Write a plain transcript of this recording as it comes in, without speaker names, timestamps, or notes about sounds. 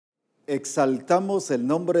Exaltamos el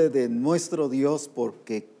nombre de nuestro Dios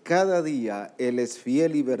porque cada día Él es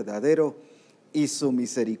fiel y verdadero y su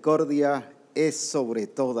misericordia es sobre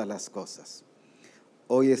todas las cosas.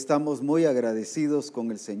 Hoy estamos muy agradecidos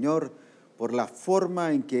con el Señor por la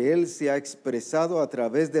forma en que Él se ha expresado a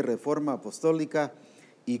través de Reforma Apostólica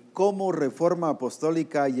y cómo Reforma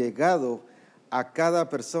Apostólica ha llegado a cada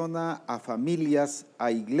persona, a familias,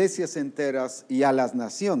 a iglesias enteras y a las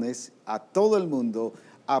naciones, a todo el mundo,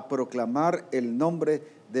 a proclamar el nombre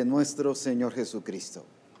de nuestro Señor Jesucristo.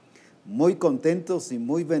 Muy contentos y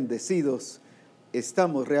muy bendecidos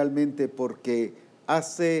estamos realmente porque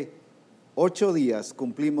hace 8 días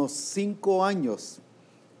cumplimos 5 años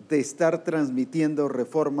de estar transmitiendo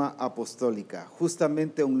Reforma Apostólica.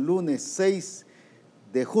 Justamente un lunes 6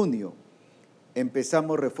 de junio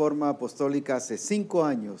empezamos Reforma Apostólica hace 5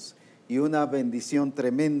 años y una bendición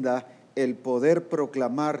tremenda el poder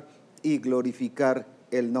proclamar y glorificar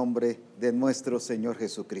el nombre de nuestro Señor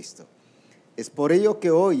Jesucristo. Es por ello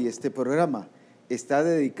que hoy este programa está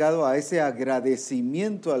dedicado a ese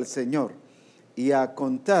agradecimiento al Señor y a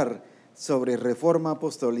contar sobre Reforma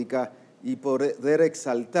Apostólica y poder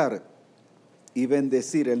exaltar y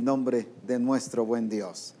bendecir el nombre de nuestro buen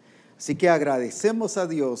Dios. Así que agradecemos a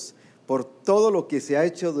Dios por todo lo que se ha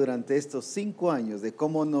hecho durante estos 5 años, de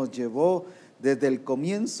cómo nos llevó desde el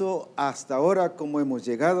comienzo hasta ahora, cómo hemos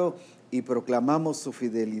llegado y proclamamos su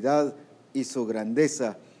fidelidad y su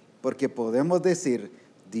grandeza, porque podemos decir,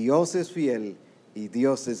 Dios es fiel y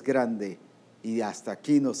Dios es grande, y hasta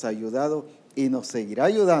aquí nos ha ayudado y nos seguirá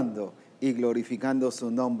ayudando y glorificando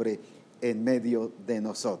su nombre en medio de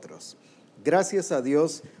nosotros. Gracias a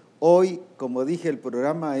Dios, hoy, como dije, el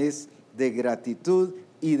programa es de gratitud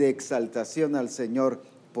y de exaltación al Señor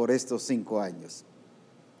por estos 5 años.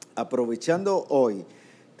 Aprovechando hoy,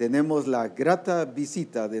 tenemos la grata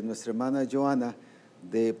visita de nuestra hermana Joana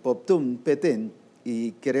de Poptum, Petén,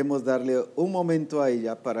 y queremos darle un momento a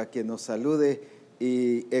ella para que nos salude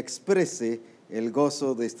y exprese el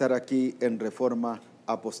gozo de estar aquí en Reforma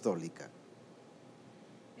Apostólica.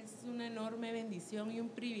 Es una enorme bendición y un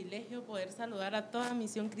privilegio poder saludar a toda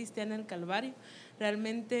Misión Cristiana El Calvario.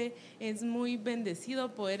 Realmente es muy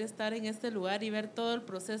bendecido poder estar en este lugar y ver todo el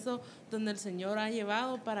proceso donde el Señor ha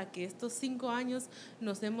llevado para que estos 5 años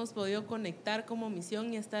nos hemos podido conectar como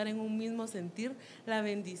misión y estar en un mismo sentir, la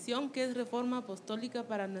bendición que es Reforma Apostólica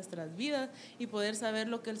para nuestras vidas y poder saber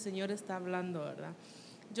lo que el Señor está hablando, ¿verdad?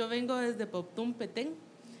 Yo vengo desde Poptum, Petén,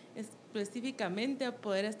 específicamente a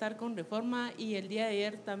poder estar con Reforma, y el día de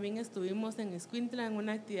ayer también estuvimos en Escuintla en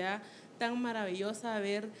una actividad tan maravillosa, a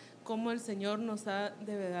ver cómo el Señor nos ha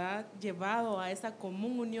de verdad llevado a esa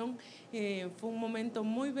común unión. Fue un momento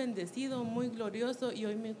muy bendecido, muy glorioso, y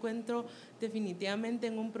hoy me encuentro definitivamente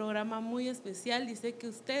en un programa muy especial y sé que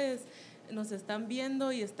ustedes nos están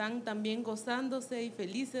viendo y están también gozándose y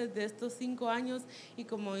felices de estos 5 años, y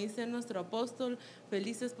como dice nuestro apóstol,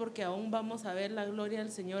 felices porque aún vamos a ver la gloria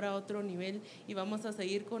del Señor a otro nivel y vamos a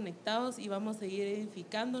seguir conectados y vamos a seguir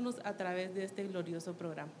edificándonos a través de este glorioso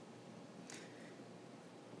programa.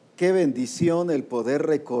 Qué bendición el poder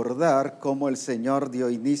recordar cómo el Señor dio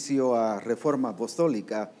inicio a Reforma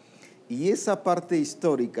Apostólica, y esa parte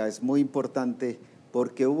histórica es muy importante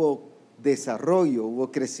porque hubo desarrollo,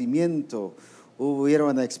 hubo crecimiento,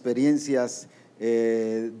 hubieron experiencias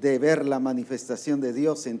de ver la manifestación de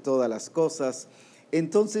Dios en todas las cosas.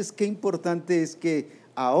 Entonces, qué importante es que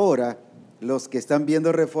ahora los que están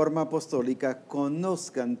viendo Reforma Apostólica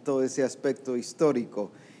conozcan todo ese aspecto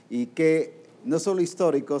histórico, y que no solo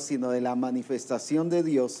histórico, sino de la manifestación de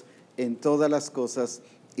Dios en todas las cosas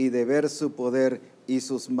y de ver su poder y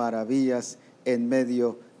sus maravillas en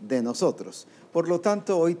medio de nosotros. Por lo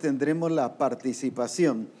tanto, hoy tendremos la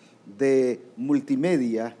participación de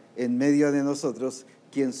multimedia en medio de nosotros,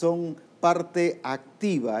 quienes son parte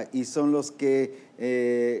activa y son los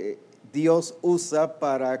que Dios usa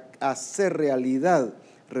para hacer realidad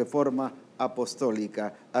Reforma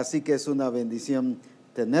Apostólica. Así que es una bendición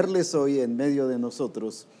tenerles hoy en medio de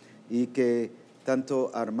nosotros, y que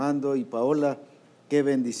tanto Armando y Paola, qué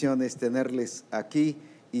bendición es tenerles aquí,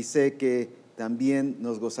 y sé que también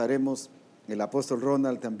nos gozaremos. El apóstol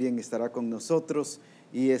Ronald también estará con nosotros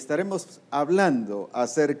y estaremos hablando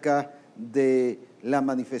acerca de la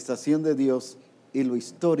manifestación de Dios y lo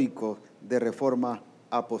histórico de Reforma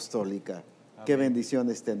Apostólica. Amén. Qué bendición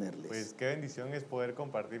es tenerles. Pues qué bendición es poder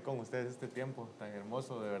compartir con ustedes este tiempo tan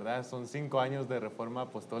hermoso, de verdad. Son 5 años de Reforma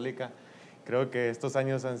Apostólica. Creo que estos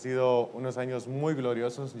años han sido unos años muy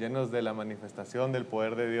gloriosos, llenos de la manifestación del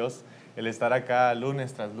poder de Dios. El estar acá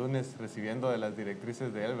lunes tras lunes recibiendo de las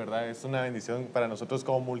directrices de Él, ¿verdad? Es una bendición para nosotros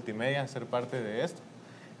como multimedia ser parte de esto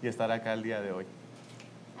y estar acá el día de hoy.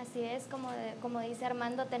 Así es, como dice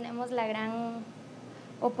Armando, tenemos la gran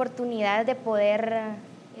oportunidad de poder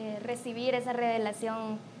recibir esa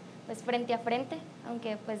revelación pues frente a frente,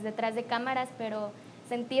 aunque pues detrás de cámaras, pero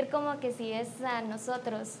sentir como que si es a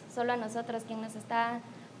nosotros, solo a nosotros quien nos está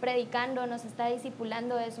predicando, nos está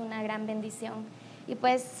discipulando, es una gran bendición. Y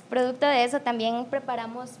pues producto de eso también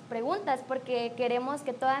preparamos preguntas, porque queremos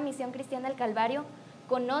que toda Misión Cristiana del Calvario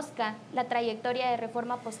conozca la trayectoria de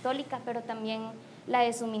Reforma Apostólica, pero también la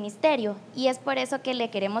de su ministerio. Y es por eso que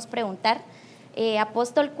le queremos preguntar,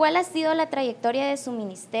 apóstol, ¿cuál ha sido la trayectoria de su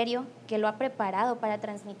ministerio que lo ha preparado para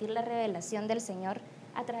transmitir la revelación del Señor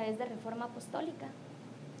a través de Reforma Apostólica?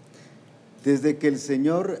 Desde que el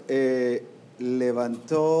Señor me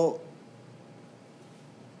levantó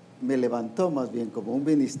más bien como un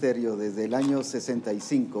ministerio desde el año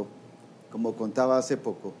 65, como contaba hace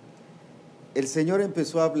poco, el Señor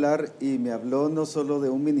empezó a hablar y me habló no solo de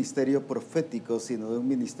un ministerio profético, sino de un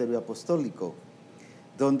ministerio apostólico,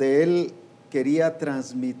 donde Él quería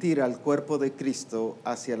transmitir al cuerpo de Cristo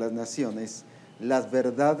hacia las naciones las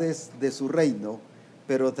verdades de su reino,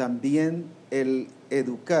 pero también el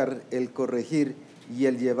educar, el corregir y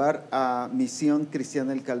el llevar a Misión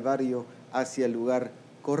Cristiana el Calvario hacia el lugar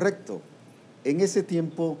correcto. En ese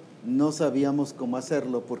tiempo no sabíamos cómo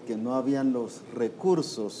hacerlo porque no habían los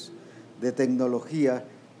recursos de tecnología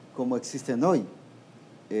como existen hoy.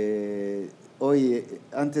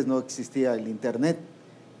 Antes no existía el internet,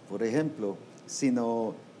 por ejemplo,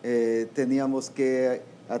 sino teníamos que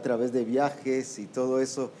a través de viajes y todo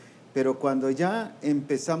eso. Pero cuando ya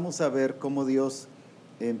empezamos a ver cómo Dios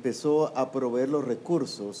empezó a proveer los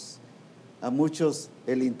recursos, a muchos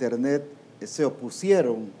el internet se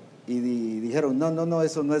opusieron y dijeron, no,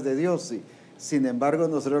 eso no es de Dios. Y, sin embargo,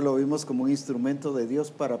 nosotros lo vimos como un instrumento de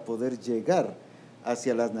Dios para poder llegar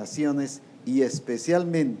hacia las naciones y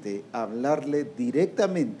especialmente hablarle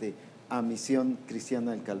directamente a Misión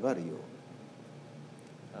Cristiana del Calvario.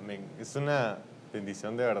 Amén. Es una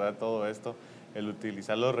bendición de verdad todo esto. El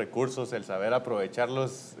utilizar los recursos, el saber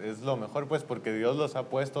aprovecharlos es lo mejor, pues porque Dios los ha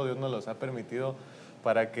puesto, Dios nos los ha permitido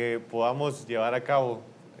para que podamos llevar a cabo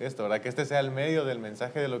esto, ¿verdad? Que este sea el medio del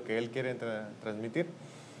mensaje de lo que Él quiere transmitir.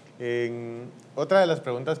 Otra de las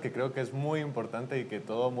preguntas que creo que es muy importante y que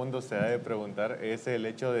todo mundo se debe preguntar es el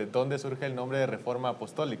hecho de dónde surge el nombre de Reforma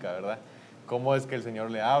Apostólica, ¿verdad? ¿Cómo es que el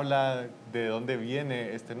Señor le habla? ¿De dónde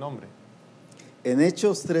viene este nombre? En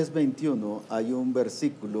Hechos 3:21 hay un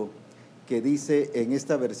versículo que dice, en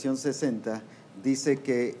esta versión 60, dice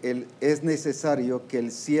que es necesario que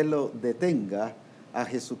el cielo detenga a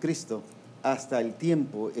Jesucristo hasta el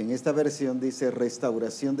tiempo. En esta versión dice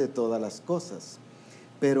restauración de todas las cosas.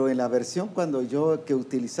 Pero en la versión que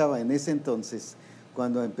utilizaba en ese entonces,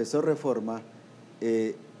 cuando empezó Reforma,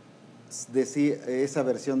 esa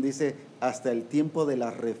versión dice hasta el tiempo de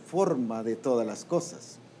la reforma de todas las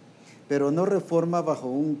cosas. Pero no reforma bajo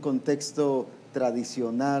un contexto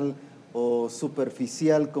tradicional o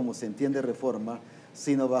superficial como se entiende reforma,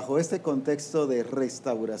 sino bajo este contexto de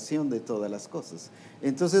restauración de todas las cosas.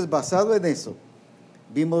 Entonces, basado en eso,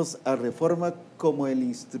 vimos a Reforma como el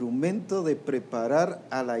instrumento de preparar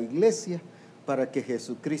a la iglesia para que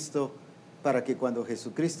cuando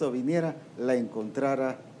Jesucristo viniera, la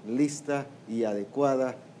encontrara lista y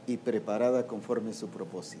adecuada y preparada conforme a su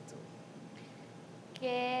propósito.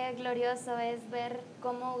 Qué glorioso es ver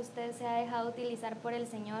cómo usted se ha dejado utilizar por el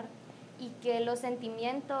Señor y que los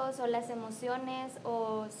sentimientos o las emociones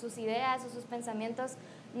o sus ideas o sus pensamientos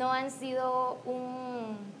no han sido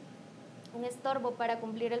un estorbo para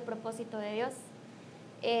cumplir el propósito de Dios.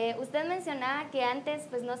 Usted mencionaba que antes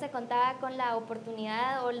pues no se contaba con la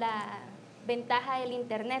oportunidad o la ventaja del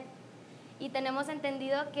internet, y tenemos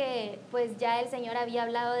entendido que pues ya el Señor había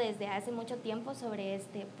hablado desde hace mucho tiempo sobre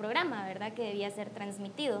este programa, ¿verdad? Que debía ser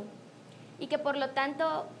transmitido y que por lo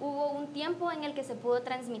tanto hubo un tiempo en el que se pudo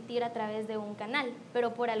transmitir a través de un canal,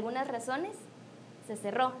 pero por algunas razones se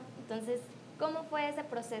cerró. Entonces, ¿cómo fue ese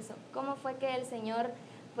proceso? ¿Cómo fue que el Señor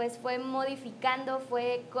pues fue modificando,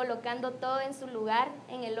 fue colocando todo en su lugar,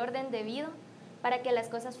 en el orden debido, para que las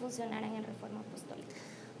cosas funcionaran en Reforma Apostólica?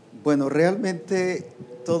 Bueno, realmente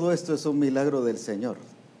todo esto es un milagro del Señor,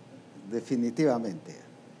 definitivamente.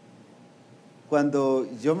 Cuando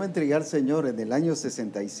yo me entregué al Señor en el año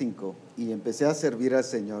 65 y empecé a servir al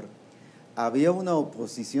Señor, había una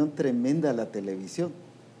oposición tremenda a la televisión,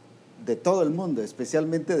 de todo el mundo,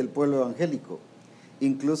 especialmente del pueblo evangélico.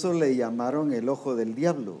 Incluso le llamaron el ojo del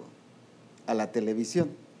diablo a la televisión.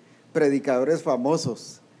 Predicadores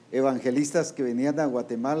famosos, evangelistas que venían a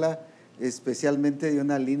Guatemala, especialmente de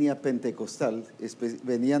una línea pentecostal,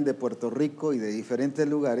 venían de Puerto Rico y de diferentes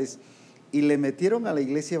lugares, y le metieron a la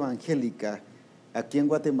iglesia evangélica aquí en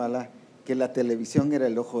Guatemala que la televisión era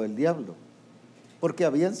el ojo del diablo, porque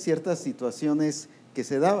habían ciertas situaciones que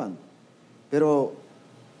se daban, pero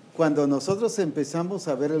cuando nosotros empezamos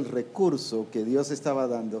a ver el recurso que Dios estaba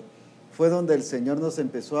dando, fue donde el Señor nos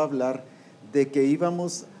empezó a hablar de que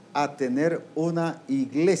íbamos a tener una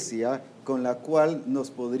iglesia con la cual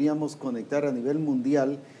nos podríamos conectar a nivel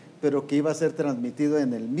mundial, pero que iba a ser transmitido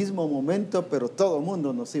en el mismo momento, pero todo el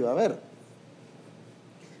mundo nos iba a ver.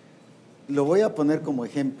 Lo voy a poner como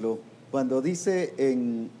ejemplo. Cuando dice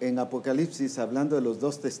en Apocalipsis, hablando de los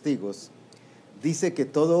 2 testigos, dice que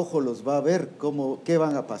todo ojo los va a ver, qué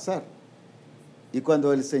van a pasar. Y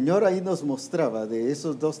cuando el Señor ahí nos mostraba de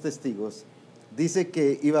esos 2 testigos, dice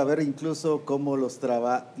que iba a ver incluso cómo los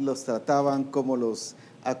trataban, cómo los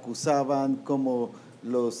acusaban, cómo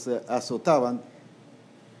los azotaban.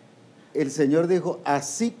 El Señor dijo,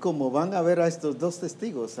 así como van a ver a estos 2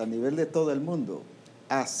 testigos a nivel de todo el mundo,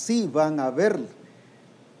 así van a ver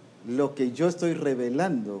lo que yo estoy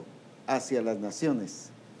revelando hacia las naciones,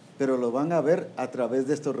 pero lo van a ver a través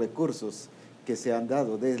de estos recursos que se han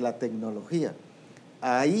dado, de la tecnología.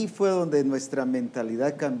 Ahí fue donde nuestra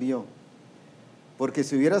mentalidad cambió, porque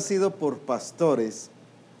si hubiera sido por pastores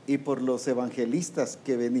y por los evangelistas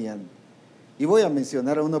que venían, y voy a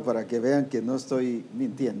mencionar a uno para que vean que no estoy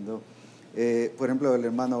mintiendo, por ejemplo el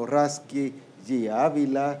hermano Rasky, G.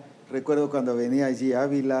 Ávila. Recuerdo cuando venía G.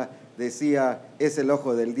 Ávila, decía, es el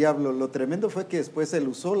ojo del diablo. Lo tremendo fue que después él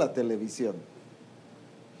usó la televisión.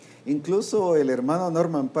 Incluso el hermano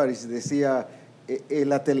Norman Parrish decía,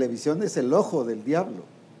 la televisión es el ojo del diablo.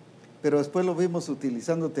 Pero después lo vimos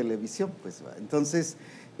utilizando televisión, pues. Entonces,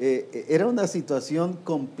 era una situación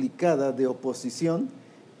complicada de oposición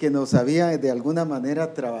que nos había de alguna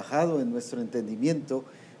manera trabajado en nuestro entendimiento,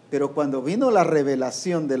 pero cuando vino la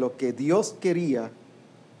revelación de lo que Dios quería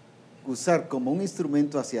usar como un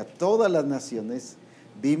instrumento hacia todas las naciones,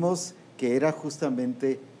 vimos que era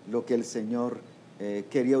justamente lo que el Señor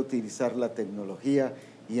quería utilizar la tecnología,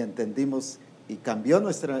 y entendimos y cambió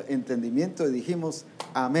nuestro entendimiento y dijimos,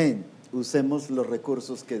 amén, usemos los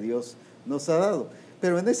recursos que Dios nos ha dado.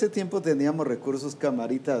 Pero en ese tiempo teníamos recursos,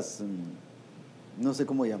 camaritas, no sé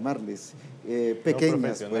cómo llamarles,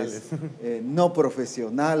 pequeñas, no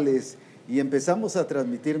profesionales, y empezamos a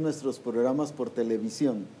transmitir nuestros programas por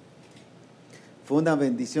televisión. Fue una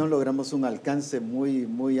bendición, logramos un alcance muy,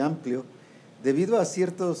 muy amplio, debido a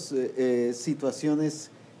ciertas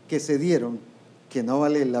situaciones que se dieron, que no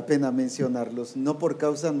vale la pena mencionarlos, no por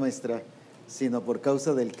causa nuestra, sino por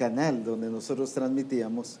causa del canal donde nosotros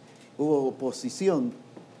transmitíamos. Hubo oposición,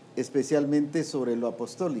 especialmente sobre lo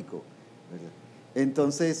apostólico, ¿verdad?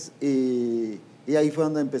 Entonces, y ahí fue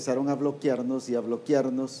donde empezaron a bloquearnos,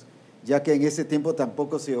 ya que en ese tiempo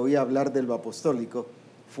tampoco se oía hablar de lo apostólico.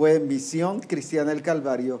 Fue Misión Cristiana El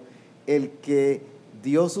Calvario el que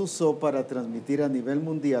Dios usó para transmitir a nivel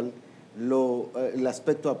mundial el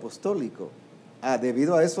aspecto apostólico.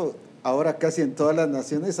 Debido a eso, ahora casi en todas las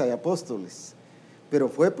naciones hay apóstoles, pero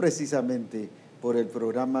fue precisamente por el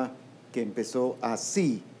programa que empezó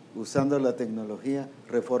así, usando la tecnología,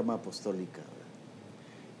 Reforma Apostólica.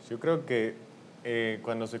 Yo creo que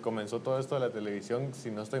cuando se comenzó todo esto de la televisión, si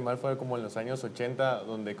no estoy mal, fue como en los años 80,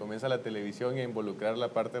 donde comienza la televisión a involucrar la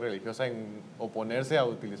parte religiosa en oponerse a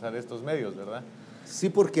utilizar estos medios, ¿verdad? Sí,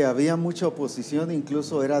 porque había mucha oposición,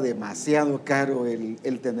 incluso era demasiado caro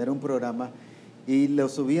el tener un programa, y lo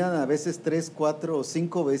subían a veces 3, 4 o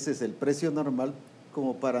 5 veces el precio normal,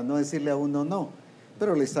 como para no decirle a uno no,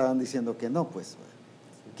 pero le estaban diciendo que no, pues.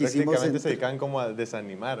 Prácticamente se dedican como a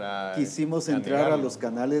desanimar. Quisimos entrar a los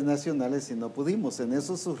canales nacionales y no pudimos. En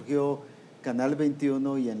eso surgió Canal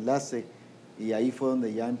 21 y Enlace, y ahí fue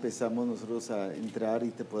donde ya empezamos nosotros a entrar y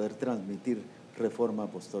poder transmitir Reforma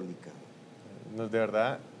Apostólica. De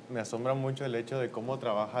verdad, me asombra mucho el hecho de cómo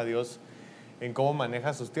trabaja Dios, en cómo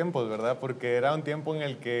maneja sus tiempos, ¿verdad? Porque era un tiempo en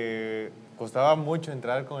el que costaba mucho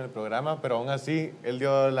entrar con el programa, pero aún así Él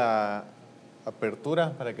dio la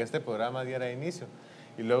apertura para que este programa diera inicio.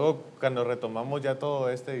 Y luego, cuando retomamos ya todo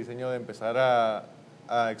este diseño de empezar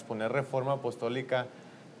a exponer Reforma Apostólica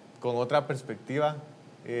con otra perspectiva,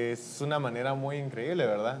 es una manera muy increíble,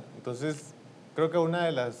 ¿verdad? Entonces, creo que una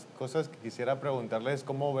de las cosas que quisiera preguntarle es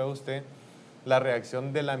cómo ve usted la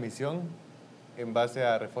reacción de la misión en base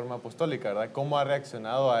a Reforma Apostólica, ¿verdad? ¿Cómo ha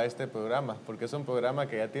reaccionado a este programa? Porque es un programa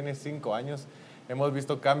que ya tiene 5 años. Hemos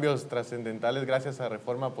visto cambios trascendentales gracias a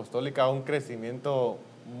Reforma Apostólica, un crecimiento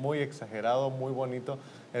muy exagerado, muy bonito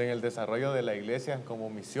en el desarrollo de la iglesia como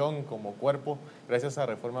misión, como cuerpo, gracias a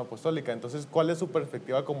Reforma Apostólica. Entonces, ¿cuál es su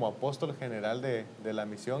perspectiva como apóstol general de la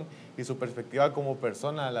misión y su perspectiva como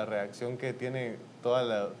persona a la reacción que tiene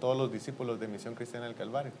todos los discípulos de Misión Cristiana del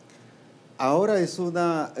Calvario? ahora es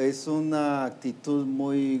una actitud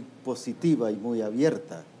muy positiva y muy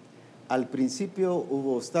abierta. Al principio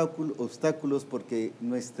hubo obstáculos porque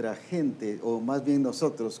nuestra gente, o más bien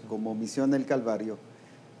nosotros como Misión El Calvario,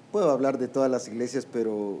 puedo hablar de todas las iglesias,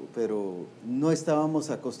 pero no estábamos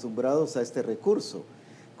acostumbrados a este recurso.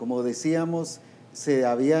 Como decíamos, se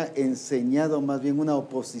había enseñado más bien una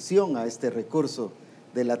oposición a este recurso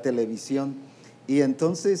de la televisión, y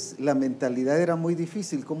entonces la mentalidad era muy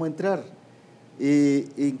difícil, cómo entrar,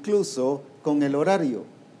 incluso con el horario.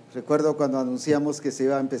 Recuerdo cuando anunciamos que se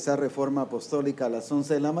iba a empezar Reforma Apostólica a las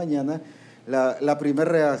 11 de la mañana, la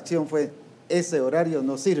primera reacción fue: ese horario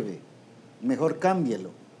no sirve, mejor cámbielo.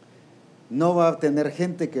 No va a tener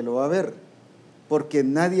gente que lo va a ver, porque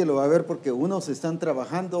nadie lo va a ver, porque unos están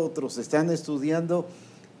trabajando, otros están estudiando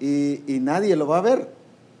y nadie lo va a ver.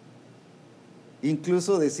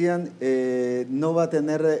 Incluso decían, no va a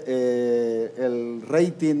tener el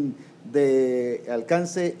rating de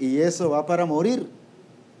alcance y eso va para morir.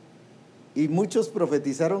 Y muchos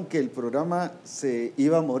profetizaron que el programa se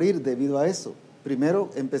iba a morir debido a eso, primero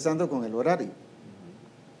empezando con el horario.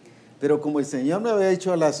 Pero como el Señor me había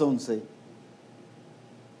dicho a las 11,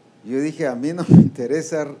 yo dije, a mí no me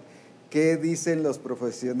interesa qué dicen los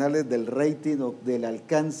profesionales del rating o del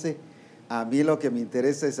alcance. A mí lo que me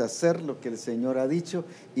interesa es hacer lo que el Señor ha dicho,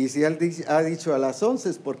 y si Él ha dicho a las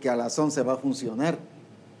 11 es porque a las 11 va a funcionar.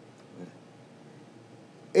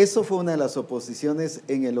 Eso fue una de las oposiciones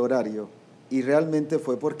en el horario, y realmente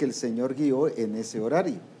fue porque el Señor guió en ese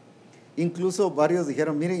horario. Incluso varios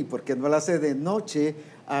dijeron, miren, ¿y por qué no lo hace de noche?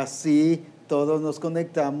 Así todos nos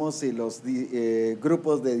conectamos y los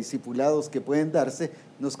grupos de discipulados que pueden darse,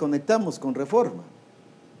 nos conectamos con Reforma.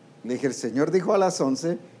 Le dije, el Señor dijo a las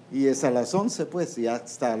 11 y es a las 11, pues, y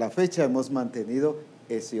hasta la fecha hemos mantenido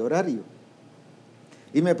ese horario.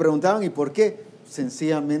 Y me preguntaban, ¿y por qué?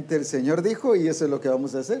 Sencillamente el Señor dijo y eso es lo que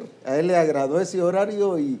vamos a hacer. A Él le agradó ese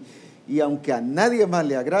horario y aunque a nadie más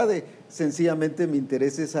le agrade, sencillamente mi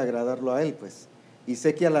interés es agradarlo a Él, pues. Y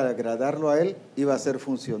sé que al agradarlo a Él iba a ser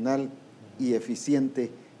funcional y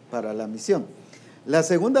eficiente para la misión. La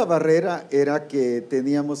segunda barrera era que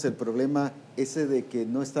teníamos el problema ese de que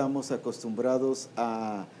no estábamos acostumbrados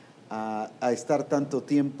a estar tanto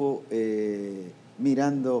tiempo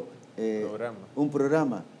mirando un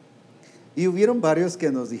programa. Y hubieron varios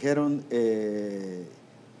que nos dijeron,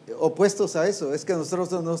 opuestos a eso, es que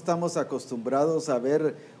nosotros no estamos acostumbrados a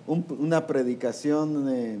ver una predicación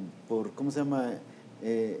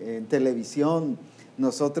en televisión.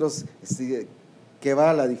 Nosotros, que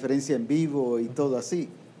va la diferencia en vivo y todo así.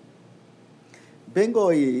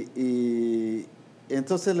 Vengo y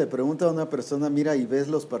entonces le pregunto a una persona, mira, ¿y ves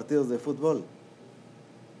los partidos de fútbol?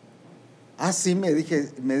 Ah, sí, me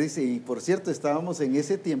dice, y por cierto, estábamos en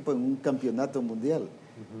ese tiempo en un campeonato mundial.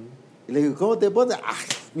 Y le digo, ¿cómo te pones? Ah,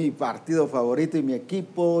 mi partido favorito y mi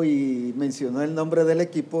equipo, y mencionó el nombre del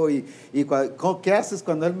equipo, y ¿qué haces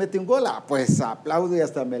cuando él mete un gol? Ah, pues aplaudo y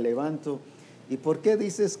hasta me levanto. ¿Y por qué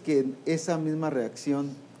dices que esa misma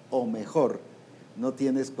reacción, o mejor, no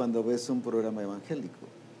tienes cuando ves un programa evangélico?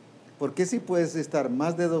 ¿Por qué si puedes estar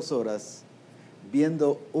más de 2 horas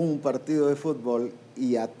viendo un partido de fútbol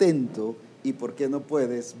y atento, y por qué no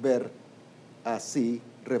puedes ver así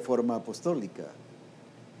Reforma Apostólica?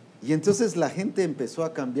 Y entonces la gente empezó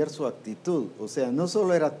a cambiar su actitud, o sea, no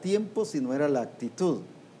solo era tiempo, sino era la actitud.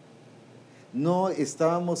 No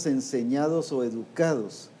estábamos enseñados o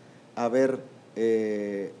educados a ver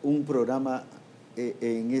un programa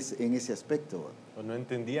en ese aspecto. O no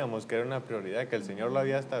entendíamos que era una prioridad, que el Señor lo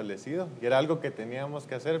había establecido y era algo que teníamos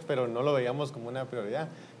que hacer, pero no lo veíamos como una prioridad.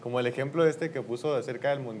 Como el ejemplo que puso acerca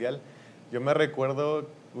del mundial. Yo me recuerdo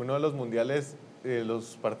uno de los mundiales,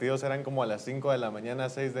 los partidos eran como a las 5 de la mañana,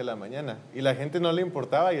 6 de la mañana, y la gente no le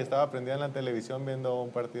importaba y estaba prendida en la televisión viendo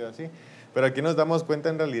un partido así. Pero aquí nos damos cuenta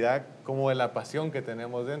en realidad como de la pasión que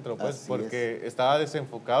tenemos dentro, pues, Así porque estaba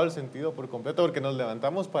desenfocado el sentido por completo, porque nos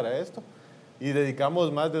levantamos para esto y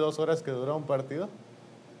dedicamos más de 2 horas que dura un partido,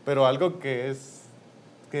 pero algo que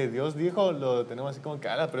Dios dijo, lo tenemos así como que,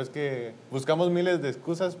 pero es que buscamos miles de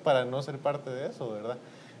excusas para no ser parte de eso, ¿verdad?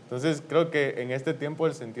 Entonces creo que en este tiempo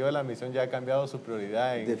el sentido de la misión ya ha cambiado su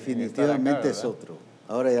prioridad. Definitivamente es otro.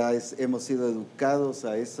 Ahora ya hemos sido educados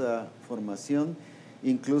a esa formación.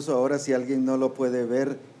 Incluso ahora si alguien no lo puede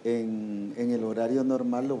ver en el horario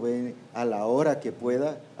normal, lo ve a la hora que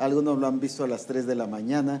pueda. Algunos lo han visto a las 3 de la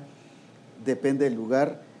mañana, depende del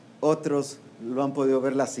lugar. Otros lo han podido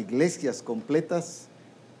ver las iglesias completas.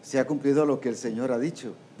 Se ha cumplido lo que el Señor ha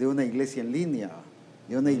dicho, de una iglesia en línea,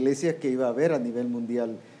 de una iglesia que iba a ver a nivel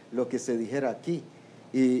mundial lo que se dijera aquí.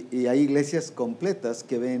 Y hay iglesias completas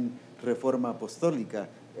que ven Reforma Apostólica.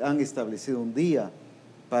 han establecido un día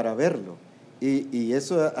para verlo. Y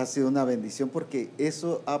eso ha sido una bendición porque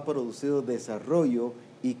eso ha producido desarrollo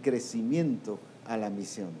y crecimiento a la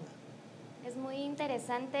misión. Es muy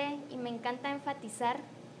interesante y me encanta enfatizar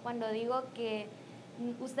cuando digo que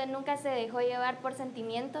usted nunca se dejó llevar por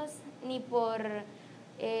sentimientos ni por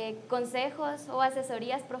consejos o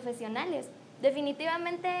asesorías profesionales.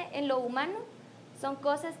 Definitivamente en lo humano son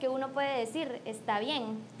cosas que uno puede decir, está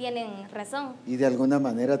bien, tienen razón. Y de alguna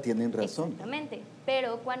manera tienen razón. Exactamente,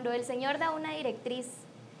 pero cuando el Señor da una directriz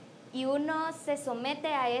y uno se somete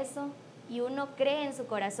a eso y uno cree en su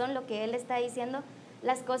corazón lo que Él está diciendo,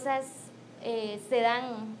 las cosas se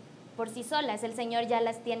dan por sí solas, el Señor ya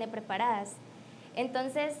las tiene preparadas.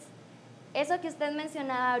 Entonces, eso que usted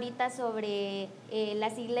mencionaba ahorita sobre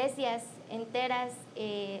las iglesias enteras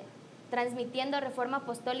transmitiendo Reforma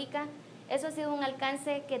Apostólica, eso ha sido un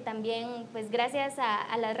alcance que también, pues gracias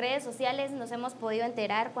a las redes sociales nos hemos podido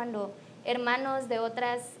enterar cuando hermanos de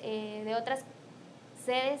otras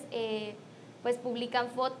sedes pues publican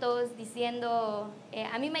fotos diciendo,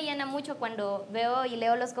 a mí me llena mucho cuando veo y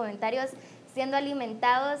leo los comentarios, siendo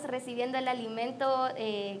alimentados, recibiendo el alimento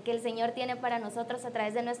que el Señor tiene para nosotros a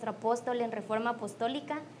través de nuestro apóstol en Reforma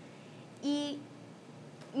Apostólica. Y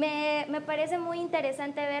me parece muy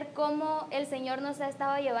interesante ver cómo el Señor nos ha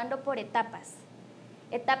estado llevando por etapas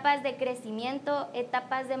de crecimiento,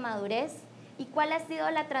 etapas de madurez. ¿Y cuál ha sido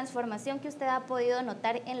la transformación que usted ha podido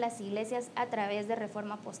notar en las iglesias a través de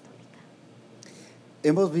Reforma Apostólica?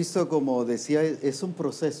 Hemos visto, como decía, es un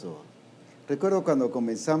proceso. Recuerdo cuando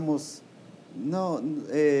comenzamos, no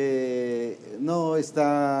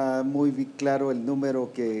está muy claro el número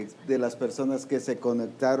de las personas que se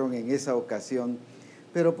conectaron en esa ocasión,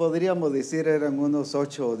 pero podríamos decir eran unos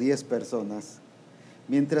 8 o 10 personas,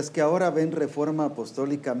 mientras que ahora ven Reforma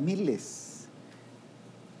Apostólica miles.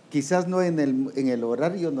 Quizás no en el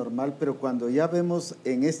horario normal, pero cuando ya vemos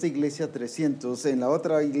en esta iglesia 300, en la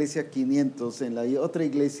otra iglesia 500, en la otra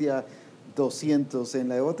iglesia 200, en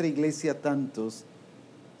la otra iglesia tantos,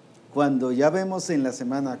 cuando ya vemos en la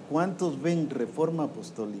semana cuántos ven Reforma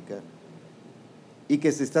Apostólica y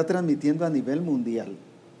que se está transmitiendo a nivel mundial,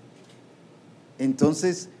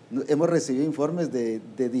 entonces hemos recibido informes de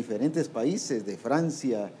diferentes países, de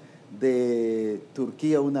Francia, de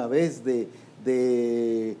Turquía una vez,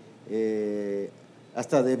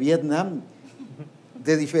 hasta de Vietnam,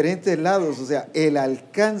 de diferentes lados. O sea, el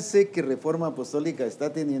alcance que Reforma Apostólica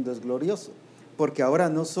está teniendo es glorioso, porque ahora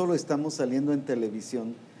no solo estamos saliendo en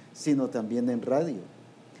televisión, sino también en radio.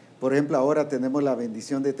 Por ejemplo, ahora tenemos la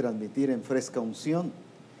bendición de transmitir en Fresca Unción,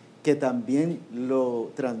 que también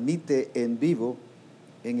lo transmite en vivo,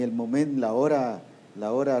 en el momento, la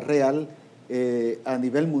hora real, a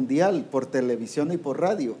nivel mundial, por televisión y por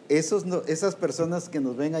radio. Esas personas que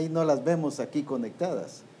nos ven ahí no las vemos aquí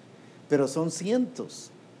conectadas, pero son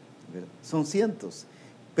cientos, ¿verdad? Son cientos.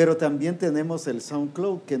 Pero también tenemos el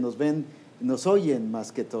SoundCloud, que nos oyen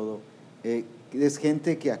más que todo. Es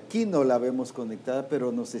gente que aquí no la vemos conectada,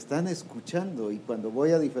 pero nos están escuchando, y cuando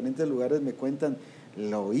voy a diferentes lugares me cuentan,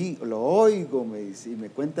 lo oigo, y me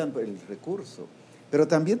cuentan el recurso. Pero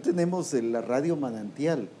también tenemos la radio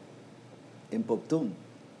Manantial en Poptún,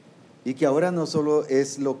 y que ahora no solo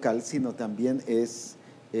es local, sino también es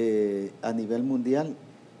a nivel mundial.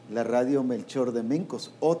 La radio Melchor de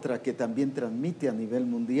Mencos, otra que también transmite a nivel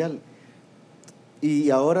mundial. Y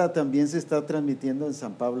ahora también se está transmitiendo en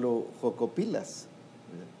San Pablo Jocopilas,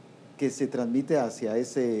 que se transmite hacia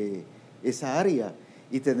esa área,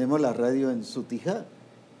 y tenemos la radio en Sutijá.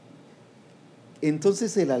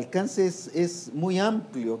 Entonces el alcance es muy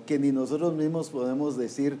amplio, que ni nosotros mismos podemos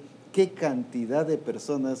decir qué cantidad de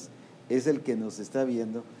personas es el que nos está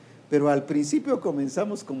viendo. Pero al principio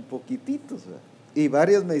comenzamos con poquititos, ¿verdad? Y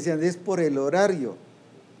varios me decían, es por el horario.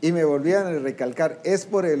 Y me volvían a recalcar, es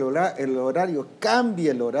por el horario, cambie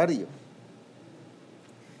el horario.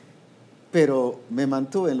 Pero me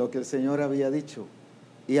mantuve en lo que el Señor había dicho.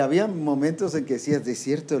 Y había momentos en que decía, es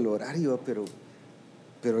cierto el horario,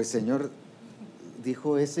 pero el Señor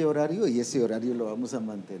dijo ese horario, y ese horario lo vamos a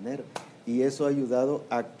mantener. Y eso ha ayudado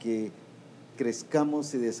a que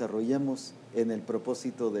crezcamos y desarrollemos en el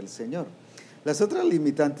propósito del Señor. Las otras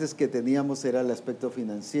limitantes que teníamos era el aspecto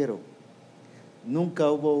financiero.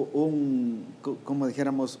 Nunca hubo un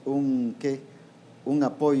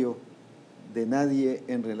apoyo de nadie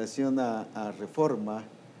en relación a Reforma,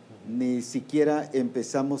 ni siquiera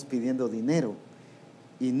empezamos pidiendo dinero,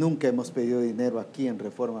 y nunca hemos pedido dinero aquí en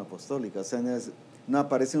Reforma Apostólica. O sea, no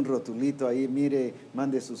aparece un rotulito ahí, mire,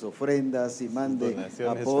 mande sus ofrendas y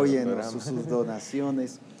apóyennos sus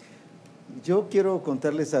donaciones. Yo quiero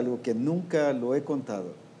contarles algo que nunca lo he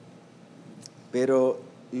contado, pero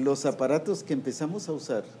los aparatos que empezamos a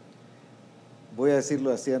usar, voy a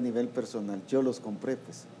decirlo así a nivel personal, yo los compré,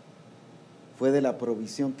 pues. Fue de la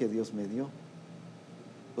provisión que Dios me dio.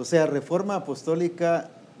 O sea, Reforma Apostólica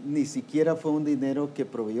ni siquiera fue un dinero que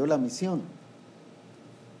proveyó la misión,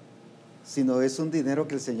 sino es un dinero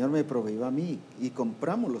que el Señor me proveyó a mí, y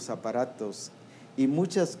compramos los aparatos y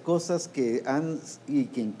muchas cosas que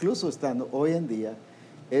incluso están hoy en día,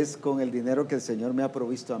 es con el dinero que el Señor me ha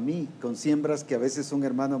provisto a mí, con siembras que a veces un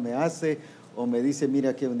hermano me hace o me dice,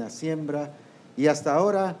 mira aquí hay una siembra, y hasta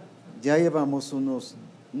ahora ya llevamos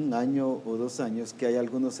un año o 2 años que hay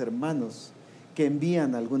algunos hermanos que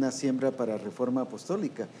envían alguna siembra para Reforma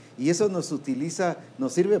Apostólica, y eso nos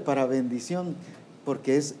sirve para bendición,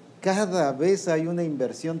 porque cada vez hay una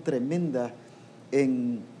inversión tremenda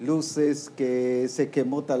en luces, que se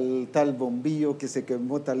quemó tal bombillo, que se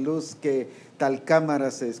quemó tal luz, que tal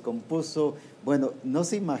cámara se descompuso. Bueno, no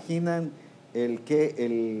se imaginan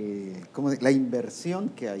la inversión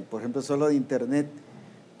que hay. Por ejemplo, solo de internet,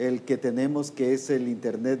 el que tenemos, que es el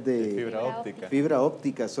internet de fibra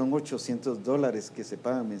óptica, son $800 que se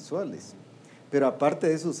pagan mensuales. Pero aparte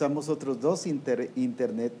de eso, usamos otros 2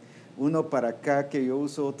 internet, uno para acá que yo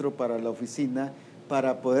uso, otro para la oficina,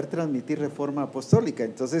 para poder transmitir Reforma Apostólica.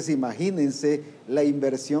 Entonces imagínense la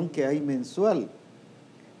inversión que hay mensual,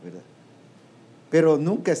 ¿verdad? Pero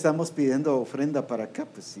nunca estamos pidiendo ofrenda para acá,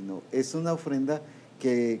 pues, sino es una ofrenda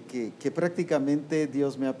que prácticamente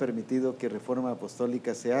Dios me ha permitido que Reforma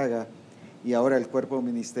Apostólica se haga, y ahora el cuerpo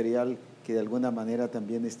ministerial, que de alguna manera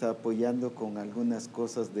también está apoyando con algunas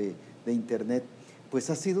cosas de internet, pues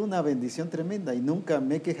ha sido una bendición tremenda, y nunca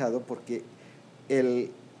me he quejado, porque el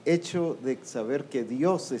hecho de saber que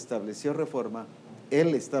Dios estableció Reforma,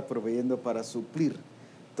 Él está proveyendo para suplir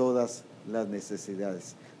todas las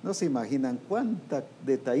necesidades. No se imaginan cuánta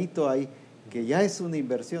detallito hay, que ya es una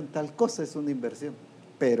inversión, tal cosa es una inversión,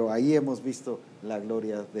 pero ahí hemos visto la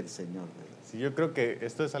gloria del Señor, ¿verdad? Sí, yo creo que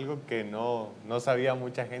esto es algo que no sabía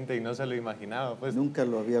mucha gente y no se lo imaginaba. Pues, nunca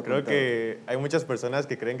lo había creo contado. que hay muchas personas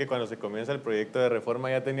que creen que cuando se comienza el proyecto de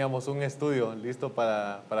Reforma ya teníamos un estudio listo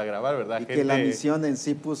para grabar, ¿verdad? Y que la misión en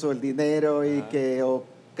sí puso el dinero, y que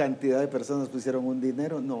cantidad de personas pusieron un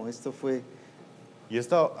dinero. No, esto fue... Y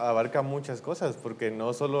esto abarca muchas cosas, porque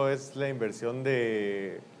no solo es la inversión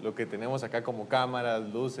de lo que tenemos acá como cámaras,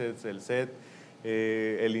 luces, el set,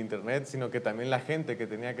 el internet, sino que también la gente que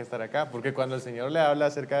tenía que estar acá. Porque cuando el Señor le habla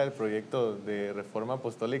acerca del proyecto de Reforma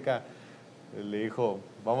Apostólica, le dijo,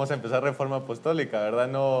 vamos a empezar Reforma Apostólica, ¿verdad?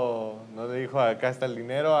 No le dijo, acá está el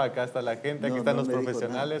dinero, acá está la gente, aquí están los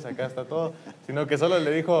profesionales, acá está todo, sino que solo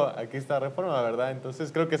le dijo, aquí está Reforma, ¿verdad?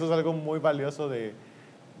 Entonces creo que eso es algo muy valioso de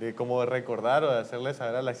como recordar o de hacerle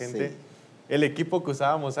saber a la gente. Sí. El equipo que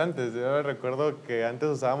usábamos antes. Yo recuerdo que antes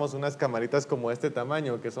usábamos unas camaritas como este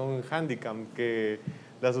tamaño, que son Handycam, que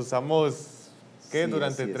las usamos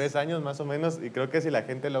durante 3 años más o menos, y creo que si la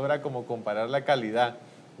gente logra como comparar la calidad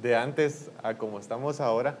de antes a como estamos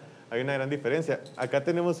ahora, hay una gran diferencia. Acá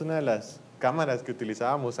tenemos una de las cámaras que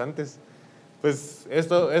utilizábamos antes. Pues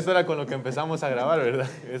esto era con lo que empezamos a grabar, ¿verdad?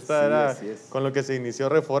 Esta era con lo que se inició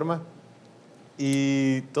Reforma.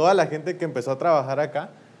 Y toda la gente que empezó a trabajar acá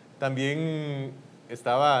también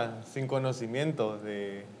estaba sin conocimiento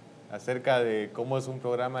acerca de cómo es un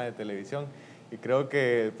programa de televisión. Y creo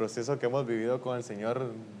que el proceso que hemos vivido con el Señor,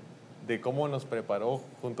 de cómo nos preparó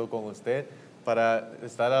junto con usted para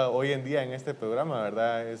estar hoy en día en este programa,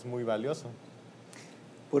 ¿verdad? Es muy valioso.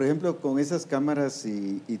 Por ejemplo, con esas cámaras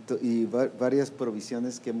y varias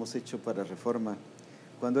provisiones que hemos hecho para Reforma,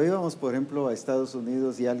 cuando íbamos, por ejemplo, a Estados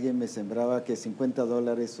Unidos y alguien me sembraba que $50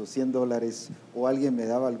 o $100, o alguien me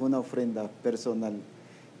daba alguna ofrenda personal,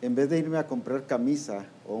 en vez de irme a comprar camisa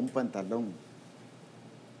o un pantalón,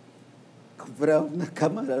 compraba una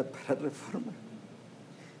cámara para Reforma,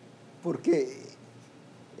 porque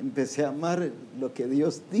empecé a amar lo que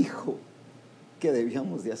Dios dijo que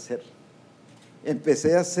debíamos de hacer.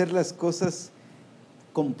 Empecé a hacer las cosas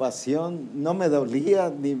con pasión, no me dolía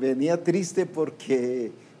ni venía triste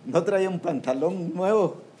porque no traía un pantalón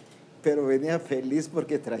nuevo, pero venía feliz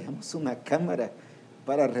porque traíamos una cámara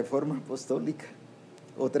para Reforma Apostólica,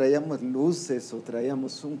 o traíamos luces, o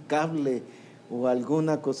traíamos un cable o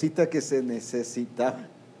alguna cosita que se necesitaba.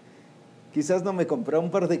 Quizás no me compraba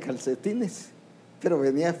un par de calcetines, pero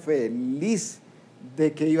venía feliz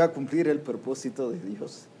de que iba a cumplir el propósito de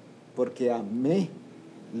Dios, porque amé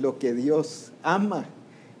lo que Dios ama.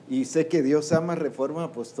 Y sé que Dios ama Reforma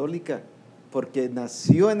Apostólica porque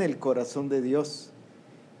nació en el corazón de Dios,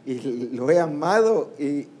 y lo he amado,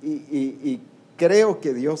 y creo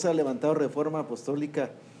que Dios ha levantado Reforma Apostólica,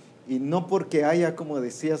 y no porque haya, como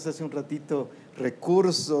decías hace un ratito,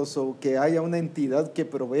 recursos o que haya una entidad que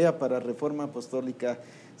provea para Reforma Apostólica,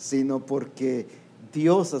 sino porque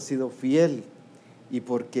Dios ha sido fiel y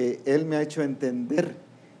porque Él me ha hecho entender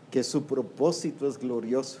que su propósito es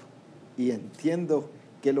glorioso, y entiendo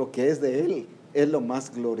que lo que es de Él es lo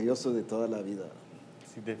más glorioso de toda la vida.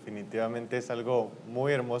 Sí, definitivamente es algo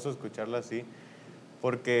muy hermoso escucharlo así,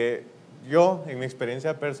 porque yo, en mi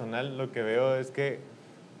experiencia personal, lo que veo es que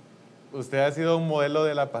usted ha sido un modelo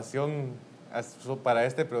de la pasión para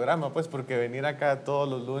este programa, pues, porque venir acá todos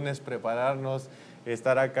los lunes, prepararnos,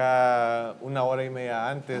 estar acá 1 hora y media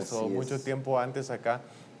antes o mucho tiempo antes acá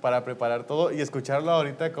para preparar todo, y escucharlo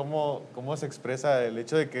ahorita cómo se expresa el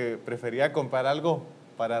hecho de que prefería comprar algo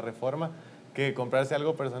para Reforma que comprarse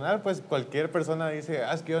algo personal. Pues cualquier persona dice,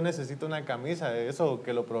 es que yo necesito una camisa, eso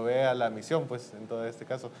que lo provee a la misión, pues en todo este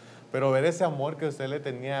caso. Pero ver ese amor que usted le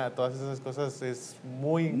tenía a todas esas cosas es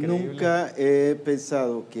muy increíble. Nunca he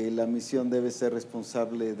pensado que la misión debe ser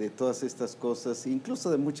responsable de todas estas cosas,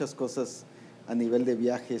 incluso de muchas cosas a nivel de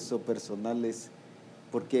viajes o personales,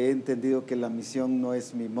 porque he entendido que la misión no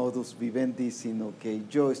es mi modus vivendi, sino que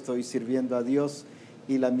yo estoy sirviendo a Dios,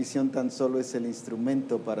 y la misión tan solo es el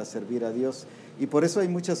instrumento para servir a Dios. Y por eso hay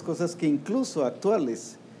muchas cosas que incluso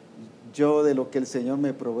actuales, yo de lo que el Señor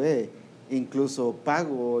me provee, incluso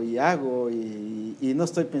pago y hago, y no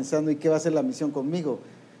estoy pensando ¿y qué va a hacer la misión conmigo?,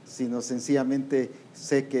 sino sencillamente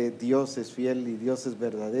sé que Dios es fiel y Dios es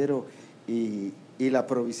verdadero, y la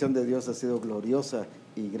provisión de Dios ha sido gloriosa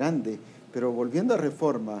y grande. Pero volviendo a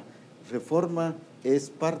Reforma, Reforma es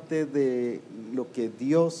parte de lo que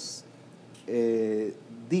Dios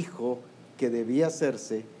dijo que debía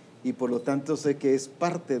hacerse, y por lo tanto sé que es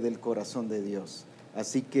parte del corazón de Dios.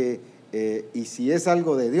 Así que, y si es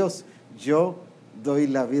algo de Dios, yo doy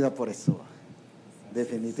la vida por eso,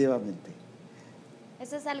 definitivamente.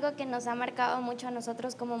 Eso es algo que nos ha marcado mucho a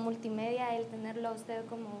nosotros como multimedia, el tenerlo a usted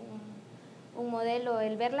como un modelo,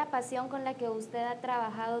 el ver la pasión con la que usted ha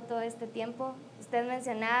trabajado todo este tiempo. Usted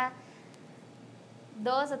mencionaba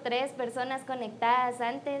 2 o 3 personas conectadas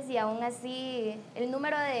antes, y aún así el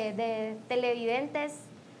número de televidentes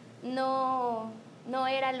no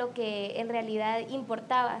era lo que en realidad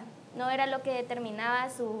importaba, no era lo que determinaba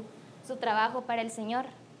su trabajo para el Señor.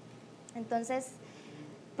 Entonces,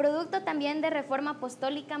 producto también de Reforma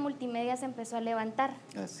Apostólica, multimedia se empezó a levantar.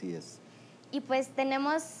 Así es. Y pues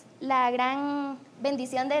tenemos la gran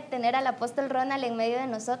bendición de tener al apóstol Ronald en medio de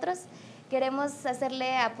nosotros. Queremos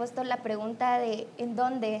hacerle a apóstol la pregunta de ¿en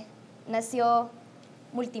dónde nació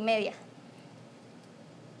multimedia?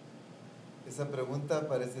 Esa pregunta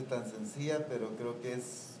parece tan sencilla, pero creo que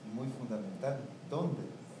es muy fundamental. ¿Dónde?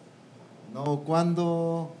 No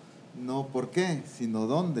cuándo, no por qué, sino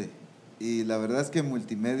dónde. Y la verdad es que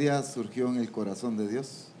multimedia surgió en el corazón de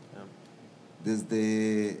Dios.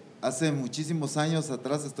 Desde hace muchísimos años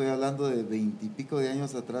atrás, estoy hablando de 20 y pico de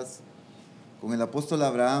años atrás, con el apóstol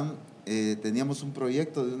Abraham teníamos un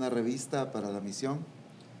proyecto de una revista para la misión,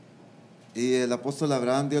 y el apóstol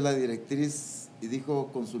Abraham dio la directriz y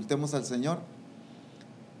dijo: consultemos al Señor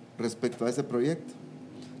respecto a ese proyecto.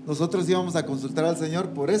 Nosotros íbamos a consultar al Señor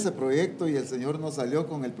por ese proyecto, y el Señor nos salió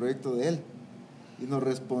con el proyecto de Él y nos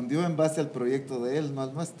respondió en base al proyecto de Él, no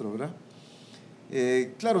al nuestro, ¿verdad?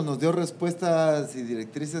 Claro, nos dio respuestas y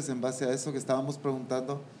directrices en base a eso que estábamos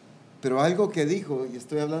preguntando, pero algo que dijo, y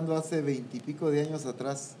estoy hablando hace 20 y pico de años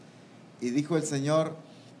atrás, y dijo el Señor: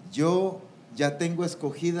 yo ya tengo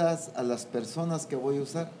escogidas a las personas que voy a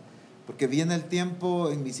usar, porque viene el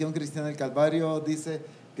tiempo, en Misión Cristiana del Calvario dice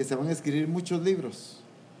que se van a escribir muchos libros.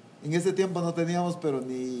 En ese tiempo no teníamos pero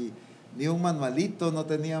ni un manualito, no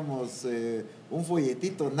teníamos un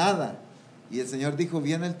folletito, nada. Y el Señor dijo: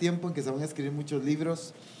 viene el tiempo en que se van a escribir muchos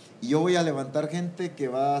libros, y yo voy a levantar gente que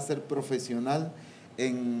va a ser profesional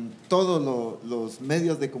en todos los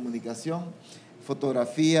medios de comunicación,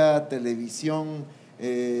 fotografía, televisión,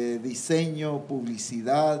 diseño,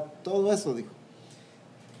 publicidad, todo eso, dijo.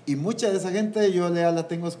 Y mucha de esa gente yo ya la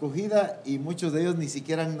tengo escogida, y muchos de ellos ni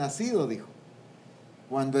siquiera han nacido, dijo.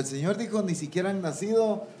 Cuando el Señor dijo ni siquiera han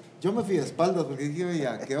nacido, yo me fui de espaldas, porque dije: oye,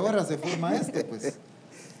 ¿a qué hora se forma esto? Pues,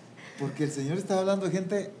 porque el Señor estaba hablando de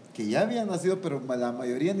gente que ya habían nacido, pero la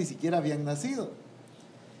mayoría ni siquiera habían nacido.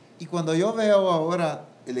 Y cuando yo veo ahora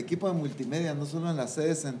el equipo de multimedia, no solo en la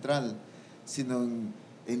sede central, sino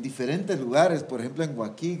en diferentes lugares, por ejemplo en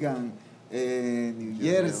Waukegan, en New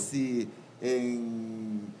Jersey,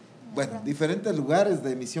 diferentes lugares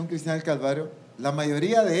de Misión Cristiana del Calvario, la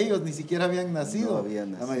mayoría de ellos ni siquiera habían nacido. No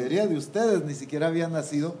habían nacido. La mayoría de ustedes ni siquiera habían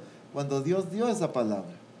nacido cuando Dios dio esa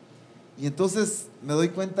palabra. Y entonces me doy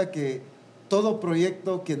cuenta que todo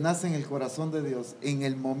proyecto que nace en el corazón de Dios, en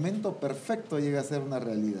el momento perfecto llega a ser una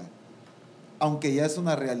realidad. aunque ya es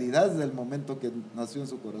una realidad desde el momento que nació en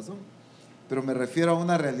su corazón. Pero me refiero a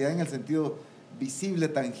una realidad en el sentido visible,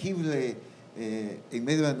 tangible, en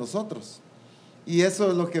medio de nosotros. Y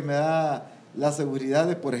eso es lo que me da la seguridad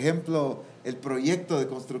de, por ejemplo, el proyecto de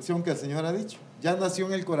construcción que el Señor ha dicho. Ya nació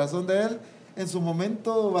en el corazón de Él, en su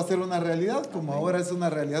momento va a ser una realidad, como ahora es una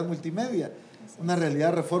realidad multimedia, una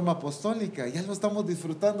realidad Reforma Apostólica. Ya lo estamos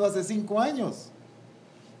disfrutando hace 5 años,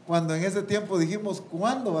 cuando en ese tiempo dijimos,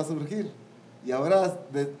 ¿cuándo va a surgir? Y ahora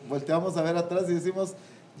volteamos a ver atrás y decimos,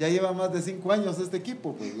 ya lleva más de 5 años este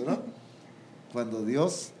equipo, pues, ¿verdad? Cuando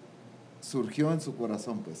Dios surgió en su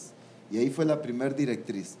corazón, pues. Y ahí fue la primera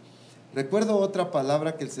directriz. Recuerdo otra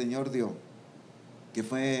palabra que el Señor dio, que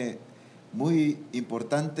fue muy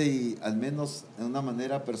importante y al menos de una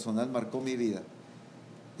manera personal marcó mi vida.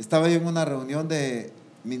 Estaba yo en una reunión de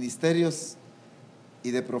ministerios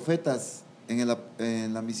y de profetas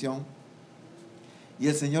en la misión, y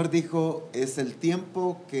el Señor dijo, es el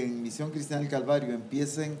tiempo que en Misión Cristiana del Calvario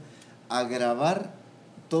empiecen a grabar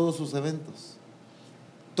todos sus eventos.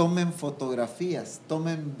 Tomen fotografías,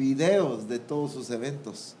 tomen videos de todos sus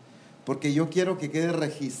eventos, porque yo quiero que quede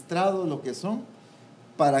registrado lo que son,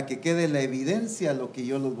 para que quede la evidencia lo que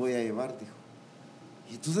yo los voy a llevar, dijo.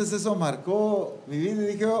 Y entonces eso marcó mi vida y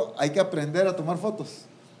dije, oh, hay que aprender a tomar fotos,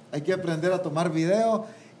 hay que aprender a tomar video.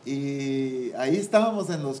 Y ahí estábamos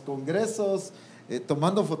en los congresos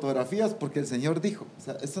tomando fotografías porque el Señor dijo, o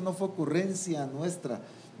sea, esto no fue ocurrencia nuestra,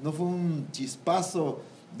 no fue un chispazo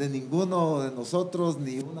de ninguno de nosotros,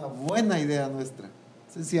 ni una buena idea nuestra,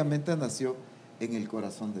 sencillamente nació en el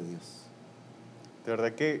corazón de Dios. De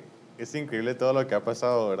verdad que es increíble todo lo que ha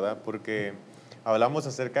pasado, ¿verdad? Porque hablamos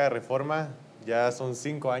acerca de Reforma, ya son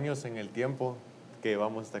 5 años en el tiempo que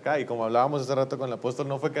vamos hasta acá. Y como hablábamos hace rato con el apóstol,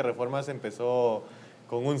 no fue que Reforma se empezó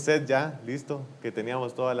con un set ya listo, que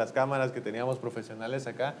teníamos todas las cámaras, que teníamos profesionales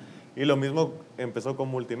acá. Y lo mismo empezó con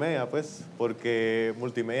multimedia, pues, porque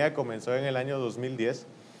multimedia comenzó en el año 2010,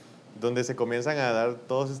 donde se comienzan a dar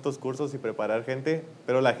todos estos cursos y preparar gente,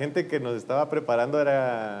 pero la gente que nos estaba preparando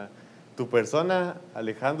era tu persona,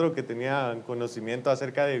 Alejandro, que tenía conocimiento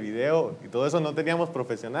acerca de video y todo eso. No teníamos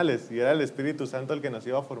profesionales y era el Espíritu Santo el que nos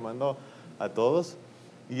iba formando a todos.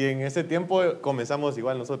 Y en ese tiempo comenzamos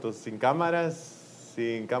igual nosotros, sin cámaras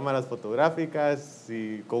fotográficas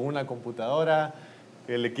y con una computadora.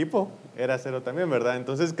 El equipo era cero también, ¿verdad?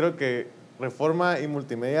 Entonces creo que Reforma y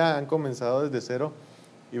Multimedia han comenzado desde cero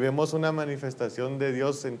y vemos una manifestación de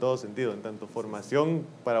Dios en todo sentido, en tanto formación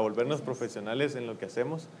para volvernos profesionales en lo que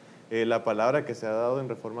hacemos, la palabra que se ha dado en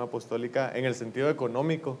Reforma Apostólica en el sentido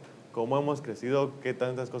económico, cómo hemos crecido, qué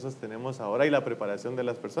tantas cosas tenemos ahora y la preparación de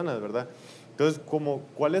las personas, ¿verdad? Entonces,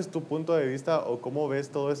 ¿cuál es tu punto de vista o cómo ves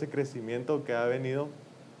todo ese crecimiento que ha venido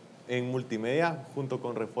en multimedia junto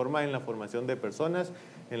con Reforma en la formación de personas,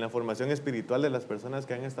 en la formación espiritual de las personas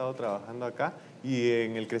que han estado trabajando acá y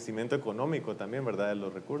en el crecimiento económico también, ¿verdad?, de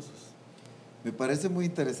los recursos? Me parece muy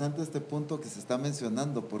interesante este punto que se está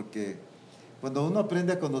mencionando, porque cuando uno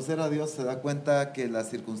aprende a conocer a Dios se da cuenta que las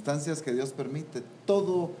circunstancias que Dios permite,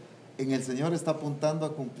 todo en el Señor está apuntando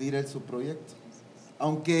a cumplir Él su proyecto.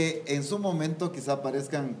 Aunque en su momento quizá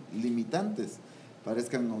parezcan limitantes,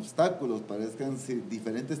 parezcan obstáculos, parezcan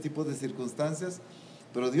diferentes tipos de circunstancias,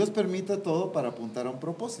 pero Dios permite todo para apuntar a un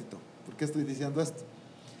propósito. ¿Por qué estoy diciendo esto?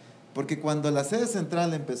 Porque cuando la sede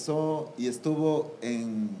central empezó y estuvo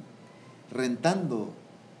rentando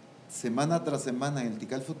semana tras semana en el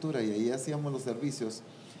Tikal Futura y ahí hacíamos los servicios,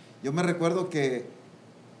 yo me recuerdo que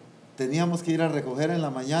teníamos que ir a recoger en la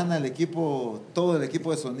mañana todo el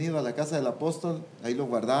equipo de sonido a la casa del apóstol, ahí lo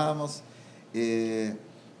guardábamos,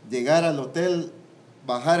 llegar al hotel,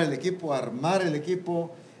 bajar el equipo, armar el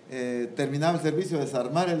equipo, terminaba el servicio,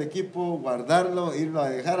 desarmar el equipo, guardarlo, irlo a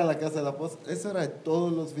dejar a la casa del apóstol. Eso era de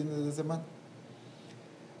todos los fines de semana.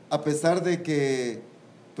 A pesar de que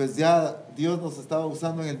pues ya Dios nos estaba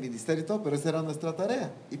usando en el ministerio y todo, pero esa era nuestra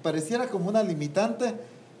tarea. Y pareciera como una limitante,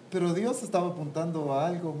 pero Dios estaba apuntando a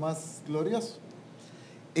algo más glorioso.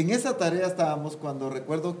 En esa tarea estábamos cuando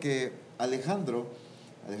recuerdo que Alejandro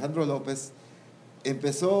López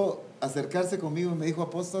empezó a acercarse conmigo y me dijo,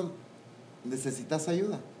 apóstol, necesitas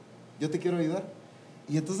ayuda, yo te quiero ayudar.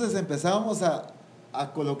 Y entonces empezábamos a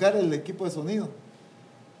colocar el equipo de sonido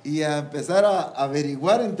y a empezar a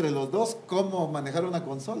averiguar entre los dos cómo manejar una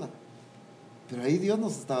consola. Pero ahí Dios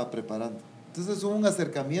nos estaba preparando. Entonces hubo un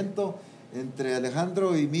acercamiento entre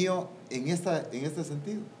Alejandro y mío en este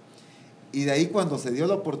sentido. Y de ahí cuando se dio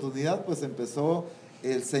la oportunidad, pues empezó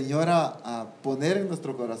el Señor a poner en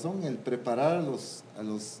nuestro corazón el preparar a los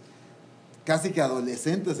casi que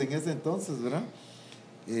adolescentes en ese entonces, ¿verdad?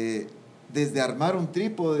 Desde armar un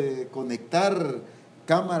trípode, conectar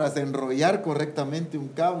cámaras, enrollar correctamente un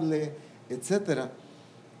cable, etc.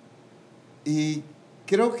 Y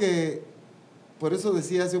creo que por eso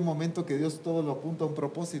decía hace un momento que Dios todo lo apunta a un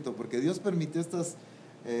propósito, porque Dios permitió estas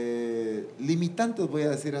limitantes, voy a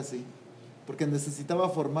decir así, porque necesitaba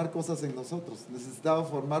formar cosas en nosotros, necesitaba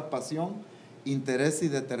formar pasión, interés y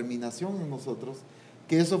determinación en nosotros,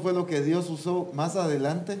 que eso fue lo que Dios usó más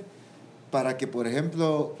adelante para que, por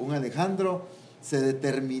ejemplo, un Alejandro se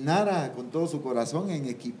determinara con todo su corazón en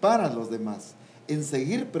equipar a los demás, en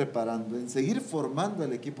seguir preparando, en seguir formando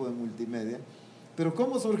el equipo de multimedia. Pero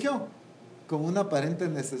 ¿cómo surgió? Con una aparente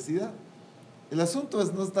necesidad. El asunto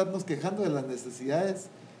es no estarnos quejando de las necesidades,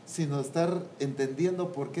 sino estar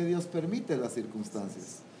entendiendo por qué Dios permite las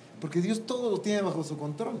circunstancias. Porque Dios todo lo tiene bajo su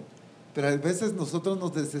control. Pero a veces nosotros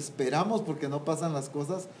nos desesperamos porque no pasan las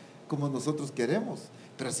cosas como nosotros queremos.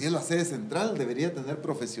 Pero si es la sede central, debería tener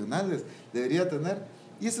profesionales, debería tener...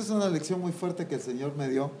 Y esa es una lección muy fuerte que el Señor me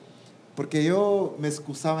dio, porque yo me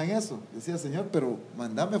excusaba en eso. Decía, Señor, pero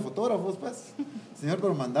mandame fotógrafos, pues. Señor,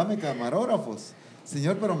 pero mandame camarógrafos.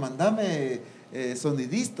 Señor, pero mandame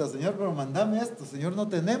sonidistas. Señor, pero mandame esto. Señor, no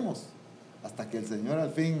tenemos. Hasta que el Señor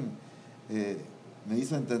al fin me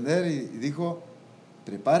hizo entender y dijo,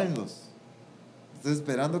 prepárenlos. Estoy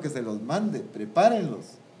esperando que se los mande, prepárenlos.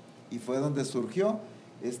 Y fue donde surgió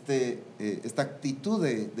esta actitud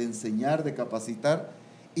de enseñar, de capacitar.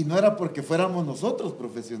 Y no era porque fuéramos nosotros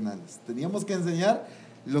profesionales, teníamos que enseñar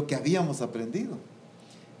lo que habíamos aprendido.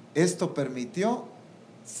 Esto permitió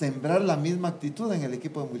sembrar la misma actitud en el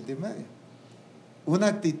equipo de multimedia. Una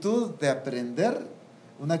actitud de aprender,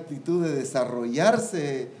 una actitud de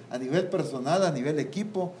desarrollarse a nivel personal, a nivel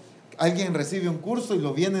equipo. Alguien recibe un curso y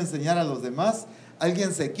lo viene a enseñar a los demás.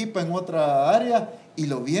 Alguien se equipa en otra área y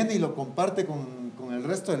lo viene y lo comparte con el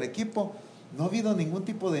resto del equipo. No ha habido ningún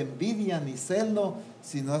tipo de envidia ni celo,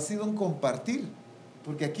 sino ha sido un compartir.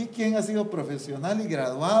 Porque aquí, ¿quién ha sido profesional y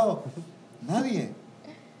graduado? Nadie.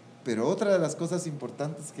 Pero otra de las cosas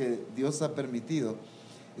importantes que Dios ha permitido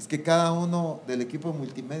es que cada uno del equipo de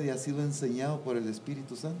multimedia ha sido enseñado por el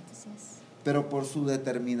Espíritu Santo. Pero por su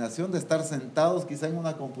determinación de estar sentados quizá en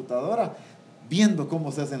una computadora, viendo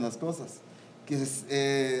cómo se hacen las cosas.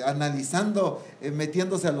 Analizando,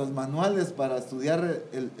 metiéndose a los manuales para estudiar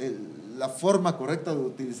la forma correcta de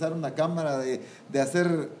utilizar una cámara, de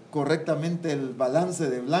hacer correctamente el balance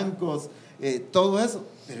de blancos, todo eso,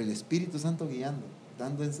 pero el Espíritu Santo guiando,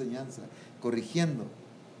 dando enseñanza, corrigiendo.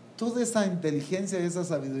 Toda esa inteligencia y esa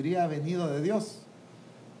sabiduría ha venido de Dios,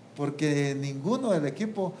 porque ninguno del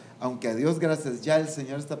equipo, aunque a Dios gracias ya el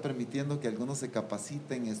Señor está permitiendo que algunos se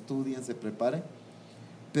capaciten, estudien, se preparen,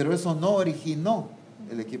 pero eso no originó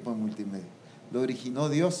el equipo de multimedia, lo originó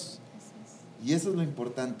Dios. Y eso es lo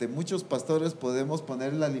importante. Muchos pastores podemos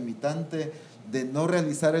poner la limitante de no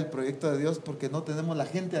realizar el proyecto de Dios porque no tenemos la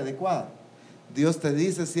gente adecuada. Dios te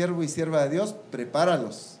dice, siervo y sierva de Dios,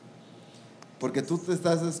 prepáralos. Porque tú te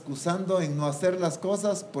estás excusando en no hacer las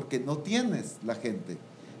cosas porque no tienes la gente.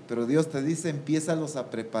 Pero Dios te dice, empiézalos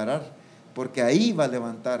a preparar, porque ahí va a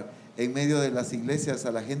levantar en medio de las iglesias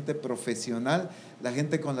a la gente profesional, la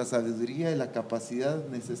gente con la sabiduría y la capacidad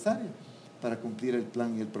necesaria para cumplir el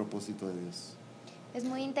plan y el propósito de Dios. Es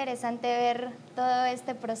muy interesante ver todo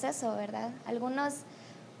este proceso, ¿verdad? Algunos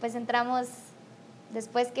pues entramos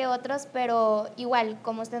después que otros, pero igual,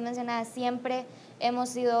 como usted mencionaba, siempre hemos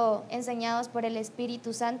sido enseñados por el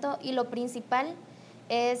Espíritu Santo y lo principal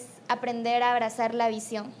es aprender a abrazar la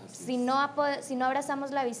visión. Si no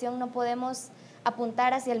abrazamos la visión, no podemos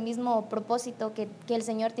apuntar hacia el mismo propósito que el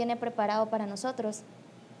Señor tiene preparado para nosotros.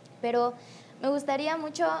 Pero me gustaría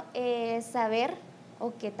mucho saber,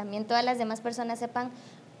 o que también todas las demás personas sepan,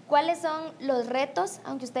 cuáles son los retos,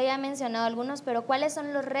 aunque usted ya ha mencionado algunos, pero cuáles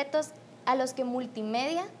son los retos a los que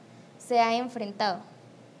multimedia se ha enfrentado,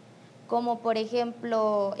 como por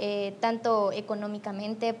ejemplo, tanto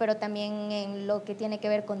económicamente, pero también en lo que tiene que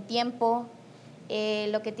ver con tiempo,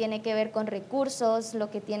 lo que tiene que ver con recursos,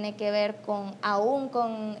 lo que tiene que ver aún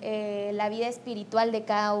con la vida espiritual de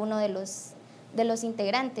cada uno de los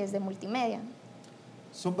integrantes de multimedia.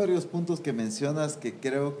 Son varios puntos que mencionas que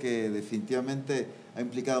creo que definitivamente ha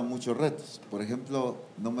implicado muchos retos. Por ejemplo,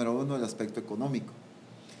 número uno, el aspecto económico.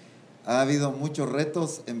 Ha habido muchos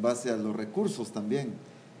retos en base a los recursos también,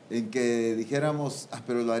 en que dijéramos,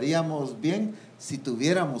 pero lo haríamos bien si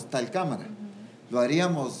tuviéramos tal cámara, lo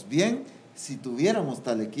haríamos bien si tuviéramos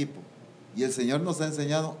tal equipo. Y el Señor nos ha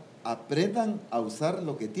enseñado, aprendan a usar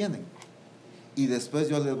lo que tienen y después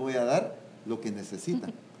yo les voy a dar lo que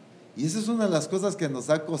necesitan. Y esa es una de las cosas que nos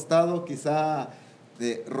ha costado quizá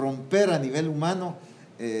de romper a nivel humano.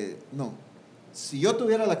 No, si yo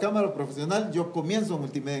tuviera la cámara profesional, yo comienzo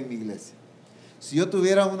multimedia en mi iglesia. Si yo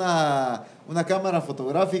tuviera una cámara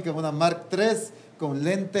fotográfica, una Mark III, con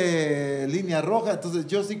lente línea roja, entonces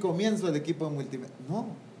yo sí comienzo el equipo de multimedia. No.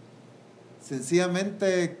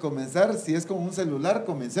 Sencillamente comenzar, si es con un celular,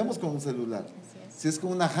 comencemos con un celular. Si es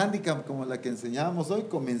con una handicap como la que enseñábamos hoy,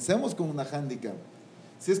 comencemos con una handicap.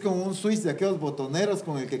 Si es con un switch de aquellos botoneros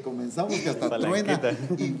con el que comenzamos, que hasta truena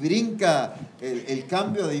y brinca el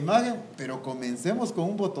cambio de imagen, pero comencemos con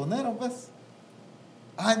un botonero, pues.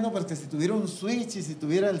 Ay, no, porque si tuviera un switch y si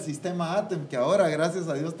tuviera el sistema ATEM, que ahora, gracias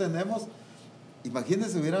a Dios, tenemos,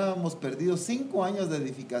 imagínense, hubiéramos perdido 5 años de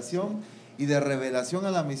edificación y de revelación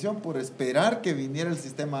a la misión por esperar que viniera el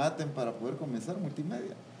sistema ATEM para poder comenzar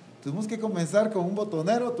multimedia. Tuvimos que comenzar con un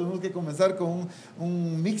botonero, tuvimos que comenzar con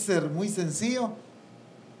un mixer muy sencillo,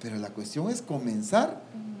 pero la cuestión es comenzar,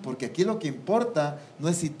 porque aquí lo que importa no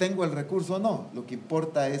es si tengo el recurso o no, lo que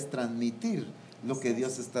importa es transmitir lo que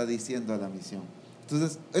Dios está diciendo a la misión.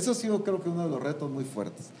 Entonces, eso ha sido, creo que, uno de los retos muy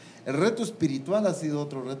fuertes. El reto espiritual ha sido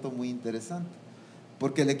otro reto muy interesante,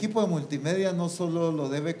 porque el equipo de multimedia no solo lo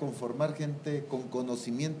debe conformar gente con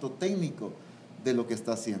conocimiento técnico de lo que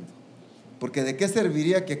está haciendo, porque ¿de qué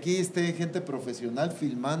serviría que aquí esté gente profesional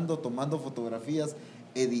filmando, tomando fotografías,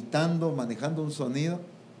 editando, manejando un sonido,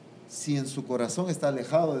 si en su corazón está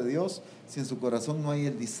alejado de Dios, si en su corazón no hay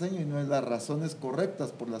el diseño y no hay las razones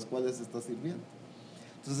correctas por las cuales está sirviendo?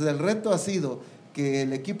 Entonces el reto ha sido que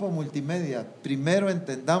el equipo multimedia, primero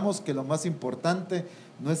entendamos que lo más importante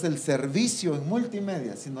no es el servicio en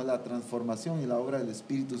multimedia, sino la transformación y la obra del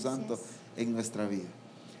Espíritu Santo en nuestra vida.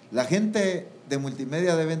 La gente de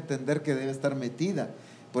multimedia debe entender que debe estar metida,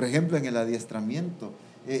 por ejemplo, en el adiestramiento,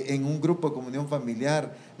 en un grupo de comunión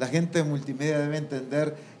familiar. La gente de multimedia debe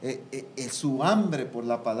entender su hambre por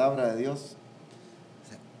la palabra de Dios. O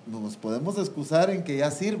sea, nos podemos excusar en que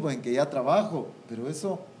ya sirvo, en que ya trabajo, pero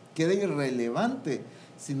eso queda irrelevante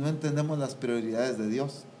si no entendemos las prioridades de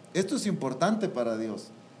Dios. Esto es importante para Dios,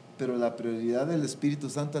 pero la prioridad del Espíritu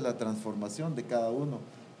Santo es la transformación de cada uno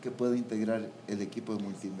que puede integrar el equipo de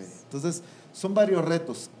multimedia. Entonces, son varios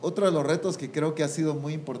retos. Otro de los retos que creo que ha sido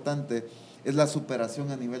muy importante es la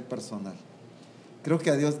superación a nivel personal. Creo que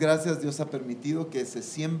a Dios gracias, Dios ha permitido que se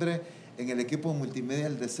siembre en el equipo de multimedia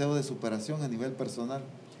el deseo de superación a nivel personal.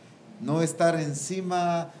 No estar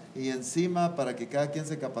encima y encima para que cada quien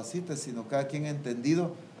se capacite, sino cada quien ha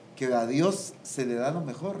entendido que a Dios se le da lo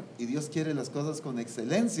mejor y Dios quiere las cosas con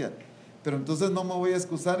excelencia. Pero entonces no me voy a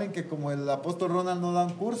excusar en que como el apóstol Ronald no da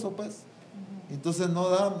un curso, pues, entonces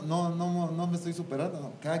no me estoy superando.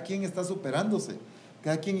 No. Cada quien está superándose,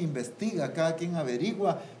 cada quien investiga, cada quien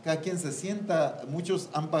averigua, cada quien se sienta. Muchos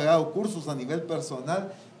han pagado cursos a nivel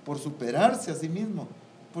personal por superarse a sí mismo.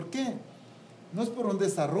 ¿Por qué? No es por un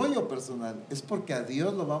desarrollo personal, es porque a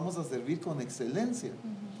Dios lo vamos a servir con excelencia.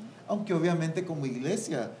 Aunque obviamente como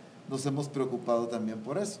iglesia nos hemos preocupado también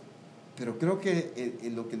por eso. Pero creo que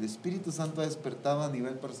lo que el Espíritu Santo ha despertado a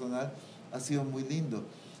nivel personal ha sido muy lindo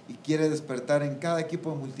y quiere despertar en cada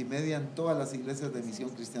equipo de multimedia, en todas las iglesias de Misión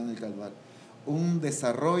Cristiana del Calvario, un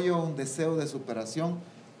desarrollo, un deseo de superación,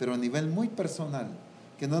 pero a nivel muy personal.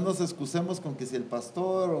 Que no nos excusemos con que si el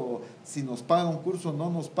pastor o si nos paga un curso no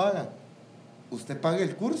nos paga. Usted paga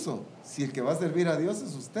el curso, si el que va a servir a Dios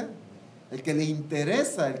es usted. El que le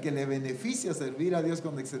interesa, el que le beneficia servir a Dios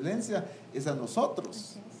con excelencia es a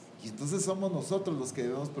nosotros. Y entonces somos nosotros los que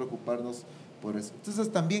debemos preocuparnos por eso.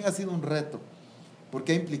 Entonces también ha sido un reto,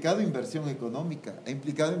 porque ha implicado inversión económica, ha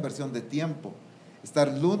implicado inversión de tiempo,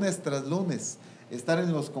 estar lunes tras lunes, estar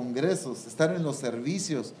en los congresos, estar en los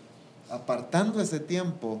servicios, apartando ese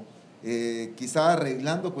tiempo, quizá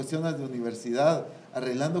arreglando cuestiones de universidad,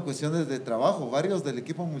 arreglando cuestiones de trabajo. Varios del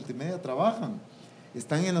equipo multimedia trabajan,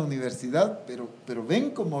 están en la universidad, pero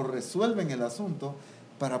ven cómo resuelven el asunto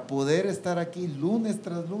para poder estar aquí lunes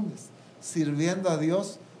tras lunes, sirviendo a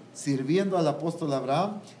Dios, sirviendo al apóstol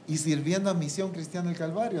Abraham y sirviendo a Misión Cristiana del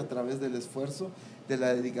Calvario a través del esfuerzo, de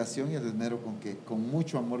la dedicación y el esmero con que con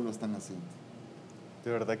mucho amor lo están haciendo.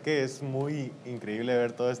 De verdad que es muy increíble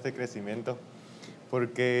ver todo este crecimiento,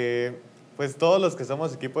 porque pues todos los que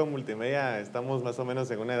somos equipo de multimedia estamos más o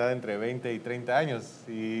menos en una edad entre 20 y 30 años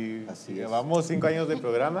y llevamos 5 años de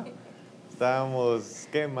programa. Estábamos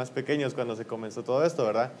más pequeños cuando se comenzó todo esto,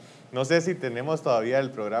 ¿verdad? No sé si tenemos todavía el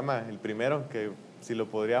programa, el primero, que si lo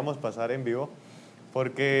podríamos pasar en vivo,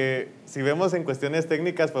 porque si vemos en cuestiones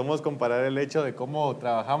técnicas podemos comparar el hecho de cómo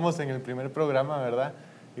trabajamos en el primer programa, ¿verdad?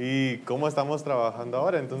 Y cómo estamos trabajando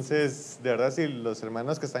ahora. Entonces, de verdad, si los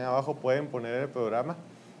hermanos que están abajo pueden poner el programa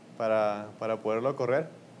para poderlo correr.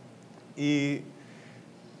 Y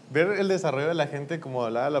ver el desarrollo de la gente, como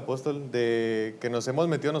hablaba el apóstol, de que nos hemos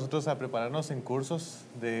metido nosotros a prepararnos en cursos,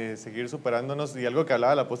 de seguir superándonos, y algo que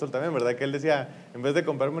hablaba el apóstol también, ¿verdad? Que él decía, en vez de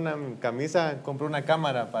comprarme una camisa, compro una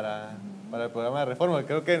cámara para el programa de Reforma.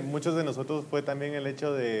 Creo que muchos de nosotros fue también el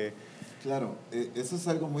hecho de... Claro, eso es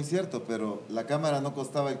algo muy cierto, pero la cámara no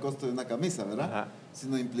costaba el costo de una camisa, ¿verdad? Ajá.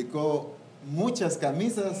 Sino implicó muchas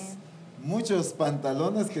camisas, muchos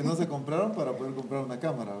pantalones que no se compraron para poder comprar una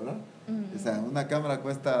cámara, ¿verdad? O sea, una cámara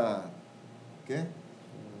cuesta, ¿qué?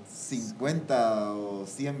 50 o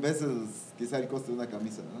 100 veces quizá el costo de una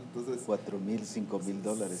camisa, ¿no? Entonces, $4,000,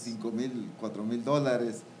 $5,000. 5,000, 4,000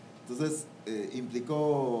 dólares. Entonces,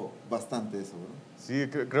 implicó bastante eso, ¿no? Sí,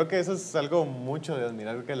 creo que eso es algo mucho de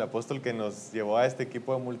admirar, que el apóstol que nos llevó a este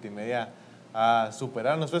equipo de multimedia a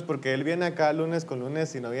superarnos, pues, porque él viene acá lunes con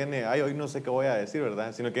lunes y no viene, ay, hoy no sé qué voy a decir,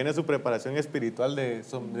 ¿verdad? Sino que viene su preparación espiritual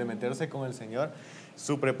de meterse con el Señor,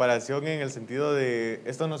 su preparación en el sentido de,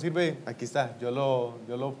 esto no sirve, aquí está, yo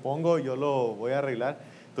lo pongo, yo lo voy a arreglar.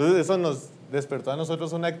 Entonces eso nos despertó a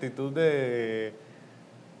nosotros una actitud de,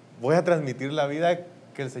 voy a transmitir la vida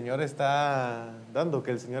que el Señor está dando,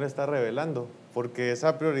 que el Señor está revelando, porque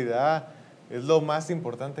esa prioridad es lo más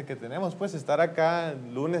importante que tenemos, pues estar acá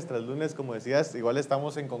lunes tras lunes, como decías, igual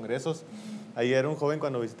estamos en congresos. Ayer un joven,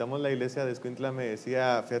 cuando visitamos la iglesia de Escuintla, me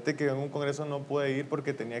decía, fíjate que en un congreso no pude ir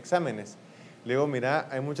porque tenía exámenes. Le digo, mira,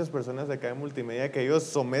 hay muchas personas de acá en multimedia que ellos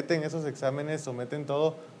someten esos exámenes, someten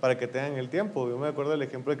todo para que tengan el tiempo. Yo me acuerdo del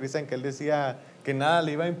ejemplo de Cristian, que él decía que nada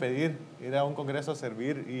le iba a impedir ir a un congreso a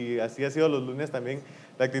servir, y así ha sido los lunes también.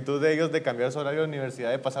 La actitud de ellos de cambiar su horario de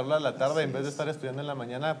universidad, de pasarlo a la tarde en vez de estar estudiando en la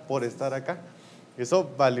mañana por estar acá.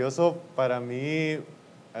 Eso valioso para mí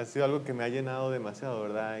ha sido algo que me ha llenado demasiado,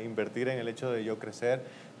 ¿verdad? Invertir en el hecho de yo crecer,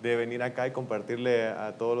 de venir acá y compartirle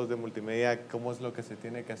a todos los de multimedia cómo es lo que se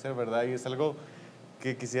tiene que hacer, ¿verdad? Y es algo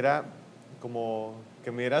que quisiera como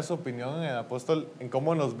que me diera su opinión en el apóstol, en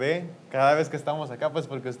cómo nos ve cada vez que estamos acá, pues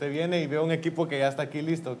porque usted viene y ve un equipo que ya está aquí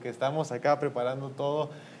listo, que estamos acá preparando todo,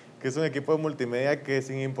 que es un equipo de multimedia que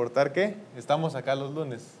sin importar qué, estamos acá los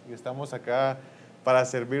lunes y estamos acá para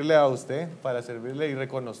servirle a usted, para servirle y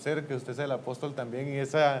reconocer que usted es el apóstol también, y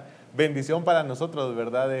esa bendición para nosotros,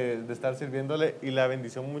 ¿verdad? De estar sirviéndole, y la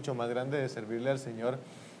bendición mucho más grande de servirle al Señor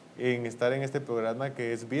en estar en este programa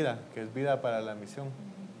que es vida para la misión.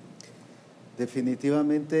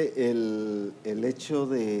 Definitivamente el hecho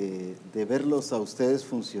de verlos a ustedes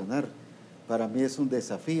funcionar, para mí es un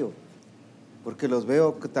desafío, porque los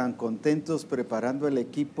veo tan contentos preparando el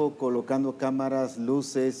equipo, colocando cámaras,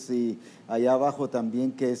 luces, y allá abajo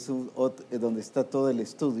también, que es donde está todo el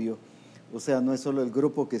estudio. O sea, no es solo el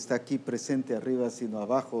grupo que está aquí presente arriba, sino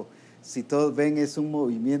abajo. Si todos ven, es un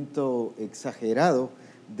movimiento exagerado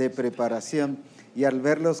de preparación, y al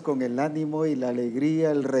verlos con el ánimo y la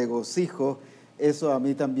alegría, el regocijo, eso a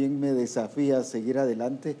mí también me desafía a seguir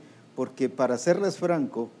adelante, porque para serles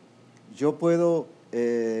franco, yo puedo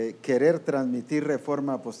querer transmitir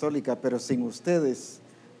Reforma Apostólica, pero sin ustedes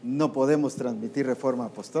no podemos transmitir Reforma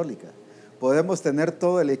Apostólica. Podemos tener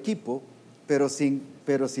todo el equipo, pero si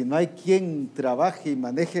no hay quien trabaje y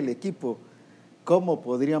maneje el equipo, ¿cómo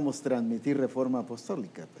podríamos transmitir Reforma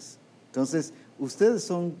Apostólica? Pues, entonces, ustedes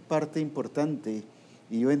son parte importante,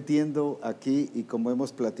 y yo entiendo aquí, y como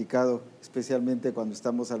hemos platicado, especialmente cuando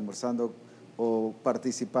estamos almorzando o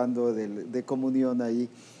participando de comunión ahí,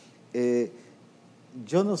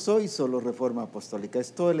 yo no soy solo Reforma Apostólica,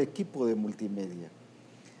 es todo el equipo de multimedia.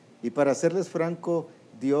 Y para serles franco,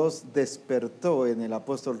 Dios despertó en el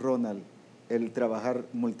apóstol Ronald el trabajar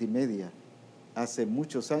multimedia hace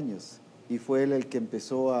muchos años, y fue él el que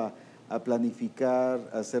empezó a planificar,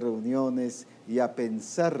 a hacer reuniones y a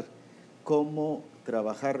pensar cómo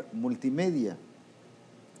trabajar multimedia.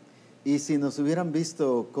 Y si nos hubieran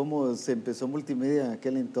visto cómo se empezó multimedia en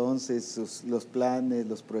aquel entonces, los planes,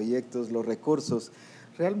 los proyectos, los recursos,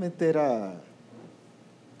 realmente era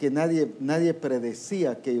que nadie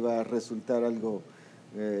predecía que iba a resultar algo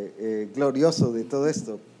glorioso de todo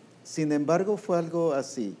esto. Sin embargo, fue algo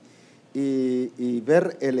así. Y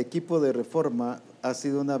ver el equipo de Reforma ha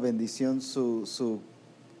sido una bendición,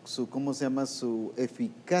 ¿cómo se llama? Su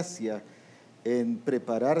eficacia en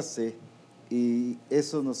prepararse, y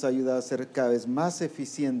eso nos ha ayudado a ser cada vez más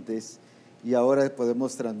eficientes, y ahora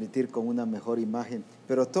podemos transmitir con una mejor imagen.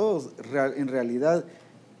 Pero todos, en realidad,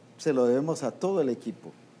 se lo debemos a todo el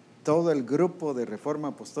equipo. Todo el grupo de Reforma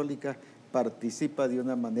Apostólica participa de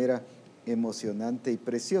una manera emocionante y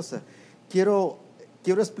preciosa. Quiero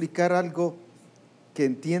explicar algo que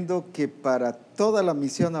entiendo que para toda la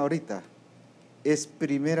misión ahorita es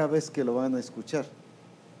primera vez que lo van a escuchar.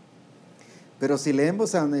 Pero si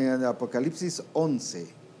leemos en el Apocalipsis 11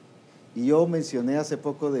 Y yo mencioné hace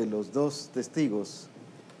poco de los 2 testigos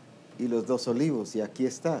y los 2 olivos, y aquí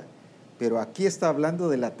está. Pero aquí está hablando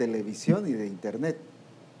de la televisión y de internet,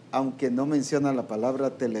 aunque no menciona la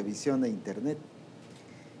palabra televisión e internet.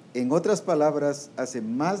 En otras palabras, hace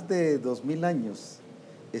más de 2000 años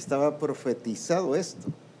estaba profetizado esto.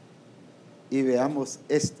 Y veamos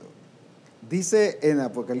esto. Dice en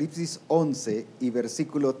Apocalipsis 11 y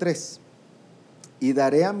versículo 3, y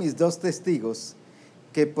daré a mis 2 testigos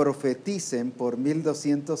que profeticen por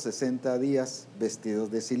 1260 días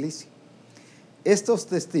vestidos de silicio. Estos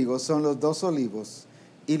testigos son los 2 olivos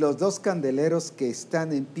y los 2 candeleros que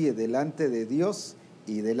están en pie delante de Dios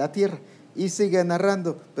y de la tierra. Y sigue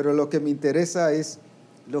narrando, pero lo que me interesa es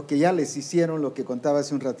lo que ya les hicieron, lo que contaba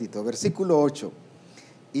hace un ratito. Versículo 8.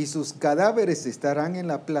 Y sus cadáveres estarán en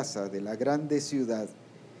la plaza de la grande ciudad,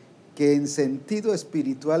 que en sentido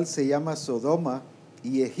espiritual se llama Sodoma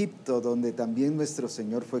y Egipto, donde también nuestro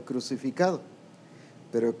Señor fue crucificado.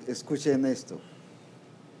 Pero escuchen esto.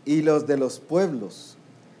 Y los de los pueblos,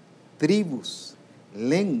 tribus,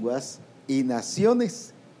 lenguas y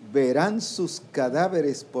naciones verán sus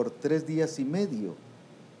cadáveres por 3 días y medio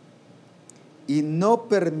y no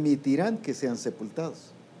permitirán que sean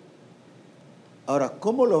sepultados. Ahora,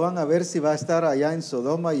 ¿cómo lo van a ver si va a estar allá en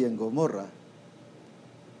Sodoma y en Gomorra?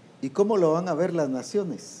 ¿Y cómo lo van a ver las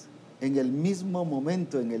naciones? En el mismo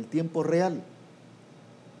momento, en el tiempo real.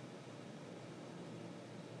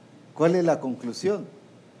 ¿Cuál es la conclusión?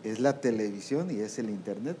 Es la televisión y es el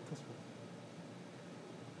internet. Pues.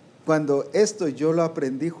 Cuando esto yo lo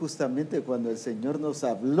aprendí justamente cuando el Señor nos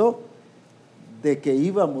habló de que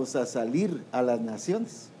íbamos a salir a las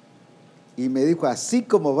naciones. Y me dijo, así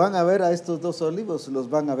como van a ver a estos 2 olivos, los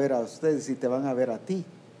van a ver a ustedes y te van a ver a ti.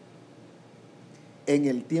 En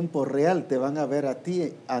el tiempo real te van a ver a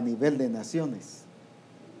ti a nivel de naciones.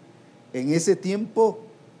 En ese tiempo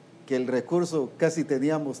que el recurso, casi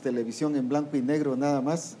teníamos televisión en blanco y negro nada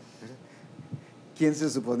más. ¿Quién se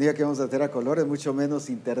suponía que íbamos a tener a colores? Mucho menos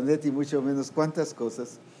internet y mucho menos cuántas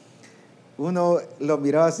cosas. Uno lo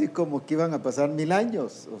miraba así como que iban a pasar 1000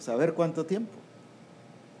 años o saber cuánto tiempo.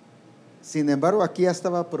 Sin embargo, aquí ya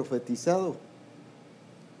estaba profetizado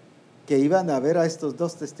que iban a ver a estos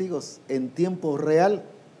 2 testigos en tiempo real,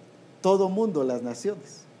 todo mundo, las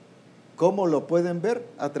naciones. ¿Cómo lo pueden ver?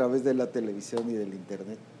 A través de la televisión y del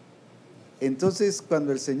internet. Entonces,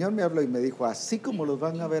 cuando el Señor me habló y me dijo, así como los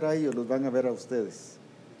van a ver a ellos, los van a ver a ustedes.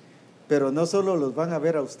 Pero no solo los van a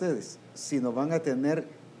ver a ustedes, sino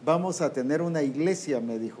vamos a tener una iglesia,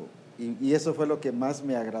 me dijo. Y eso fue lo que más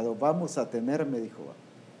me agradó. Vamos a tener, me dijo.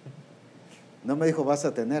 No me dijo, vas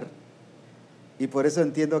a tener. Y por eso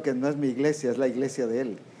entiendo que no es mi iglesia, es la iglesia de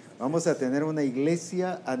Él. Vamos a tener una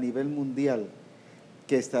iglesia a nivel mundial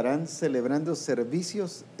que estarán celebrando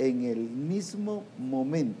servicios en el mismo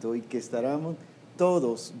momento y que estarán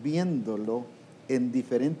todos viéndolo en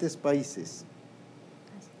diferentes países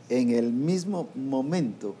en el mismo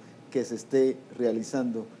momento que se esté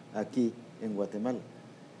realizando aquí en Guatemala.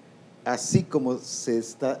 Así como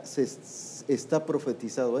está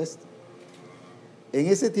profetizado esto. En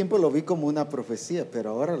ese tiempo lo vi como una profecía,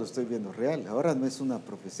 pero ahora lo estoy viendo real. Ahora no es una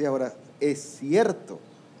profecía, ahora es cierto.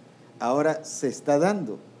 Ahora se está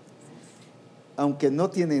dando. Aunque no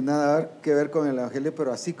tiene nada que ver con el evangelio,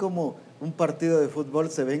 pero así como un partido de fútbol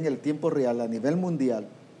se ve en el tiempo real a nivel mundial,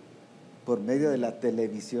 por medio de la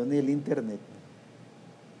televisión y el internet,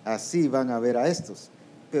 así van a ver a estos,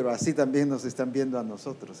 pero así también nos están viendo a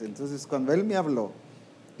nosotros. Entonces, cuando Él me habló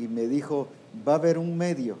y me dijo, va a haber un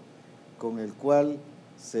medio con el cual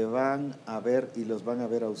se van a ver y los van a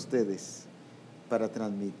ver a ustedes para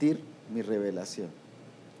transmitir mi revelación.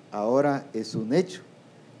 Ahora es un hecho.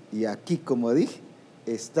 Y aquí, como dije,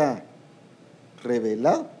 está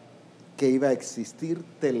revelado que iba a existir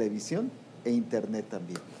televisión e internet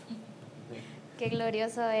también. Qué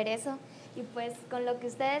glorioso ver eso. Y pues con lo que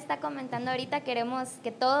usted está comentando ahorita, queremos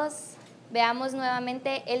que todos veamos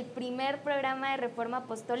nuevamente el primer programa de Reforma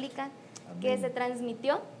Apostólica. Amén. Que se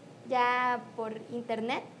transmitió ya por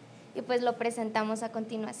internet y pues lo presentamos a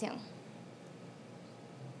continuación.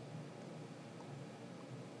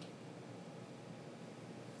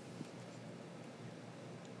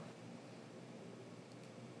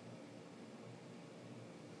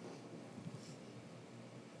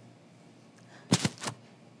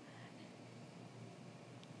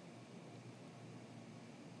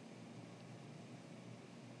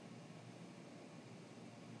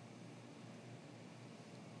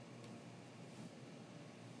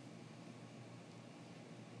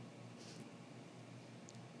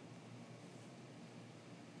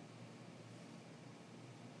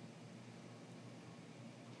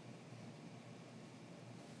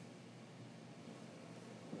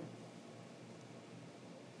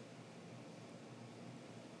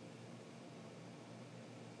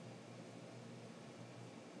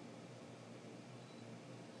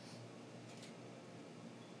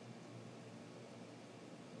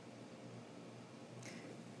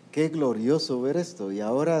 Qué glorioso ver esto. Y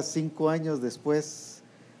ahora, 5 años después,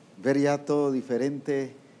 ver ya todo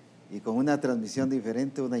diferente y con una transmisión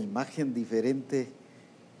diferente, una imagen diferente,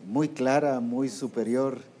 muy clara, muy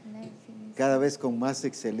superior, cada vez con más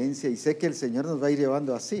excelencia. Y sé que el Señor nos va a ir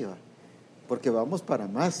llevando así, ¿va? Porque vamos para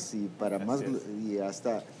más y para más. Y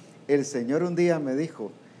hasta el Señor un día me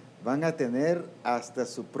dijo, van a tener hasta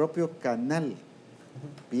su propio canal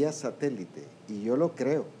vía satélite. Y yo lo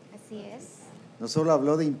creo. Así es. No solo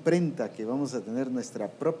habló de imprenta, que vamos a tener nuestra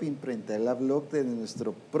propia imprenta, él habló de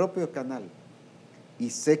nuestro propio canal. Y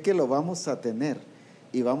sé que lo vamos a tener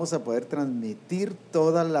y vamos a poder transmitir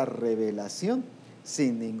toda la revelación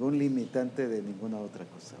sin ningún limitante de ninguna otra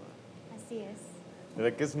cosa. Así es.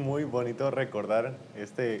 verdad que es muy bonito recordar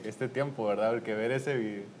este tiempo, ¿verdad? Porque ver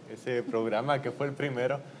ese programa que fue el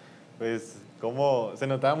primero, pues como se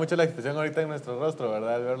notaba mucho la expresión ahorita en nuestro rostro,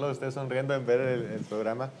 ¿verdad? Al verlo usted sonriendo en ver el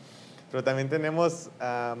programa. Pero también tenemos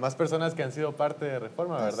a más personas que han sido parte de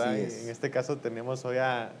Reforma, ¿verdad? Y en este caso tenemos hoy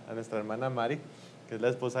a nuestra hermana Mari, que es la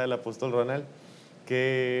esposa del apóstol Ronald,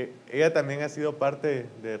 que ella también ha sido parte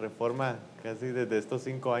de Reforma casi desde estos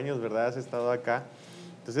 5 años, ¿verdad? Has estado acá.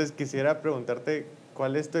 Entonces quisiera preguntarte,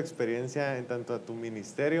 ¿cuál es tu experiencia en tanto a tu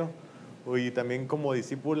ministerio y también como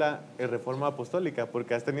discípula en Reforma Apostólica?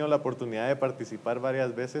 Porque has tenido la oportunidad de participar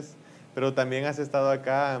varias veces, pero también has estado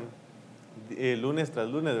acá lunes tras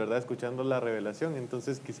lunes, ¿verdad? Escuchando la revelación.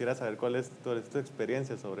 Entonces quisiera saber cuál es tu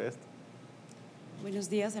experiencia sobre esto. Buenos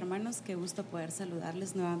días, hermanos, qué gusto poder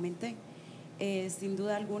saludarles nuevamente. Sin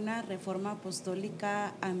duda alguna, Reforma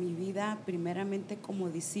Apostólica a mi vida, primeramente como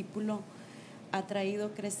discípulo, ha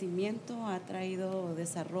traído crecimiento, ha traído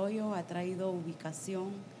desarrollo, ha traído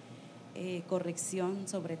ubicación, corrección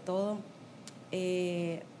sobre todo.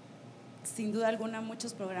 Sin duda alguna,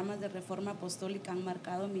 muchos programas de Reforma Apostólica han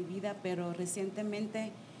marcado mi vida, pero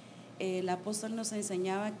recientemente el apóstol nos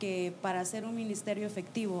enseñaba que para ser un ministerio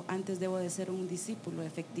efectivo, antes debo de ser un discípulo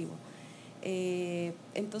efectivo.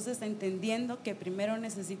 Entonces, entendiendo que primero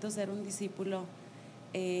necesito ser un discípulo,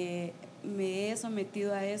 me he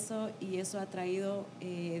sometido a eso y eso ha traído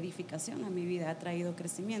edificación a mi vida, ha traído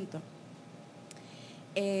crecimiento.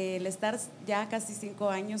 El estar ya casi 5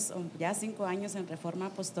 años, o ya 5 años en Reforma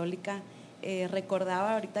Apostólica,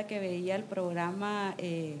 recordaba ahorita que veía el programa,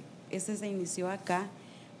 ese se inició acá,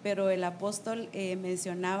 pero el apóstol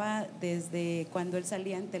mencionaba desde cuando él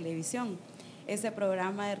salía en televisión. Ese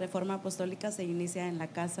programa de Reforma Apostólica se inicia en la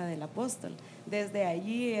casa del apóstol. Desde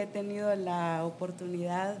allí he tenido la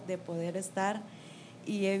oportunidad de poder estar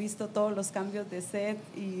y he visto todos los cambios de set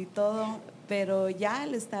y todo, pero ya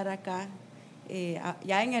al estar acá,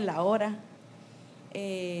 ya en el ahora,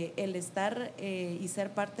 el estar y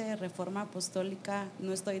ser parte de Reforma Apostólica,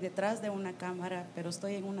 no estoy detrás de una cámara, pero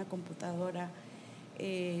estoy en una computadora,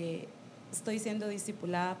 estoy siendo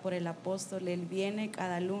discipulada por el apóstol, él viene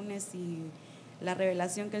cada lunes y la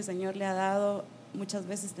revelación que el Señor le ha dado, muchas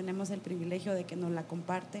veces tenemos el privilegio de que nos la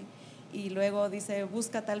comparte y luego dice,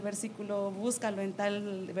 busca tal versículo, búscalo en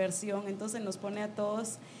tal versión, entonces nos pone a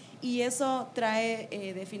todos y eso trae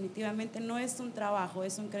definitivamente, no es un trabajo,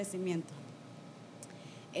 es un crecimiento.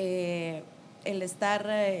 El estar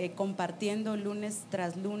compartiendo lunes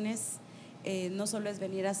tras lunes, no solo es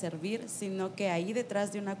venir a servir, sino que ahí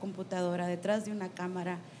detrás de una computadora, detrás de una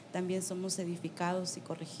cámara, también somos edificados y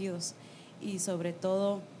corregidos. Y sobre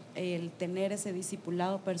todo el tener ese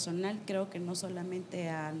discipulado personal, creo que no solamente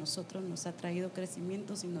a nosotros nos ha traído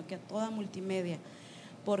crecimiento, sino que a toda multimedia,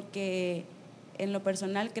 porque en lo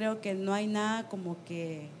personal creo que no hay nada como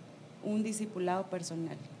que un discipulado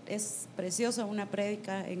personal. Es precioso una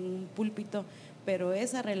prédica en un púlpito, pero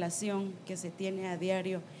esa relación que se tiene a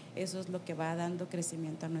diario, eso es lo que va dando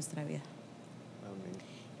crecimiento a nuestra vida.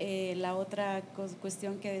 La otra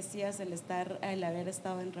cuestión que decías, el haber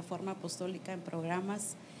estado en Reforma Apostólica en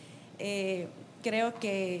programas, creo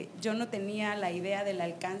que yo no tenía la idea del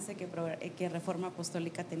alcance que Reforma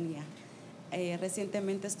Apostólica tenía.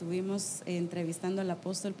 Recientemente estuvimos entrevistando al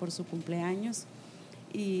apóstol por su cumpleaños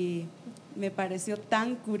y me pareció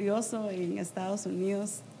tan curioso en Estados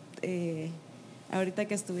Unidos, ahorita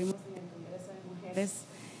que estuvimos en el Congreso de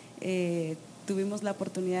Mujeres, tuvimos la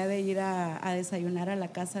oportunidad de ir a desayunar a la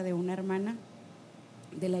casa de una hermana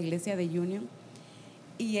de la iglesia de Junio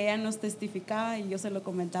y ella nos testificaba y yo se lo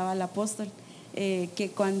comentaba al apóstol,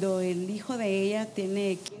 que cuando el hijo de ella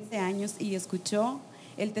tiene 15 años y escuchó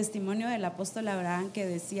el testimonio del apóstol Abraham que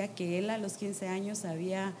decía que él a los 15 años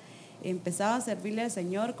había empezado a servirle al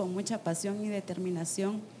Señor con mucha pasión y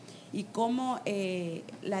determinación y cómo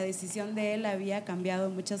la decisión de él había cambiado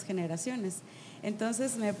muchas generaciones.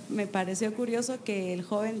 Entonces me pareció curioso que el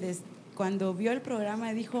joven cuando vio el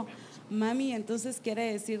programa dijo, mami, entonces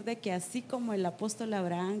quiere decir de que así como el apóstol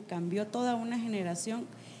Abraham cambió toda una generación,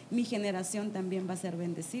 mi generación también va a ser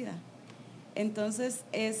bendecida. Entonces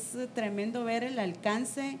es tremendo ver el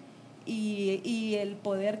alcance y el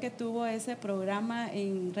poder que tuvo ese programa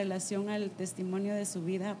en relación al testimonio de su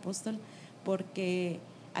vida, apóstol, porque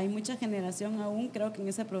hay mucha generación aún, creo que en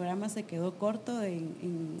ese programa se quedó corto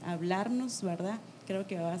en hablarnos, ¿verdad? Creo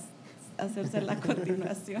que va a hacerse la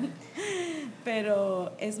continuación,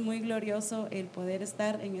 pero es muy glorioso el poder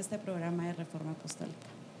estar en este programa de Reforma Apostólica.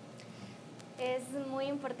 Es muy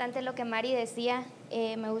importante lo que Mari decía.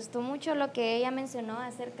 Me gustó mucho lo que ella mencionó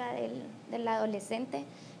acerca del adolescente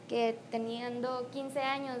que teniendo 15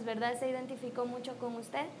 años, ¿verdad? Se identificó mucho con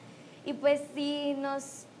usted. Y pues si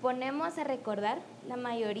nos ponemos a recordar, la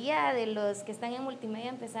mayoría de los que están en multimedia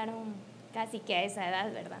empezaron casi que a esa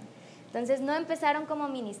edad, ¿verdad? Entonces no empezaron como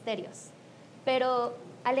ministerios, pero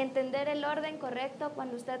al entender el orden correcto,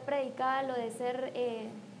 cuando usted predicaba lo de ser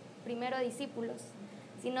primero discípulos,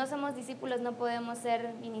 si no somos discípulos no podemos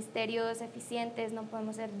ser ministerios eficientes, no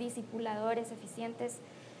podemos ser discipuladores eficientes,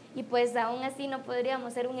 y pues aún así no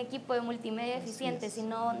podríamos ser un equipo de multimedia eficiente si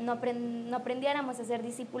no aprendiéramos a ser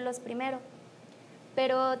discípulos primero.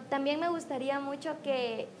 Pero también me gustaría mucho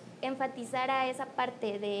que enfatizara esa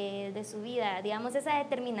parte de su vida, digamos, esa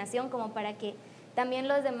determinación como para que también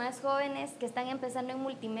los demás jóvenes que están empezando en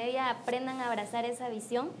multimedia aprendan a abrazar esa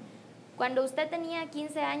visión. Cuando usted tenía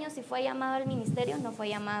 15 años y fue llamado al ministerio, no fue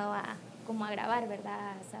llamado como a grabar,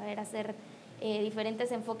 ¿verdad? A saber hacer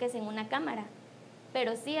diferentes enfoques en una cámara,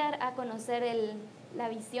 pero sí a conocer la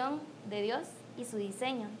visión de Dios y su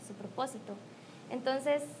diseño, su propósito.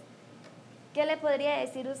 Entonces, ¿qué le podría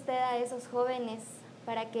decir usted a esos jóvenes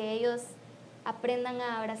para que ellos aprendan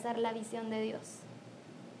a abrazar la visión de Dios?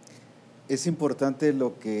 Es importante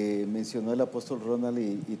lo que mencionó el apóstol Ronald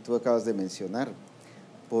y tú acabas de mencionar,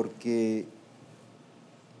 porque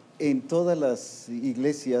en todas las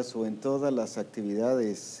iglesias o en todas las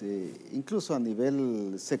actividades, incluso a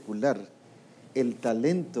nivel secular, el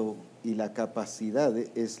talento y la capacidad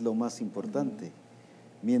es lo más importante,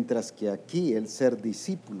 mientras que aquí el ser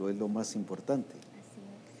discípulo es lo más importante.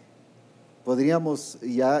 Podríamos,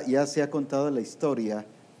 ya se ha contado la historia,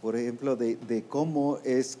 por ejemplo, de cómo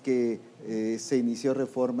es que se inició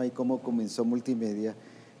Reforma y cómo comenzó multimedia,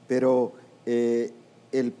 pero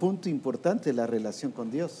el punto importante es la relación con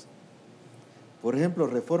Dios. Por ejemplo,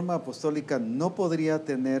 Reforma Apostólica no podría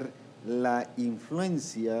tener la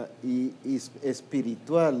influencia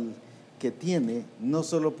espiritual que tiene, no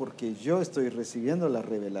solo porque yo estoy recibiendo la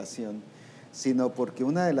revelación, sino porque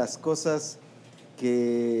una de las cosas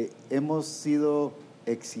que hemos sido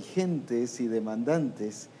exigentes y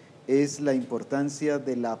demandantes es la importancia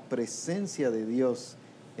de la presencia de Dios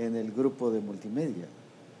en el grupo de multimedia.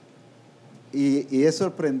 Y es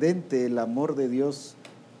sorprendente el amor de Dios,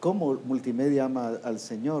 cómo multimedia ama al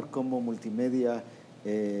Señor, cómo multimedia,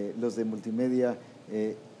 los de multimedia,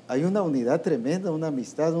 hay una unidad tremenda, una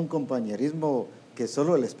amistad, un compañerismo que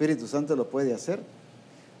solo el Espíritu Santo lo puede hacer.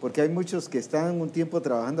 Porque hay muchos que están un tiempo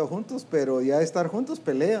trabajando juntos, pero ya estar juntos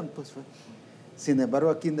pelean. Pues. Sin embargo,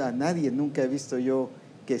 aquí a nadie nunca he visto yo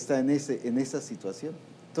que está en esa situación.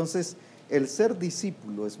 Entonces, el ser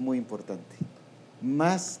discípulo es muy importante,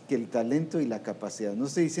 más que el talento y la capacidad. No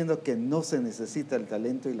estoy diciendo que no se necesita el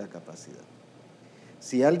talento y la capacidad.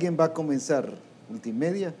 Si alguien va a comenzar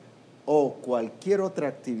multimedia o cualquier otra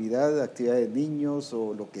actividad de niños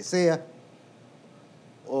o lo que sea,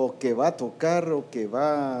 o que va a tocar o que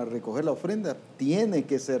va a recoger la ofrenda, tiene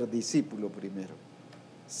que ser discípulo primero.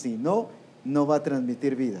 Si no, no va a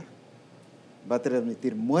transmitir vida. Va a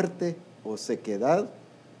transmitir muerte o sequedad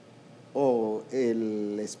o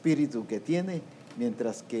el espíritu que tiene,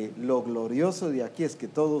 mientras que lo glorioso de aquí es que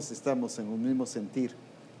todos estamos en un mismo sentir,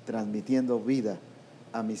 transmitiendo vida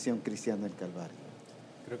a Misión Cristiana del Calvario.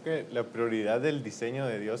 Creo que la prioridad del diseño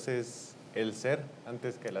de Dios es el ser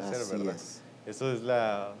antes que el hacer, Así ¿verdad? Es. Eso es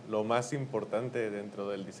lo más importante dentro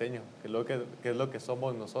del diseño, que es lo que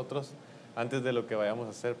somos nosotros antes de lo que vayamos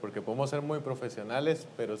a hacer, porque podemos ser muy profesionales,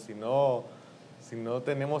 pero si no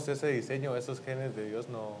tenemos ese diseño, esos genes de Dios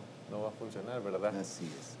no va a funcionar, ¿verdad? Así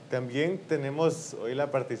es. También tenemos hoy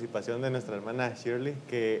la participación de nuestra hermana Shirley,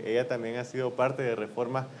 que ella también ha sido parte de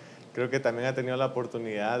Reforma. Creo que también ha tenido la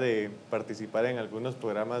oportunidad de participar en algunos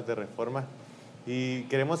programas de Reforma y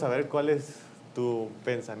queremos saber cuál es tu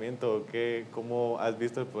pensamiento, cómo has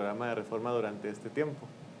visto el programa de Reforma durante este tiempo.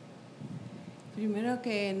 Primero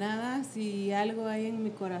que nada, si algo hay en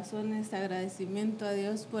mi corazón es agradecimiento a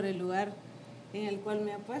Dios por el lugar en el cual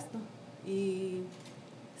me ha puesto y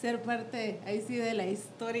ser parte, ahí sí, de la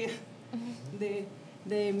historia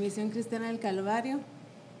de Misión Cristiana del Calvario.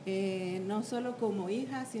 no solo como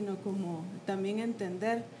hija, sino como también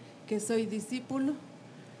entender que soy discípulo,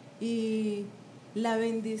 y la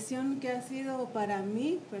bendición que ha sido para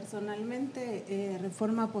mí personalmente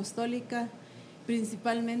Reforma Apostólica,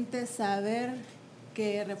 principalmente saber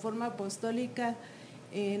que Reforma Apostólica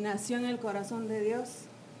nació en el corazón de Dios,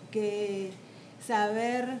 que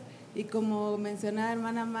saber, y como mencionaba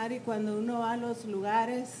hermana Mari, cuando uno va a los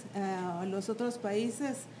lugares, a los otros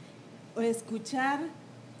países, o escuchar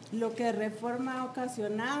lo que Reforma ha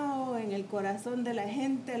ocasionado en el corazón de la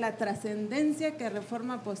gente, la trascendencia que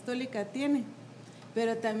Reforma Apostólica tiene,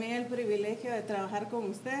 pero también el privilegio de trabajar con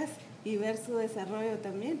ustedes y ver su desarrollo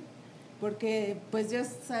también, porque pues yo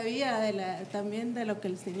sabía también de lo que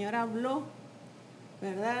el Señor habló,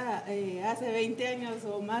 ¿verdad? Hace 20 años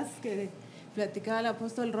o más que platicaba el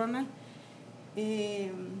apóstol Ronald,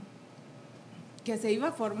 que se iba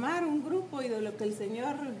a formar un grupo y de lo que el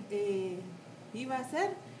Señor iba a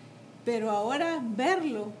hacer, pero ahora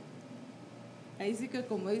verlo, ahí sí que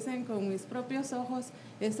como dicen, con mis propios ojos,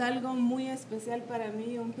 es algo muy especial para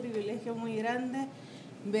mí, un privilegio muy grande,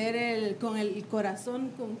 ver con el corazón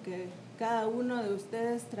con que cada uno de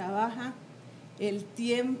ustedes trabaja, el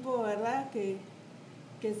tiempo, ¿verdad?, que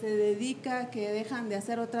se dedica, que dejan de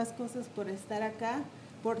hacer otras cosas por estar acá,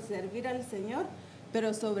 por servir al Señor,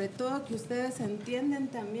 pero sobre todo que ustedes entienden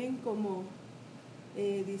también como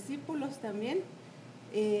discípulos también,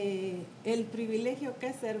 el privilegio que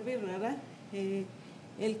es servir, ¿verdad?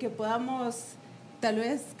 El que podamos, tal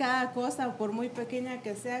vez cada cosa, por muy pequeña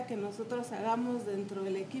que sea, que nosotros hagamos dentro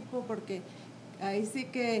del equipo, porque ahí sí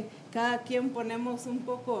que cada quien ponemos un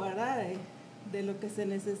poco, ¿verdad?, de lo que se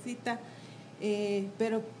necesita,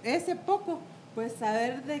 pero ese poco, pues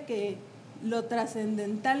saber de que lo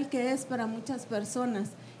trascendental que es para muchas personas,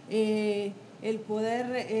 el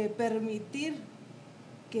poder permitir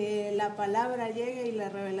que la palabra llegue y la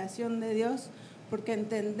revelación de Dios, porque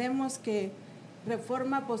entendemos que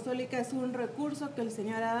Reforma Apostólica es un recurso que el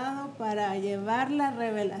Señor ha dado para llevar la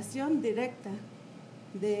revelación directa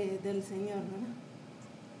del Señor, ¿no?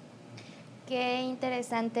 Qué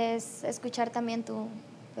interesante es escuchar también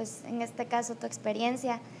pues en este caso tu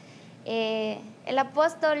experiencia. El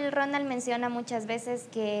apóstol Ronald menciona muchas veces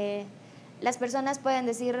que las personas pueden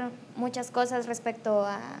decir muchas cosas respecto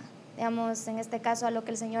a, digamos, en este caso a lo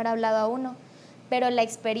que el Señor ha hablado a uno, pero la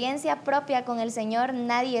experiencia propia con el Señor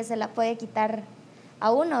nadie se la puede quitar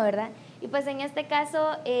a uno, ¿verdad? Y pues en este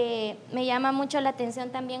caso me llama mucho la atención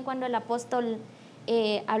también cuando el apóstol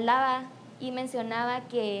hablaba y mencionaba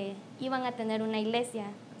que iban a tener una iglesia,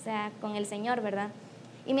 o sea, con el Señor, ¿verdad?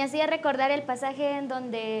 Y me hacía recordar el pasaje en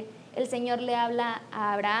donde el Señor le habla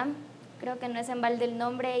a Abraham, creo que no es en balde el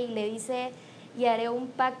nombre, y le dice, y haré un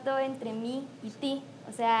pacto entre mí y ti.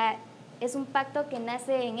 O sea, es un pacto que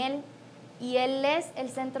nace en Él, y Él es el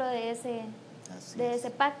centro de ese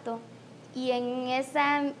pacto. Y en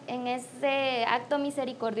ese acto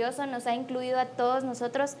misericordioso nos ha incluido a todos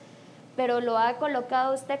nosotros, pero lo ha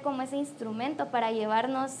colocado usted como ese instrumento para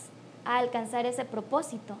llevarnos a alcanzar ese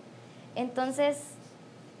propósito. Entonces,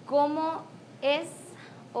 ¿cómo es,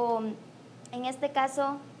 o en este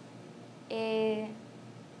caso,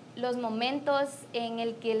 los momentos en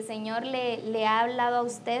el que el Señor le ha hablado a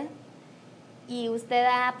usted y usted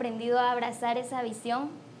ha aprendido a abrazar esa visión,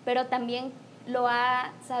 pero también lo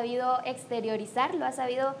ha sabido exteriorizar, lo ha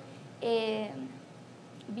sabido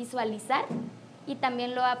visualizar y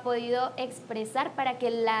también lo ha podido expresar para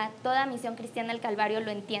que toda Misión Cristiana del Calvario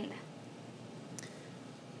lo entienda?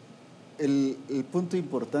 El punto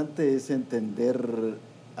importante es entender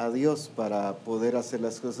a Dios para poder hacer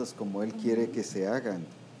las cosas como Él quiere que se hagan.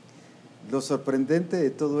 Lo sorprendente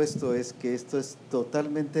de todo esto es que esto es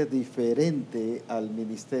totalmente diferente al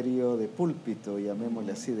ministerio de púlpito,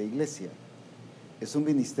 llamémosle así, de iglesia. Es un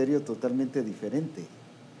ministerio totalmente diferente.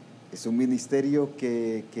 Es un ministerio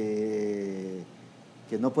que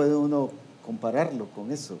no puede uno compararlo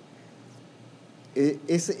con eso.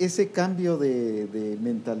 Ese cambio de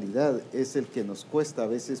mentalidad es el que nos cuesta a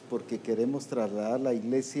veces, porque queremos trasladar la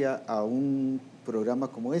iglesia a un programa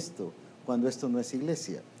como esto, cuando esto no es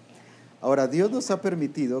iglesia. Ahora, Dios nos ha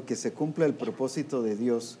permitido que se cumpla el propósito de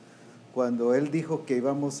Dios cuando Él dijo que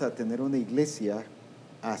íbamos a tener una iglesia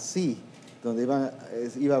así, donde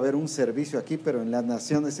iba a haber un servicio aquí, pero en las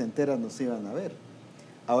naciones enteras nos iban a ver.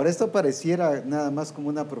 Ahora, esto pareciera nada más como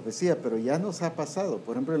una profecía, pero ya nos ha pasado.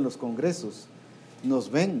 Por ejemplo, en los congresos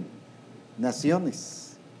nos ven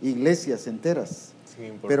naciones, iglesias enteras.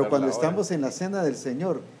 Pero cuando estamos en la cena del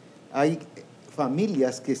Señor, hay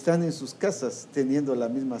familias que están en sus casas teniendo la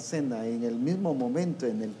misma cena en el mismo momento,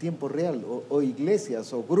 en el tiempo real, o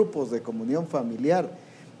iglesias o grupos de comunión familiar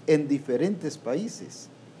en diferentes países.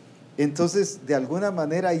 Entonces, de alguna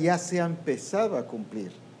manera ya se ha empezado a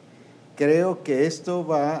cumplir. Creo que esto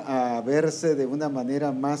va a verse de una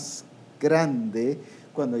manera más grande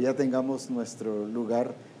cuando ya tengamos nuestro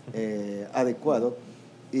lugar adecuado,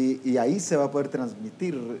 y ahí se va a poder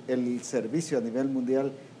transmitir el servicio a nivel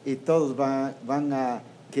mundial, y todos van a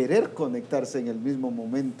querer conectarse en el mismo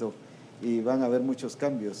momento y van a haber muchos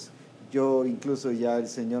cambios. Yo incluso ya el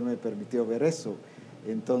Señor me permitió ver eso.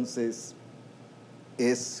 Entonces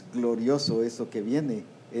es glorioso eso que viene.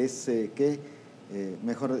 Es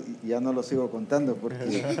mejor ya no lo sigo contando,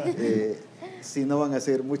 porque si no van a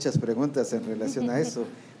hacer muchas preguntas en relación a eso,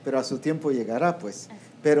 pero a su tiempo llegará, pues.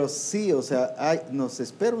 Pero sí, o sea, nos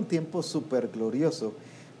espera un tiempo súper glorioso,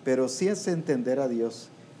 pero sí es entender a Dios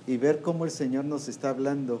y ver cómo el Señor nos está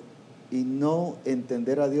hablando, y no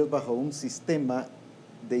entender a Dios bajo un sistema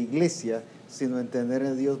de iglesia, sino entender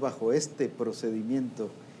a Dios bajo este procedimiento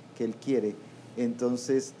que Él quiere.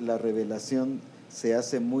 Entonces la revelación se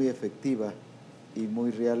hace muy efectiva y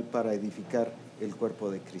muy real para edificar el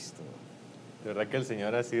cuerpo de Cristo. De verdad que el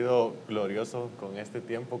Señor ha sido glorioso con este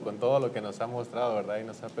tiempo, con todo lo que nos ha mostrado, ¿verdad? Y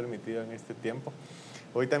nos ha permitido en este tiempo.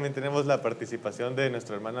 Hoy también tenemos la participación de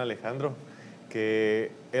nuestro hermano Alejandro,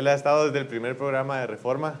 que él ha estado desde el primer programa de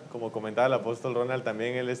Reforma. Como comentaba el apóstol Ronald,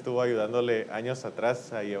 también él estuvo ayudándole años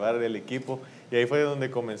atrás a llevar el equipo, y ahí fue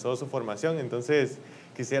donde comenzó su formación. Entonces,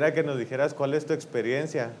 quisiera que nos dijeras cuál es tu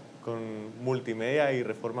experiencia con multimedia y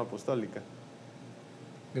Reforma Apostólica.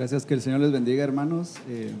 Gracias, que el Señor les bendiga, hermanos.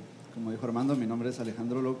 Como dijo Armando, mi nombre es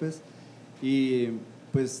Alejandro López, y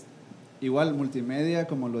pues igual multimedia,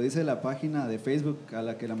 como lo dice la página de Facebook, a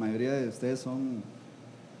la que la mayoría de ustedes son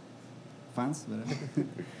fans, ¿verdad?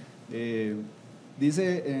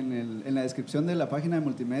 Dice en la descripción de la página de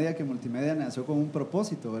multimedia que multimedia nació con un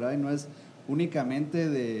propósito, ¿verdad? Y no es únicamente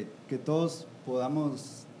de que todos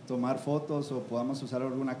podamos tomar fotos o podamos usar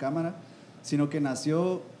alguna cámara, sino que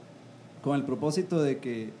nació con el propósito de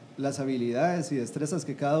que las habilidades y destrezas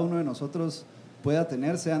que cada uno de nosotros pueda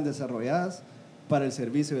tener sean desarrolladas para el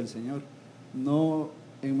servicio del Señor. No,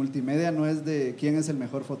 en multimedia no es de quién es el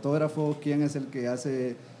mejor fotógrafo, quién es el que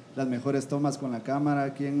hace las mejores tomas con la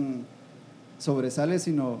cámara, quién sobresale,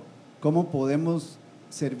 sino cómo podemos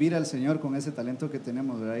servir al Señor con ese talento que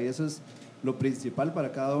tenemos, ¿verdad? Y eso es lo principal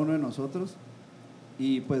para cada uno de nosotros.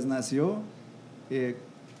 Y pues nació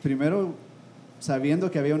primero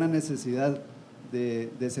sabiendo que había una necesidad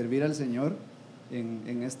de servir al Señor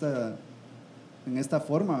en esta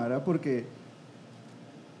forma, ¿verdad? Porque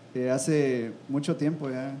hace mucho tiempo,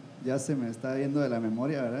 ya se me está yendo de la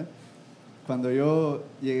memoria, ¿verdad? Cuando yo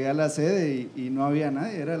llegué a la sede y no había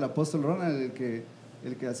nadie, era el apóstol Ronald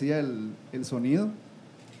el que hacía el sonido,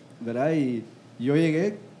 ¿verdad? Y yo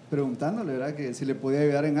llegué preguntándole, ¿verdad?, que si le podía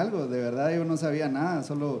ayudar en algo. De verdad yo no sabía nada,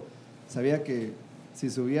 solo sabía que si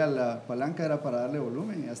subía la palanca era para darle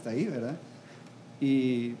volumen, y hasta ahí, ¿verdad?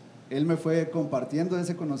 Y él me fue compartiendo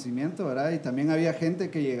ese conocimiento, ¿verdad? Y también había gente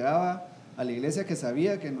que llegaba a la iglesia que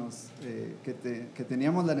sabía que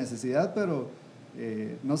teníamos la necesidad, pero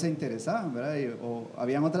no se interesaban, ¿verdad? O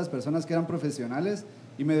habían otras personas que eran profesionales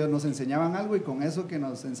y medio nos enseñaban algo, y con eso que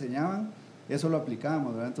nos enseñaban, eso lo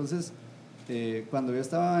aplicábamos, ¿verdad? Entonces, cuando yo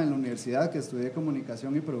estaba en la universidad, que estudié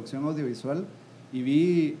comunicación y producción audiovisual, y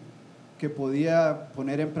vi que podía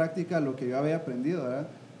poner en práctica lo que yo había aprendido, ¿verdad?,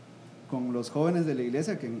 con los jóvenes de la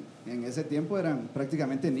iglesia, que en ese tiempo eran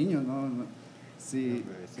prácticamente niños, ¿no? Sí,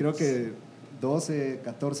 creo que 12,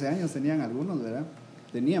 14 años tenían algunos, ¿verdad?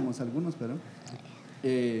 Teníamos algunos, pero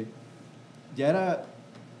ya era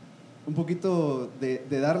un poquito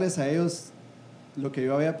de darles a ellos lo que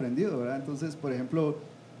yo había aprendido, ¿verdad? Entonces, por ejemplo,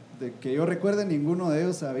 de que yo recuerde, ninguno de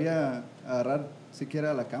ellos sabía agarrar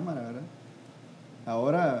siquiera la cámara, ¿verdad?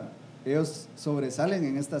 Ahora ellos sobresalen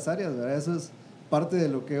en estas áreas, ¿verdad? Eso es parte de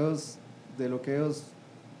lo que ellos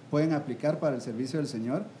pueden aplicar para el servicio del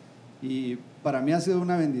Señor. Y para mí ha sido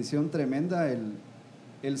una bendición tremenda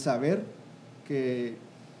el saber que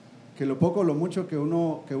lo poco o lo mucho que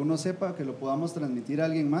uno sepa, que lo podamos transmitir a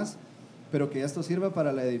alguien más, pero que esto sirva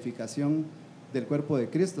para la edificación del cuerpo de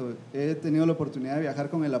Cristo. He tenido la oportunidad de viajar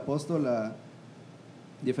con el apóstol a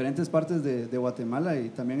diferentes partes de Guatemala y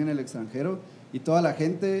también en el extranjero, y toda la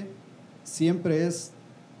gente siempre es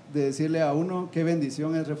de decirle a uno qué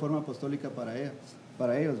bendición es Reforma Apostólica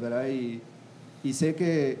para ellos, ¿verdad? Y sé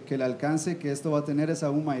que el alcance que esto va a tener es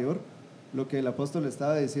aún mayor. Lo que el apóstol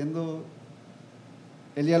estaba diciendo,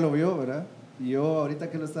 él ya lo vio, ¿verdad? Y yo ahorita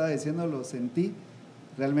que lo estaba diciendo lo sentí.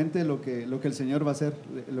 Realmente lo que el Señor va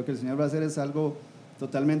a hacer, es algo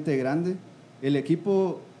totalmente grande. El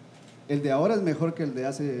equipo, el de ahora es mejor que el de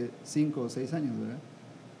hace 5 o 6 años, ¿verdad?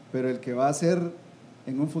 Pero el que va a ser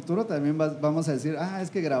en un futuro también vamos a decir, es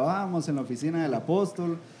que grabábamos en la oficina del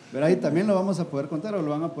apóstol, ¿verdad? Y también lo vamos a poder contar o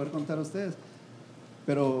lo van a poder contar ustedes.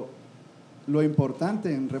 Pero lo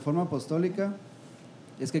importante en Reforma Apostólica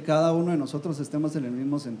es que cada uno de nosotros estemos en el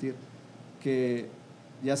mismo sentir, que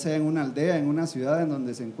ya sea en una aldea, en una ciudad en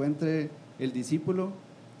donde se encuentre el discípulo,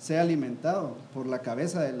 sea alimentado por la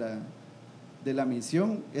cabeza de la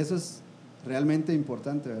misión. Eso es realmente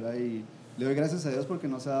importante, ¿verdad? Y le doy gracias a Dios porque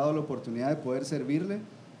nos ha dado la oportunidad de poder servirle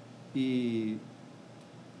y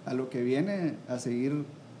a lo que viene, a seguir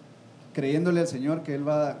creyéndole al Señor que Él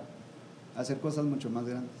va a hacer cosas mucho más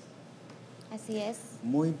grandes. Así es.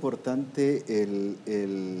 Muy importante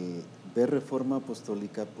el ver Reforma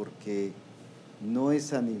Apostólica porque no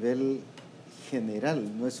es a nivel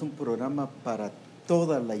general, no es un programa para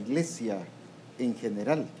toda la iglesia en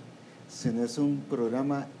general, sino es un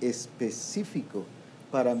programa específico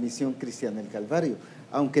para Misión Cristiana El Calvario,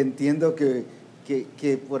 aunque entiendo que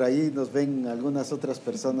por ahí nos ven algunas otras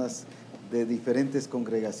personas de diferentes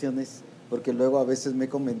congregaciones, porque luego a veces me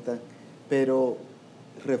comentan, pero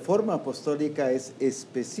Reforma Apostólica es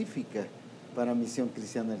específica para Misión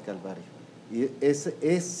Cristiana El Calvario, y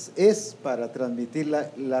es para transmitir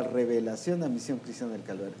la revelación a Misión Cristiana El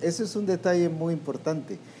Calvario. Ese es un detalle muy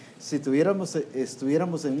importante. Si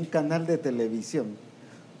estuviéramos en un canal de televisión,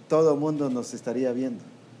 todo el mundo nos estaría viendo,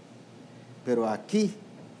 pero aquí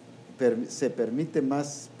se permite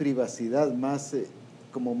más privacidad, más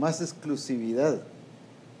exclusividad,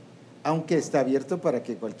 aunque está abierto para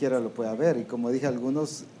que cualquiera lo pueda ver, y como dije,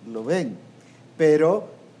 algunos lo ven, pero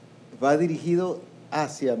va dirigido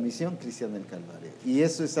hacia Misión Cristiana El Calvario, y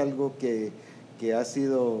eso es algo que ha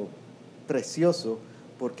sido precioso,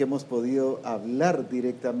 porque hemos podido hablar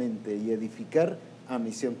directamente y edificar a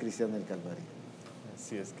Misión Cristiana El Calvario.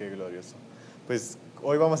 Así es, qué glorioso. Pues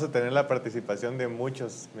hoy vamos a tener la participación de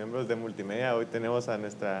muchos miembros de Multimedia. Hoy tenemos a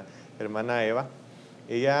nuestra hermana Eva.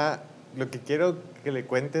 Ella, lo que quiero que le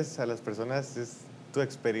cuentes a las personas es tu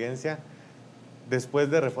experiencia después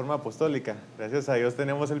de Reforma Apostólica. Gracias a Dios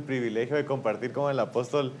tenemos el privilegio de compartir con el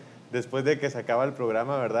apóstol después de que se acaba el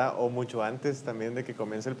programa, ¿verdad? O mucho antes también de que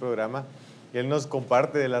comience el programa. Y él nos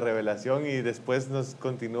comparte de la revelación y después nos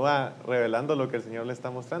continúa revelando lo que el Señor le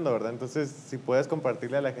está mostrando, ¿verdad? Entonces, si puedes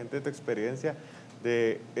compartirle a la gente tu experiencia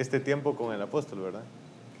de este tiempo con el apóstol, ¿verdad?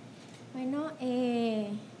 Bueno,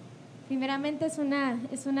 primeramente es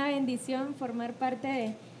una bendición formar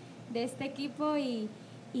parte de este equipo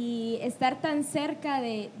y estar tan cerca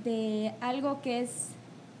de algo que es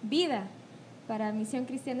vida para Misión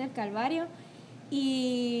Cristiana El Calvario.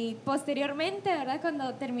 Y posteriormente, ¿verdad?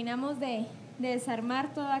 Cuando terminamos de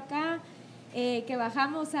desarmar todo acá, que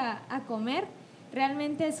bajamos a comer,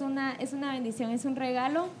 realmente es una bendición, es un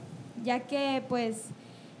regalo, ya que pues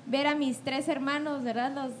ver a mis 3 hermanos,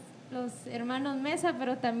 ¿verdad? Los hermanos Mesa,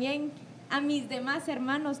 pero también a mis demás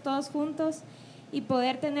hermanos todos juntos y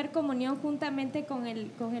poder tener comunión juntamente con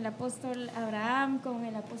el apóstol Abraham, con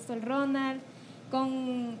el apóstol Ronald,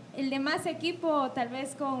 con el demás equipo, tal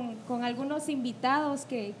vez con algunos invitados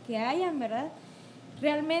que hayan, ¿verdad?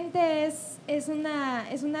 Realmente es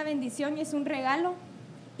una bendición y es un regalo,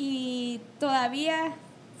 y todavía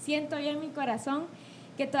siento yo en mi corazón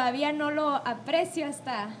que todavía no lo aprecio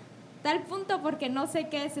hasta tal punto, porque no sé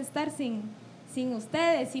qué es estar sin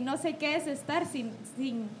ustedes, y no sé qué es estar sin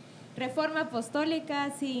Reforma Apostólica,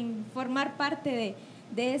 sin formar parte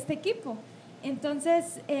de este equipo.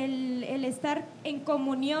 Entonces, el estar en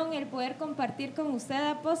comunión, el poder compartir con usted,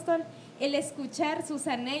 apóstol, el escuchar sus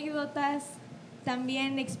anécdotas,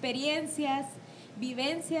 también experiencias,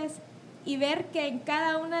 vivencias, y ver que en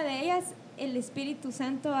cada una de ellas el Espíritu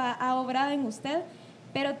Santo ha obrado en usted,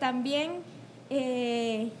 pero también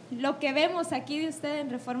lo que vemos aquí de usted en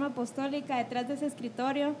Reforma Apostólica, detrás de ese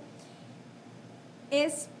escritorio,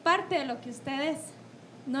 es parte de lo que usted es.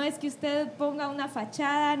 No es que usted ponga una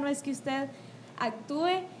fachada, no es que usted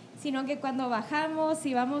actúe, sino que cuando bajamos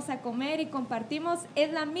y vamos a comer y compartimos,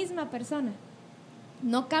 es la misma persona.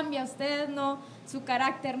 No cambia usted, no, su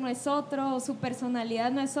carácter no es otro, su personalidad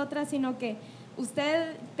no es otra, sino que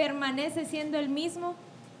usted permanece siendo el mismo,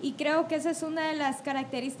 y creo que esa es una de las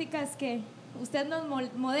características que usted nos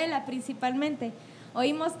modela principalmente.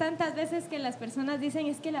 Oímos tantas veces que las personas dicen,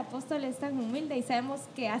 es que el apóstol es tan humilde, y sabemos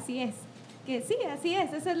que así es, que sí, así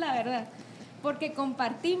es, esa es la verdad, porque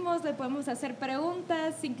compartimos, le podemos hacer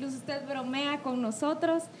preguntas, incluso usted bromea con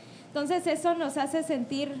nosotros, entonces eso nos hace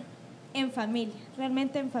sentir en familia,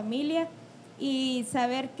 realmente en familia, y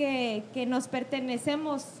saber que nos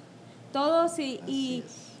pertenecemos todos, y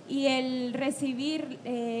el recibir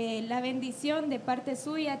la bendición de parte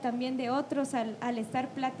suya, también de otros, al estar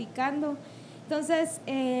platicando, Entonces,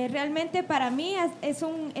 realmente para mí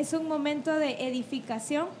es un momento de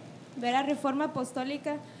edificación. Ver a Reforma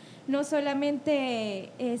Apostólica no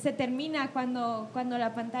solamente se termina cuando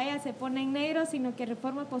la pantalla se pone en negro, sino que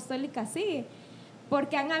Reforma Apostólica sigue.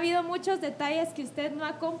 Porque han habido muchos detalles que usted no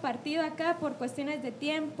ha compartido acá por cuestiones de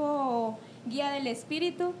tiempo o guía del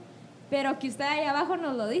Espíritu, pero que usted ahí abajo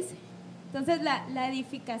nos lo dice. Entonces la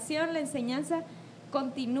edificación, la enseñanza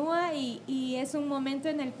continúa y es un momento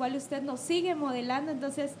en el cual usted nos sigue modelando.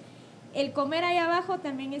 Entonces el comer ahí abajo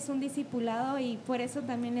también es un discipulado y por eso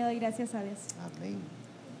también le doy gracias a Dios. Amén.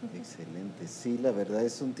 Excelente. Sí, la verdad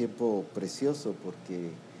es un tiempo precioso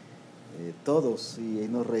porque todos, y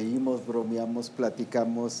nos reímos, bromeamos,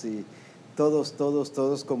 platicamos y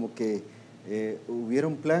todos como que hubiera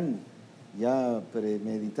un plan ya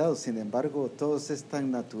premeditado. Sin embargo, todos es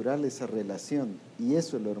tan natural esa relación y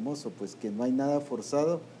eso es lo hermoso, pues que no hay nada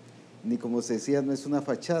forzado, ni como se decía, no es una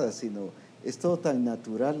fachada, sino es todo tan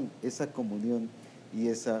natural, esa comunión y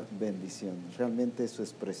esa bendición. Realmente eso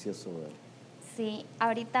es precioso, ¿verdad? Sí,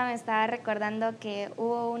 ahorita me estaba recordando que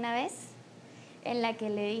hubo una vez en la que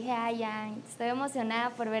le dije, ya, estoy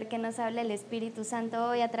emocionada por ver que nos habla el Espíritu Santo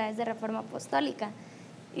hoy a través de Reforma Apostólica.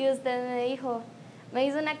 Y usted me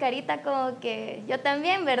hizo una carita como que yo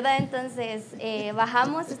también, ¿verdad? Entonces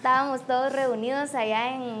bajamos, estábamos todos reunidos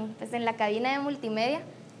allá en la cabina de multimedia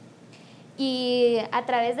y a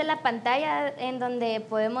través de la pantalla en donde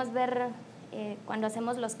podemos ver cuando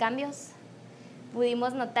hacemos los cambios,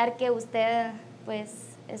 pudimos notar que usted pues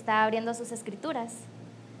está abriendo sus escrituras.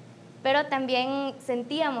 Pero también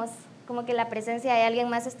sentíamos como que la presencia de alguien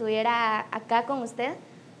más estuviera acá con usted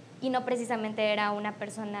y no precisamente era una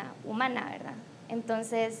persona humana, ¿verdad?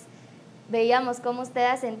 Entonces veíamos cómo usted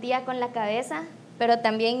asentía con la cabeza, pero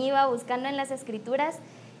también iba buscando en las escrituras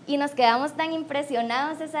y nos quedamos tan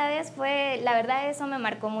impresionados esa vez. La verdad, eso me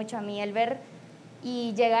marcó mucho a mí, el ver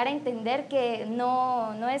y llegar a entender que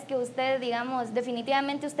no es que usted, digamos,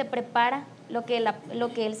 definitivamente usted prepara lo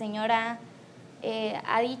que el Señor ha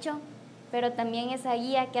dicho, pero también esa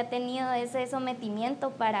guía que ha tenido, ese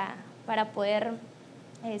sometimiento para poder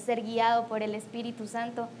ser guiado por el Espíritu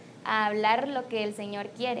Santo a hablar lo que el Señor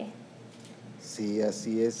quiere. Sí,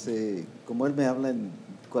 así es. Como Él me habla en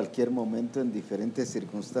cualquier momento, en diferentes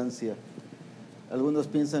circunstancias. Algunos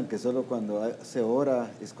piensan que solo cuando se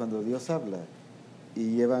ora es cuando Dios habla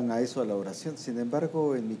y llevan a eso, a la oración. Sin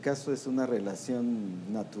embargo, en mi caso es una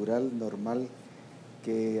relación natural, normal,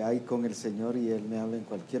 que hay con el Señor y Él me habla en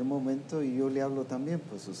cualquier momento y yo le hablo también,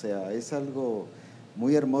 pues, o sea, es algo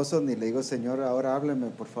muy hermoso. Ni le digo, Señor, ahora hábleme,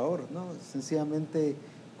 por favor, no, sencillamente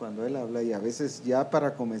cuando Él habla. Y a veces ya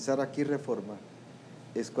para comenzar aquí Reforma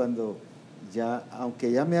es cuando ya,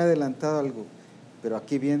 aunque ya me ha adelantado algo, pero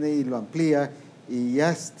aquí viene y lo amplía y ya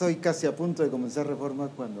estoy casi a punto de comenzar Reforma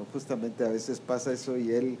cuando justamente a veces pasa eso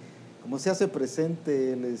y Él, como se hace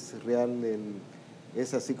presente, Él es real, Él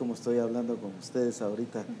es así como estoy hablando con ustedes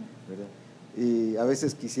ahorita, ¿verdad? Y a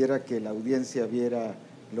veces quisiera que la audiencia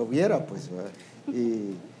lo viera, pues, ¿verdad?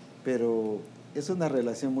 Pero es una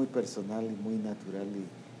relación muy personal y muy natural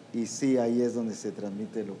y sí, ahí es donde se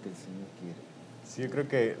transmite lo que el Señor quiere. Sí, yo creo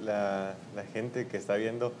que la gente que está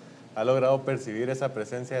viendo ha logrado percibir esa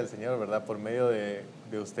presencia del Señor, ¿verdad? Por medio de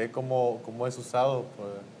usted, cómo es usado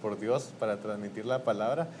por Dios para transmitir la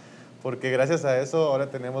palabra. Porque gracias a eso ahora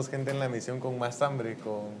tenemos gente en la misión con más hambre,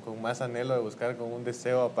 con más anhelo de buscar, con un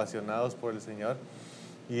deseo, apasionados por el Señor.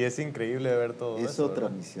 Y es increíble ver todo eso. Es otra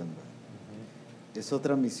 ¿verdad? misión, ¿verdad? Es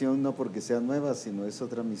otra misión no porque sea nueva, sino es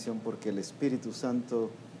otra misión porque el Espíritu Santo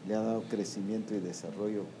le ha dado crecimiento y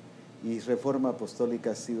desarrollo. Y Reforma Apostólica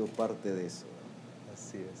ha sido parte de eso, ¿verdad?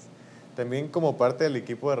 Así es. También como parte del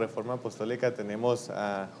equipo de Reforma Apostólica tenemos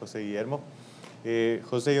a José Guillermo.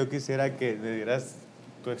 José, yo quisiera que le dieras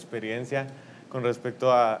tu experiencia con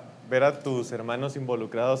respecto a ver a tus hermanos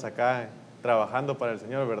involucrados acá trabajando para el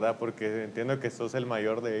Señor, ¿verdad? Porque entiendo que sos el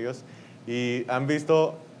mayor de ellos y han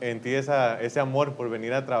visto en ti ese amor por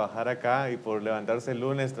venir a trabajar acá y por levantarse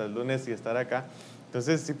lunes tras lunes y estar acá.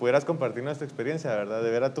 Entonces, si pudieras compartir nuestra experiencia, ¿verdad?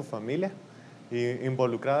 De ver a tu familia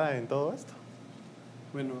involucrada en todo esto.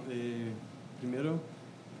 Bueno, primero,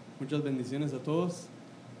 muchas bendiciones a todos.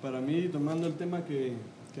 Para mí, tomando el tema que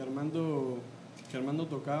Armando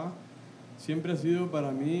tocaba, siempre ha sido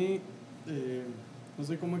para mí, no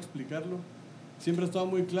sé cómo explicarlo, siempre ha estado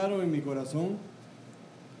muy claro en mi corazón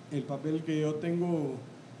el papel que yo tengo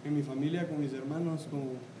en mi familia, con mis hermanos,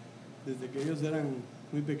 desde que ellos eran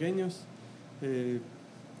muy pequeños,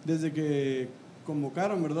 desde que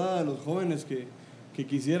convocaron, ¿verdad?, a los jóvenes que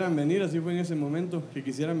quisieran venir, así fue en ese momento, que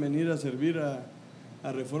quisieran venir a servir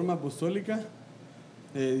a Reforma Apostólica.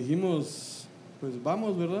 Dijimos, pues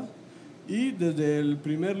vamos, ¿verdad? Y desde el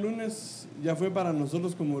primer lunes ya fue para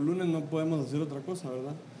nosotros como lunes, no podemos hacer otra cosa,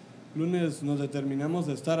 ¿verdad? Lunes nos determinamos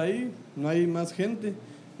de estar ahí, no hay más gente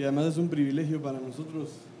y además es un privilegio para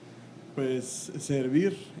nosotros pues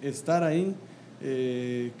servir, estar ahí,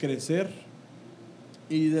 crecer.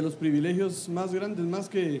 Y de los privilegios más grandes, más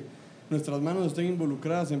que nuestras manos estén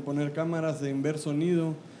involucradas en poner cámaras, en ver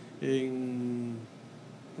sonido, en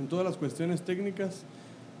todas las cuestiones técnicas,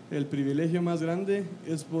 el privilegio más grande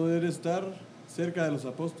es poder estar cerca de los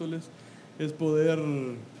apóstoles, es poder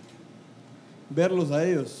verlos a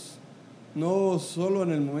ellos, no solo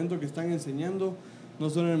en el momento que están enseñando, no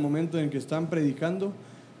solo en el momento en que están predicando,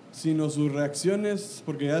 sino sus reacciones,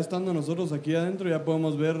 porque ya estando nosotros aquí adentro ya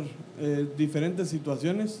podemos ver diferentes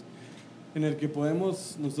situaciones en el que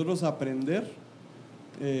podemos nosotros aprender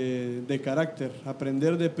de carácter,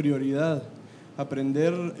 aprender de prioridad,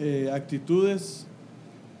 aprender actitudes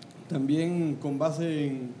también con base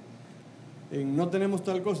en no tenemos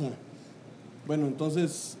tal cosa. Bueno,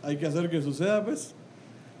 entonces hay que hacer que suceda, pues.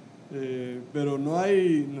 Pero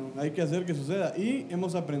hay que hacer que suceda. Y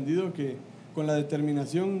hemos aprendido que con la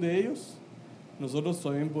determinación de ellos, nosotros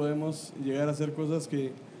también podemos llegar a hacer cosas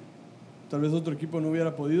que tal vez otro equipo no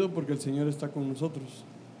hubiera podido porque el Señor está con nosotros.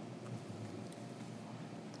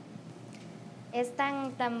 Es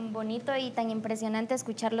tan bonito y tan impresionante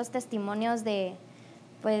escuchar los testimonios de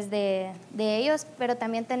ellos, pero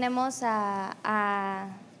también tenemos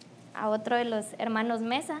a otro de los hermanos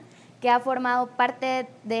Mesa, que ha formado parte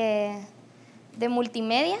de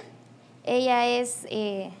multimedia. Ella es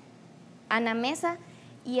Ana Mesa,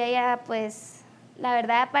 y ella, pues, la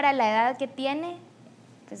verdad, para la edad que tiene,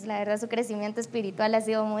 pues la verdad su crecimiento espiritual ha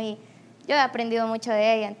sido yo he aprendido mucho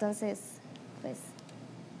de ella, entonces, pues,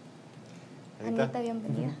 Anita,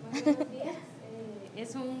 bienvenida. Buenos días,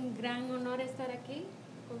 es un gran honor estar aquí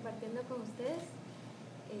compartiendo con ustedes.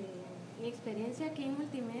 Mi experiencia aquí en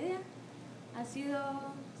multimedia ha sido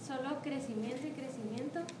solo crecimiento y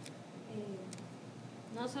crecimiento,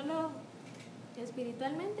 no solo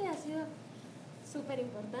espiritualmente, ha sido súper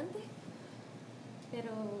importante,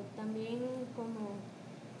 pero también como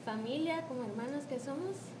familia, como hermanos que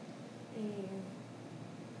somos.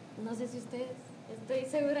 No sé si ustedes, estoy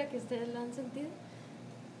segura que ustedes lo han sentido,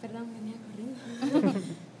 perdón, venía corriendo.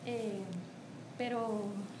 Pero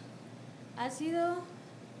ha sido,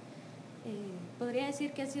 podría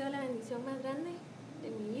decir que ha sido la bendición más grande de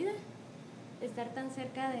mi vida, estar tan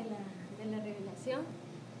cerca de la revelación,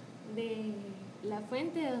 de la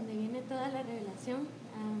fuente de donde viene toda la revelación,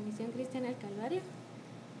 a MisionCristianaElcalvario.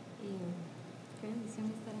 Y qué bendición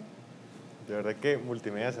estar aquí. De verdad que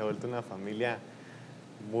Multimedia se ha vuelto una familia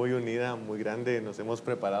muy unida, muy grande. Nos hemos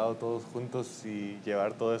preparado todos juntos y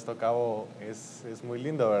llevar todo esto a cabo es muy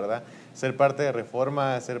lindo, ¿verdad? Ser parte de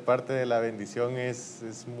Reforma, ser parte de la bendición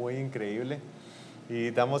es muy increíble. Y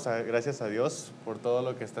damos gracias a Dios por todo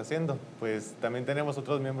lo que está haciendo. Pues también tenemos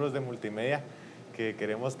otros miembros de Multimedia que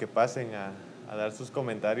queremos que pasen a dar sus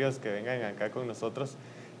comentarios, que vengan acá con nosotros.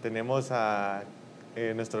 Tenemos a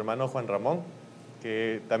nuestro hermano Juan Ramón,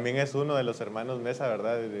 que también es uno de los hermanos Mesa,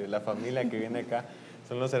 ¿verdad? De la familia que viene acá.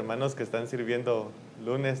 Son los hermanos que están sirviendo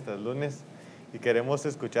lunes tras lunes. Y queremos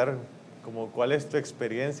escuchar como cuál es tu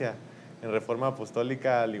experiencia en Reforma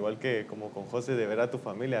Apostólica, al igual que como con José, de ver a tu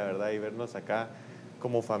familia, ¿verdad? Y vernos acá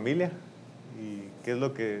como familia. ¿Y qué es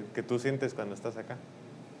lo que tú sientes cuando estás acá?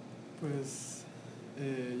 Pues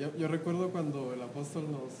yo recuerdo cuando el apóstol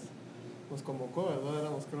nos convocó, ¿verdad?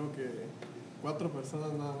 Éramos creo que 4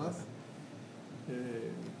 personas nada más.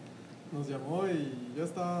 Nos llamó y yo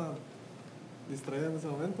estaba distraído en ese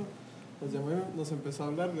momento. Nos llamó y nos empezó a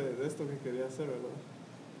hablar de esto que quería hacer, ¿verdad?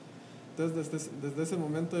 Entonces desde ese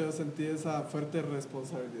momento yo sentí esa fuerte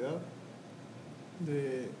responsabilidad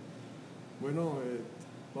de, bueno,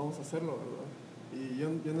 vamos a hacerlo, ¿verdad? Y yo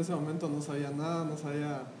en ese momento no sabía nada, no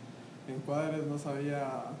sabía encuadres, no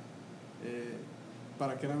sabía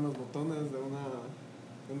para qué eran los botones de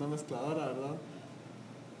una mezcladora, ¿verdad?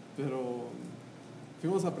 Pero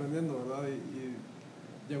fuimos aprendiendo, ¿verdad? Y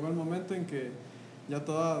llegó el momento en que ya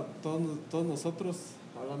todos nosotros,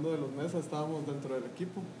 hablando de los mesas, estábamos dentro del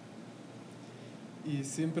equipo. Y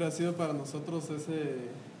siempre ha sido para nosotros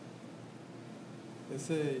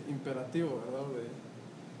ese imperativo, ¿verdad?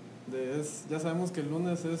 Ya sabemos que el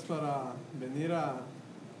lunes es para venir a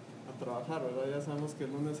trabajar, ¿verdad? Ya sabemos que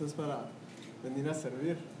el lunes es para venir a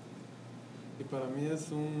servir. Y para mí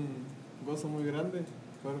es un gozo muy grande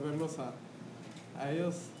poder verlos a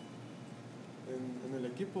ellos en el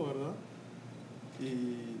equipo, ¿verdad?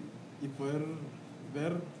 Y poder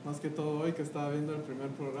ver, más que todo hoy que estaba viendo el primer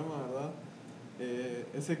programa, ¿verdad?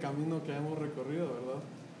 Ese camino que hemos recorrido, ¿verdad?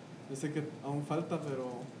 Yo sé que aún falta, pero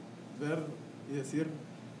ver y decir,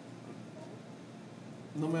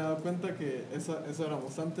 no me he dado cuenta que eso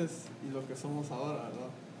éramos antes y lo que somos ahora, ¿verdad?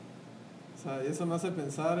 O sea, y eso me hace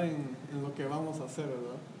pensar en lo que vamos a hacer,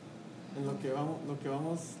 ¿verdad? En lo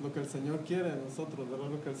que el Señor quiere de nosotros, ¿verdad?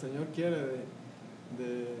 Lo que el Señor quiere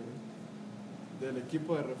del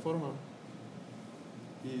equipo de Reforma.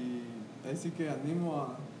 Y ahí sí que animo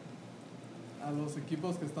a los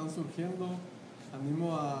equipos que están surgiendo,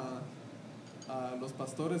 animo a los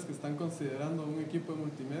pastores que están considerando un equipo de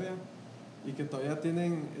multimedia y que todavía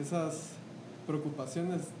tienen esas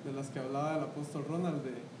preocupaciones de las que hablaba el apóstol Ronald,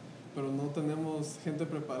 pero no tenemos gente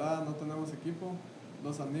preparada, no tenemos equipo.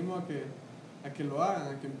 Los animo a que lo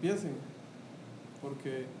hagan, a que empiecen,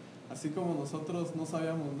 porque así como nosotros no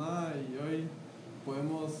sabíamos nada y hoy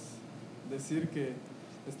podemos decir que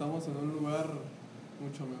estamos en un lugar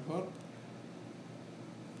mucho mejor,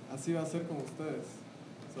 así va a ser con ustedes.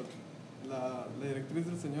 O sea, la directriz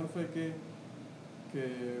del Señor fue que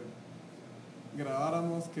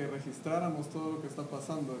grabáramos, que registráramos todo lo que está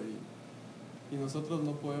pasando y nosotros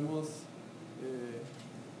no podemos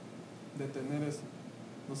detener eso.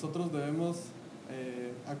 Nosotros debemos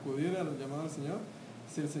acudir al llamado del Señor.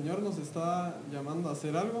 Si el Señor nos está llamando a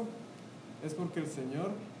hacer algo, es porque el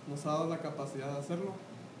Señor nos ha dado la capacidad de hacerlo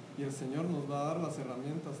y el Señor nos va a dar las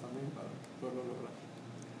herramientas también para poderlo lograr.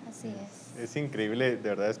 Así es. Es increíble, de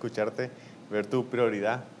verdad, escucharte, ver tu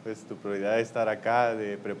prioridad, pues tu prioridad de estar acá,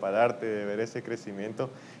 de prepararte, de ver ese crecimiento.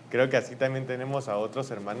 Creo que así también tenemos a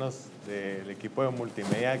otros hermanos del equipo de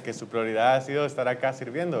multimedia que su prioridad ha sido estar acá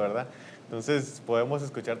sirviendo, ¿verdad? Entonces podemos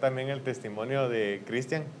escuchar también el testimonio de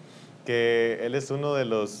Cristian, que él es uno de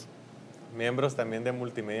los miembros también de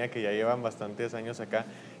multimedia que ya llevan bastantes años acá,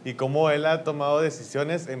 y cómo él ha tomado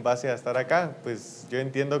decisiones en base a estar acá. Pues yo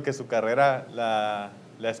entiendo que su carrera la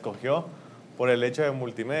escogió por el hecho de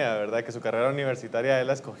multimedia, ¿verdad? Que su carrera universitaria él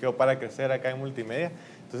la escogió para crecer acá en multimedia.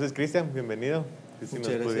 Entonces, Cristian, bienvenido. Si nos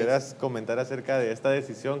pudieras comentar acerca de esta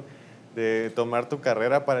decisión de tomar tu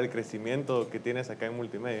carrera para el crecimiento que tienes acá en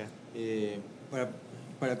multimedia.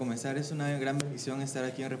 Para comenzar, es una gran bendición estar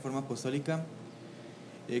aquí en Reforma Apostólica.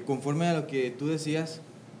 Conforme a lo que tú decías,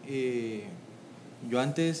 yo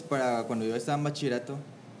antes, cuando yo estaba en bachillerato,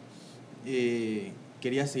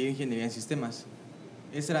 quería seguir ingeniería en sistemas.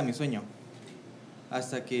 Ese era mi sueño.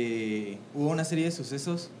 Hasta que hubo una serie de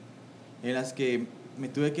sucesos en las que me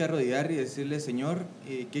tuve que arrodillar y decirle, Señor,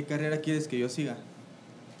 ¿qué carrera quieres que yo siga?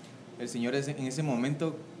 El Señor en ese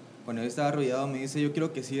momento, cuando yo estaba arrodillado, me dice, yo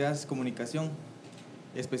quiero que sigas comunicación,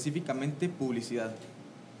 específicamente publicidad.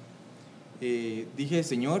 Dije,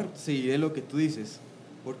 Señor, seguiré lo que tú dices,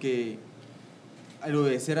 porque al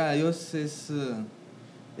obedecer a Dios es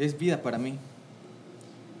vida para mí.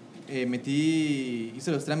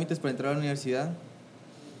 Hice los trámites para entrar a la universidad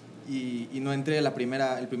y no entré el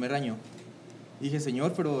primer año. Dije,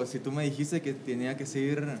 Señor, pero si tú me dijiste que tenía que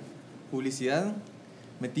seguir publicidad,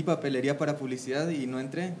 metí papelería para publicidad y no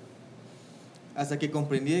entré. Hasta que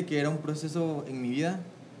comprendí que era un proceso en mi vida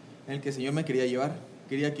en el que el Señor me quería llevar,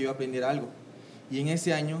 quería que yo aprendiera algo. Y en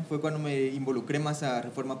ese año fue cuando me involucré más a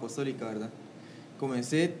Reforma Apostólica, ¿verdad?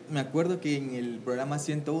 Me acuerdo que en el programa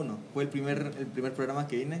 101, fue el primer programa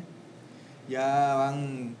que vine. Ya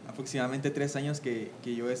van aproximadamente 3 años que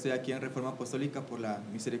yo estoy aquí en Reforma Apostólica por la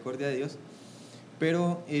misericordia de Dios.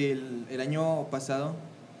 Pero el año pasado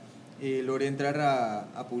logré entrar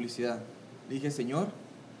a publicidad. Le dije, Señor,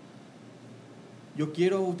 yo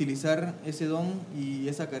quiero utilizar ese don y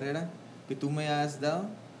esa carrera que tú me has dado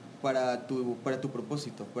para tu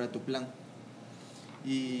propósito, para tu plan.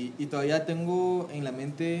 Y todavía tengo en la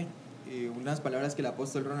mente unas palabras que el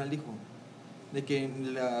apóstol Ronald dijo, de que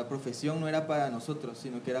la profesión no era para nosotros,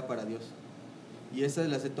 sino que era para Dios. Y esas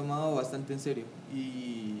las he tomado bastante en serio.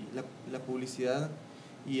 Y la publicidad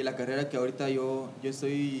y la carrera que ahorita yo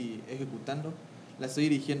estoy ejecutando, la estoy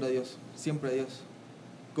dirigiendo a Dios, siempre a Dios.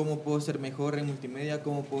 ¿Cómo puedo ser mejor en multimedia?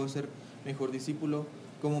 ¿Cómo puedo ser mejor discípulo?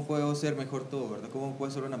 ¿Cómo puedo ser mejor todo, verdad? ¿Cómo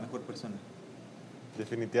puedo ser una mejor persona?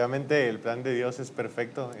 Definitivamente el plan de Dios es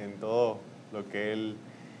perfecto en todo lo que Él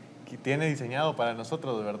tiene diseñado para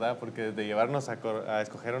nosotros, ¿verdad? Porque desde llevarnos a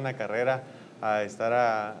escoger una carrera, a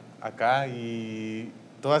estar acá, y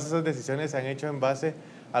todas esas decisiones se han hecho en base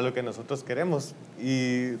a lo que nosotros queremos.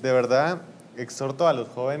 Y de verdad exhorto a los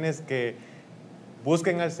jóvenes que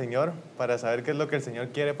busquen al Señor para saber qué es lo que el Señor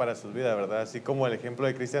quiere para sus vidas, ¿verdad? Así como el ejemplo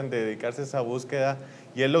de Cristian de dedicarse a esa búsqueda,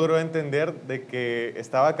 y él logró entender de que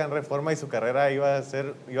estaba acá en Reforma y su carrera iba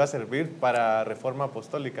a servir para Reforma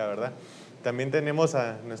Apostólica, ¿verdad? También tenemos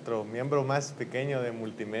a nuestro miembro más pequeño de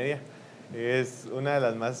multimedia. Es una de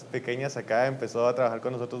las más pequeñas acá, empezó a trabajar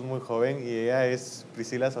con nosotros muy joven, y ella es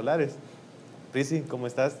Priscila Solares. Prisi, ¿cómo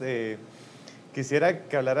estás? Quisiera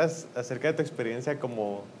que hablaras acerca de tu experiencia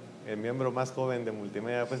como el miembro más joven de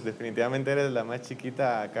Multimedia. Pues definitivamente eres la más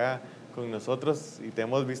chiquita acá con nosotros y te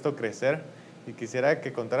hemos visto crecer, y quisiera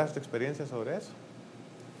que contaras tu experiencia sobre eso.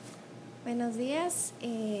 Buenos días,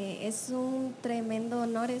 es un tremendo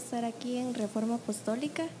honor estar aquí en Reforma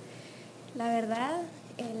Apostólica. La verdad,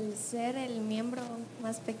 el ser el miembro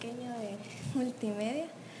más pequeño de Multimedia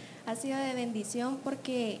ha sido de bendición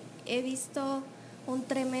porque he visto un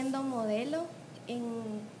tremendo modelo en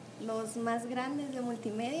los más grandes de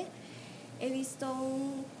Multimedia. He visto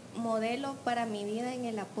un modelo para mi vida en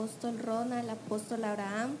el apóstol Ronald, el apóstol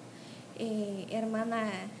Abraham,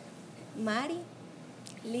 hermana Mari,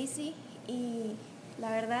 Lizzy, y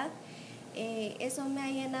la verdad, eso me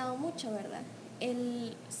ha llenado mucho, ¿verdad?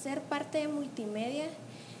 El ser parte de Multimedia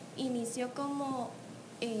inició como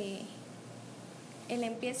el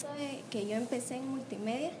empiezo de que yo empecé en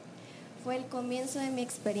Multimedia, fue el comienzo de mi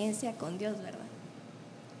experiencia con Dios, ¿verdad?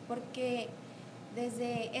 Porque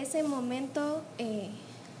desde ese momento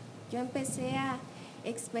yo empecé a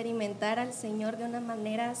experimentar al Señor de una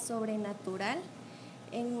manera sobrenatural,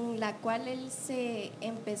 en la cual Él se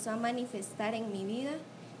empezó a manifestar en mi vida,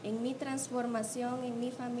 en mi transformación, en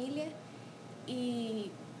mi familia.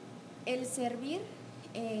 Y el servir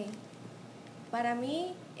para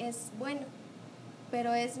mí es bueno,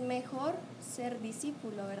 pero es mejor ser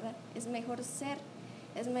discípulo, ¿verdad? Es mejor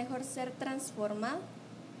ser transformado.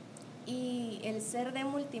 Y el ser de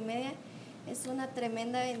Multimedia es una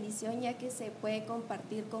tremenda bendición, ya que se puede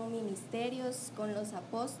compartir con ministerios, con los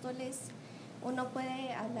apóstoles. Uno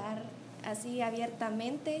puede hablar así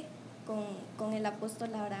abiertamente con el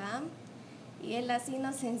apóstol Abraham, y él así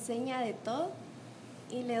nos enseña de todo.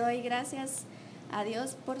 Y le doy gracias a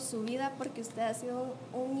Dios por su vida, porque usted ha sido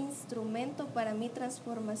un instrumento para mi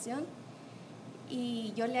transformación,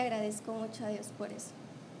 y yo le agradezco mucho a Dios por eso.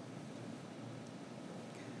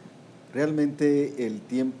 Realmente el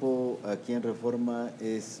tiempo aquí en Reforma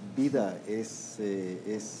es vida, es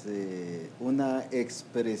una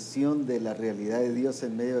expresión de la realidad de Dios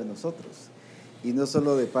en medio de nosotros. Y no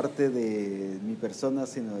solo de parte de mi persona,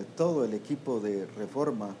 sino de todo el equipo de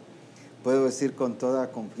Reforma. Puedo decir con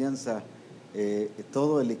toda confianza,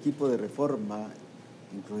 todo el equipo de Reforma,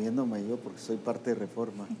 incluyéndome yo, porque soy parte de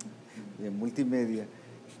Reforma, de Multimedia,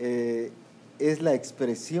 es la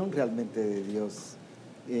expresión realmente de Dios.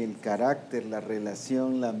 El carácter, la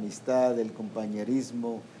relación, la amistad, el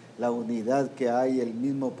compañerismo, la unidad que hay, el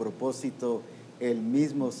mismo propósito, el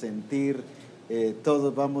mismo sentir,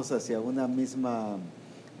 todos vamos hacia un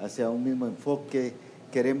mismo enfoque,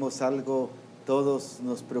 queremos algo, todos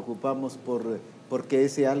nos preocupamos porque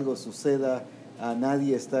ese algo suceda. A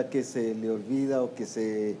nadie está que se le olvida o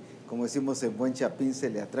que como decimos en buen chapín,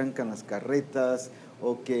 se le atrancan las carretas,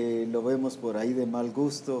 o que lo vemos por ahí de mal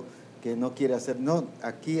gusto, que no quiere hacer. No,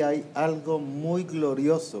 aquí hay algo muy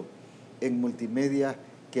glorioso en Multimedia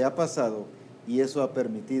que ha pasado, y eso ha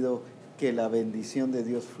permitido que la bendición de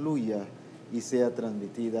Dios fluya y sea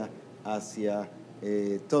transmitida hacia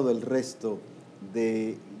todo el resto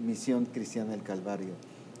de Misión Cristiana del Calvario.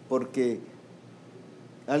 Porque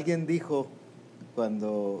alguien dijo,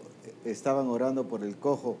 cuando estaban orando por el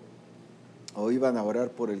cojo, o iban a orar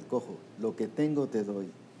por el cojo, lo que tengo te doy.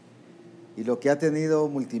 Y lo que ha tenido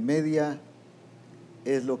Multimedia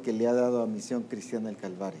es lo que le ha dado a Misión Cristiana del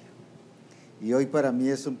Calvario. Y hoy para mí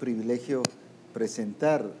es un privilegio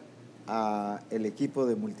presentar al equipo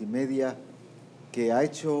de Multimedia que ha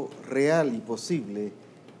hecho real y posible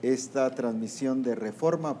esta transmisión de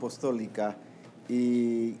Reforma Apostólica,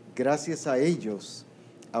 y gracias a ellos,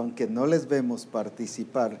 aunque no les vemos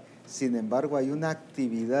participar, sin embargo hay una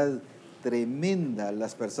actividad tremenda.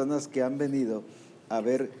 Las personas que han venido a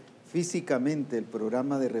ver físicamente el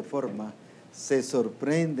programa de Reforma se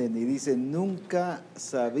sorprenden y dicen, nunca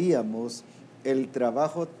sabíamos el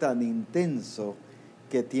trabajo tan intenso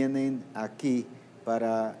que tienen aquí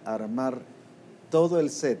para armar todo el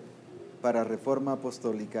set para Reforma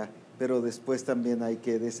Apostólica, pero después también hay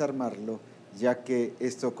que desarmarlo, ya que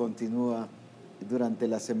esto continúa durante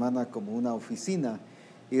la semana como una oficina,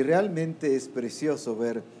 y realmente es precioso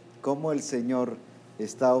ver cómo el Señor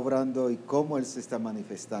está obrando y cómo Él se está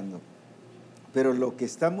manifestando. Pero lo que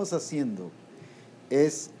estamos haciendo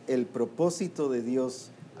es el propósito de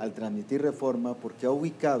Dios al transmitir Reforma, porque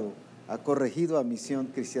ha corregido a Misión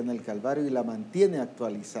Cristiana del Calvario y la mantiene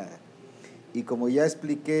actualizada. Y como ya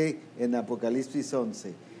expliqué en Apocalipsis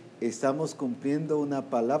 11, estamos cumpliendo una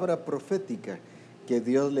palabra profética que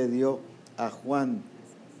Dios le dio a Juan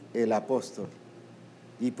el apóstol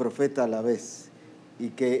y profeta a la vez, y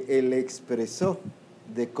que él expresó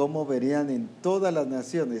de cómo verían en todas las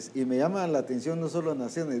naciones. Y me llama la atención no solo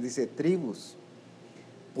naciones, dice tribus,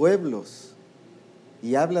 pueblos,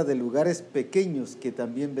 y habla de lugares pequeños que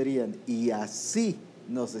también verían. Y así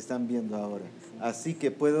nos están viendo ahora. Así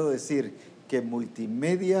que puedo decir que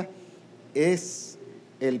multimedia es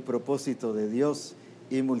el propósito de Dios,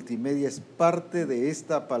 y multimedia es parte de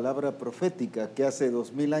esta palabra profética que hace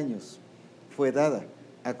 2000 años fue dada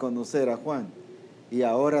a conocer a Juan, y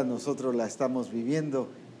ahora nosotros la estamos viviendo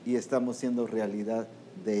y estamos siendo realidad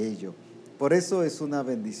de ello. Por eso es una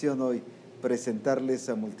bendición hoy presentarles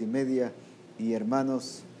a multimedia. Y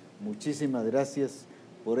hermanos, muchísimas gracias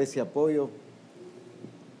por ese apoyo,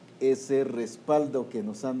 ese respaldo que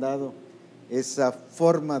nos han dado, esa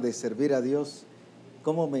forma de servir a Dios.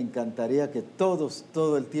 Cómo me encantaría que todos,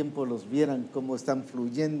 todo el tiempo los vieran, cómo están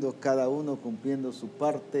fluyendo, cada uno cumpliendo su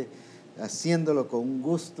parte, haciéndolo con un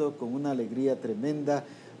gusto, con una alegría tremenda.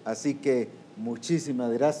 Así que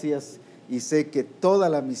muchísimas gracias, y sé que toda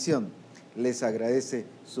la misión les agradece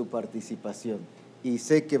su participación, y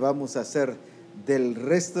sé que vamos a hacer del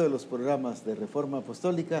resto de los programas de Reforma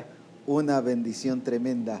Apostólica una bendición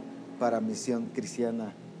tremenda para Misión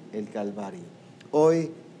Cristiana El Calvario.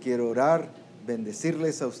 Hoy quiero orar,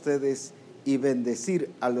 bendecirles a ustedes y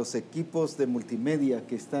bendecir a los equipos de multimedia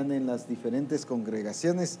que están en las diferentes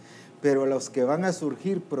congregaciones, pero a los que van a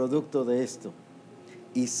surgir producto de esto.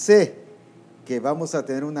 Y sé que vamos a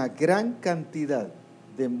tener una gran cantidad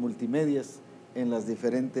de multimedias en las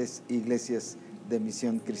diferentes iglesias de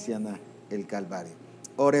Misión Cristiana El Calvario.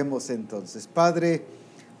 Oremos entonces. Padre,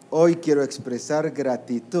 hoy quiero expresar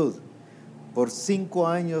gratitud por 5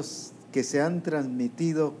 años que se han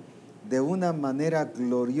transmitido de una manera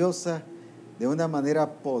gloriosa, de una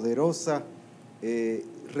manera poderosa,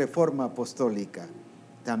 Reforma Apostólica.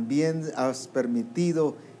 También has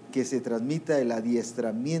permitido que se transmita el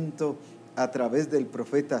adiestramiento a través del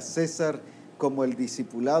profeta César, como el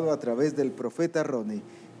discipulado a través del profeta Ronnie,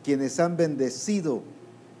 quienes han bendecido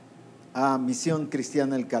a Misión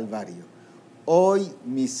Cristiana El Calvario. Hoy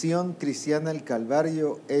Misión Cristiana El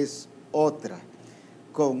Calvario es otra,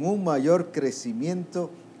 con un mayor crecimiento,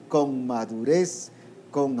 con madurez,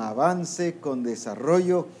 con avance, con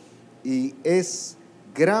desarrollo, y es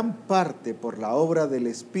gran parte por la obra del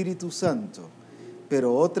Espíritu Santo,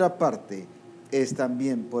 pero otra parte es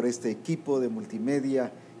también por este equipo de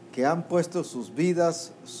multimedia que han puesto sus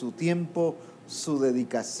vidas, su tiempo, su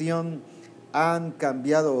dedicación, han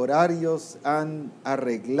cambiado horarios, han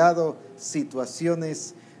arreglado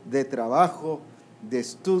situaciones de trabajo, de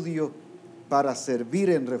estudio, para servir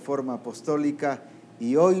en Reforma Apostólica,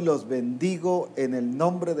 y hoy los bendigo en el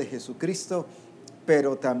nombre de Jesucristo,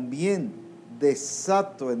 pero también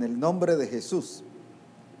desato en el nombre de Jesús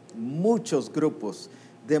muchos grupos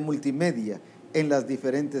de multimedia en las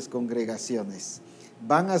diferentes congregaciones.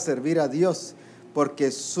 Van a servir a Dios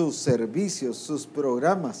porque sus servicios, sus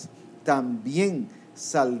programas también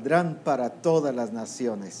saldrán para todas las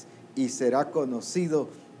naciones, y será conocido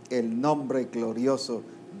el nombre glorioso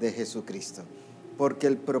de Jesucristo. Porque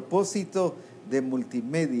el propósito de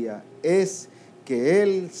multimedia es que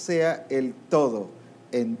Él sea el todo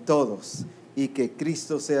en todos, y que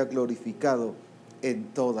Cristo sea glorificado en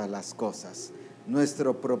todas las cosas.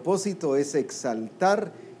 Nuestro propósito es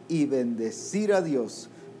exaltar y bendecir a Dios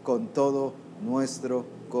con todo nuestro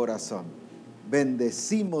corazón.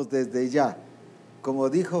 Bendecimos desde ya, como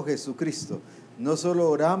dijo Jesucristo, no solo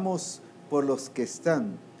oramos por los que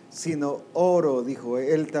están, sino oro, dijo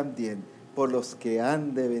Él también, por los que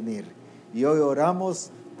han de venir. Y hoy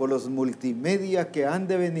oramos por los multimedia que han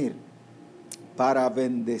de venir para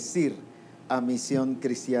bendecir a Misión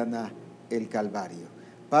Cristiana El Calvario.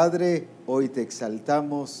 Padre, hoy te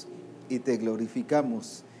exaltamos y te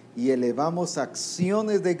glorificamos y elevamos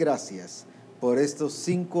acciones de gracias por estos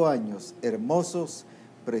 5 años hermosos,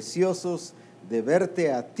 preciosos, de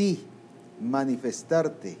verte a ti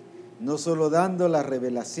manifestarte, no solo dando la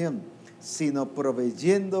revelación, sino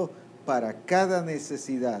proveyendo para cada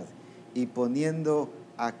necesidad y poniendo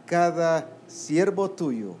a cada siervo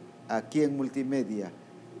tuyo aquí en multimedia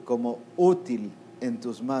como útil en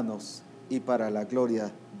tus manos y para la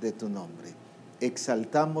gloria de tu nombre.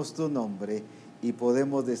 Exaltamos tu nombre y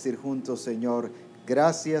podemos decir juntos, Señor,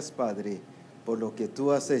 gracias Padre por lo que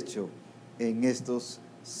tú has hecho en estos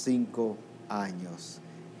 5 años.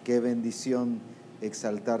 Qué bendición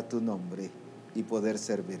exaltar tu nombre y poder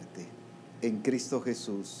servirte. En Cristo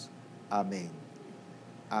Jesús. Amén.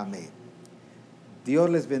 Amén. Dios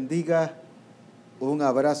les bendiga. Un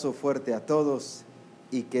abrazo fuerte a todos,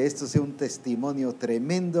 y que esto sea un testimonio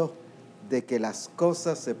tremendo de que las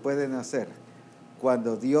cosas se pueden hacer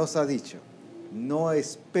cuando Dios ha dicho. No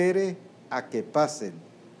espere a que pasen,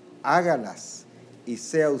 hágalas y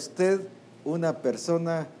sea usted una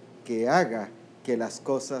persona que haga que las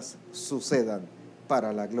cosas sucedan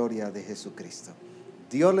para la gloria de Jesucristo.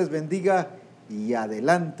 Dios les bendiga y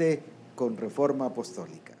adelante con Reforma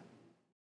Apostólica.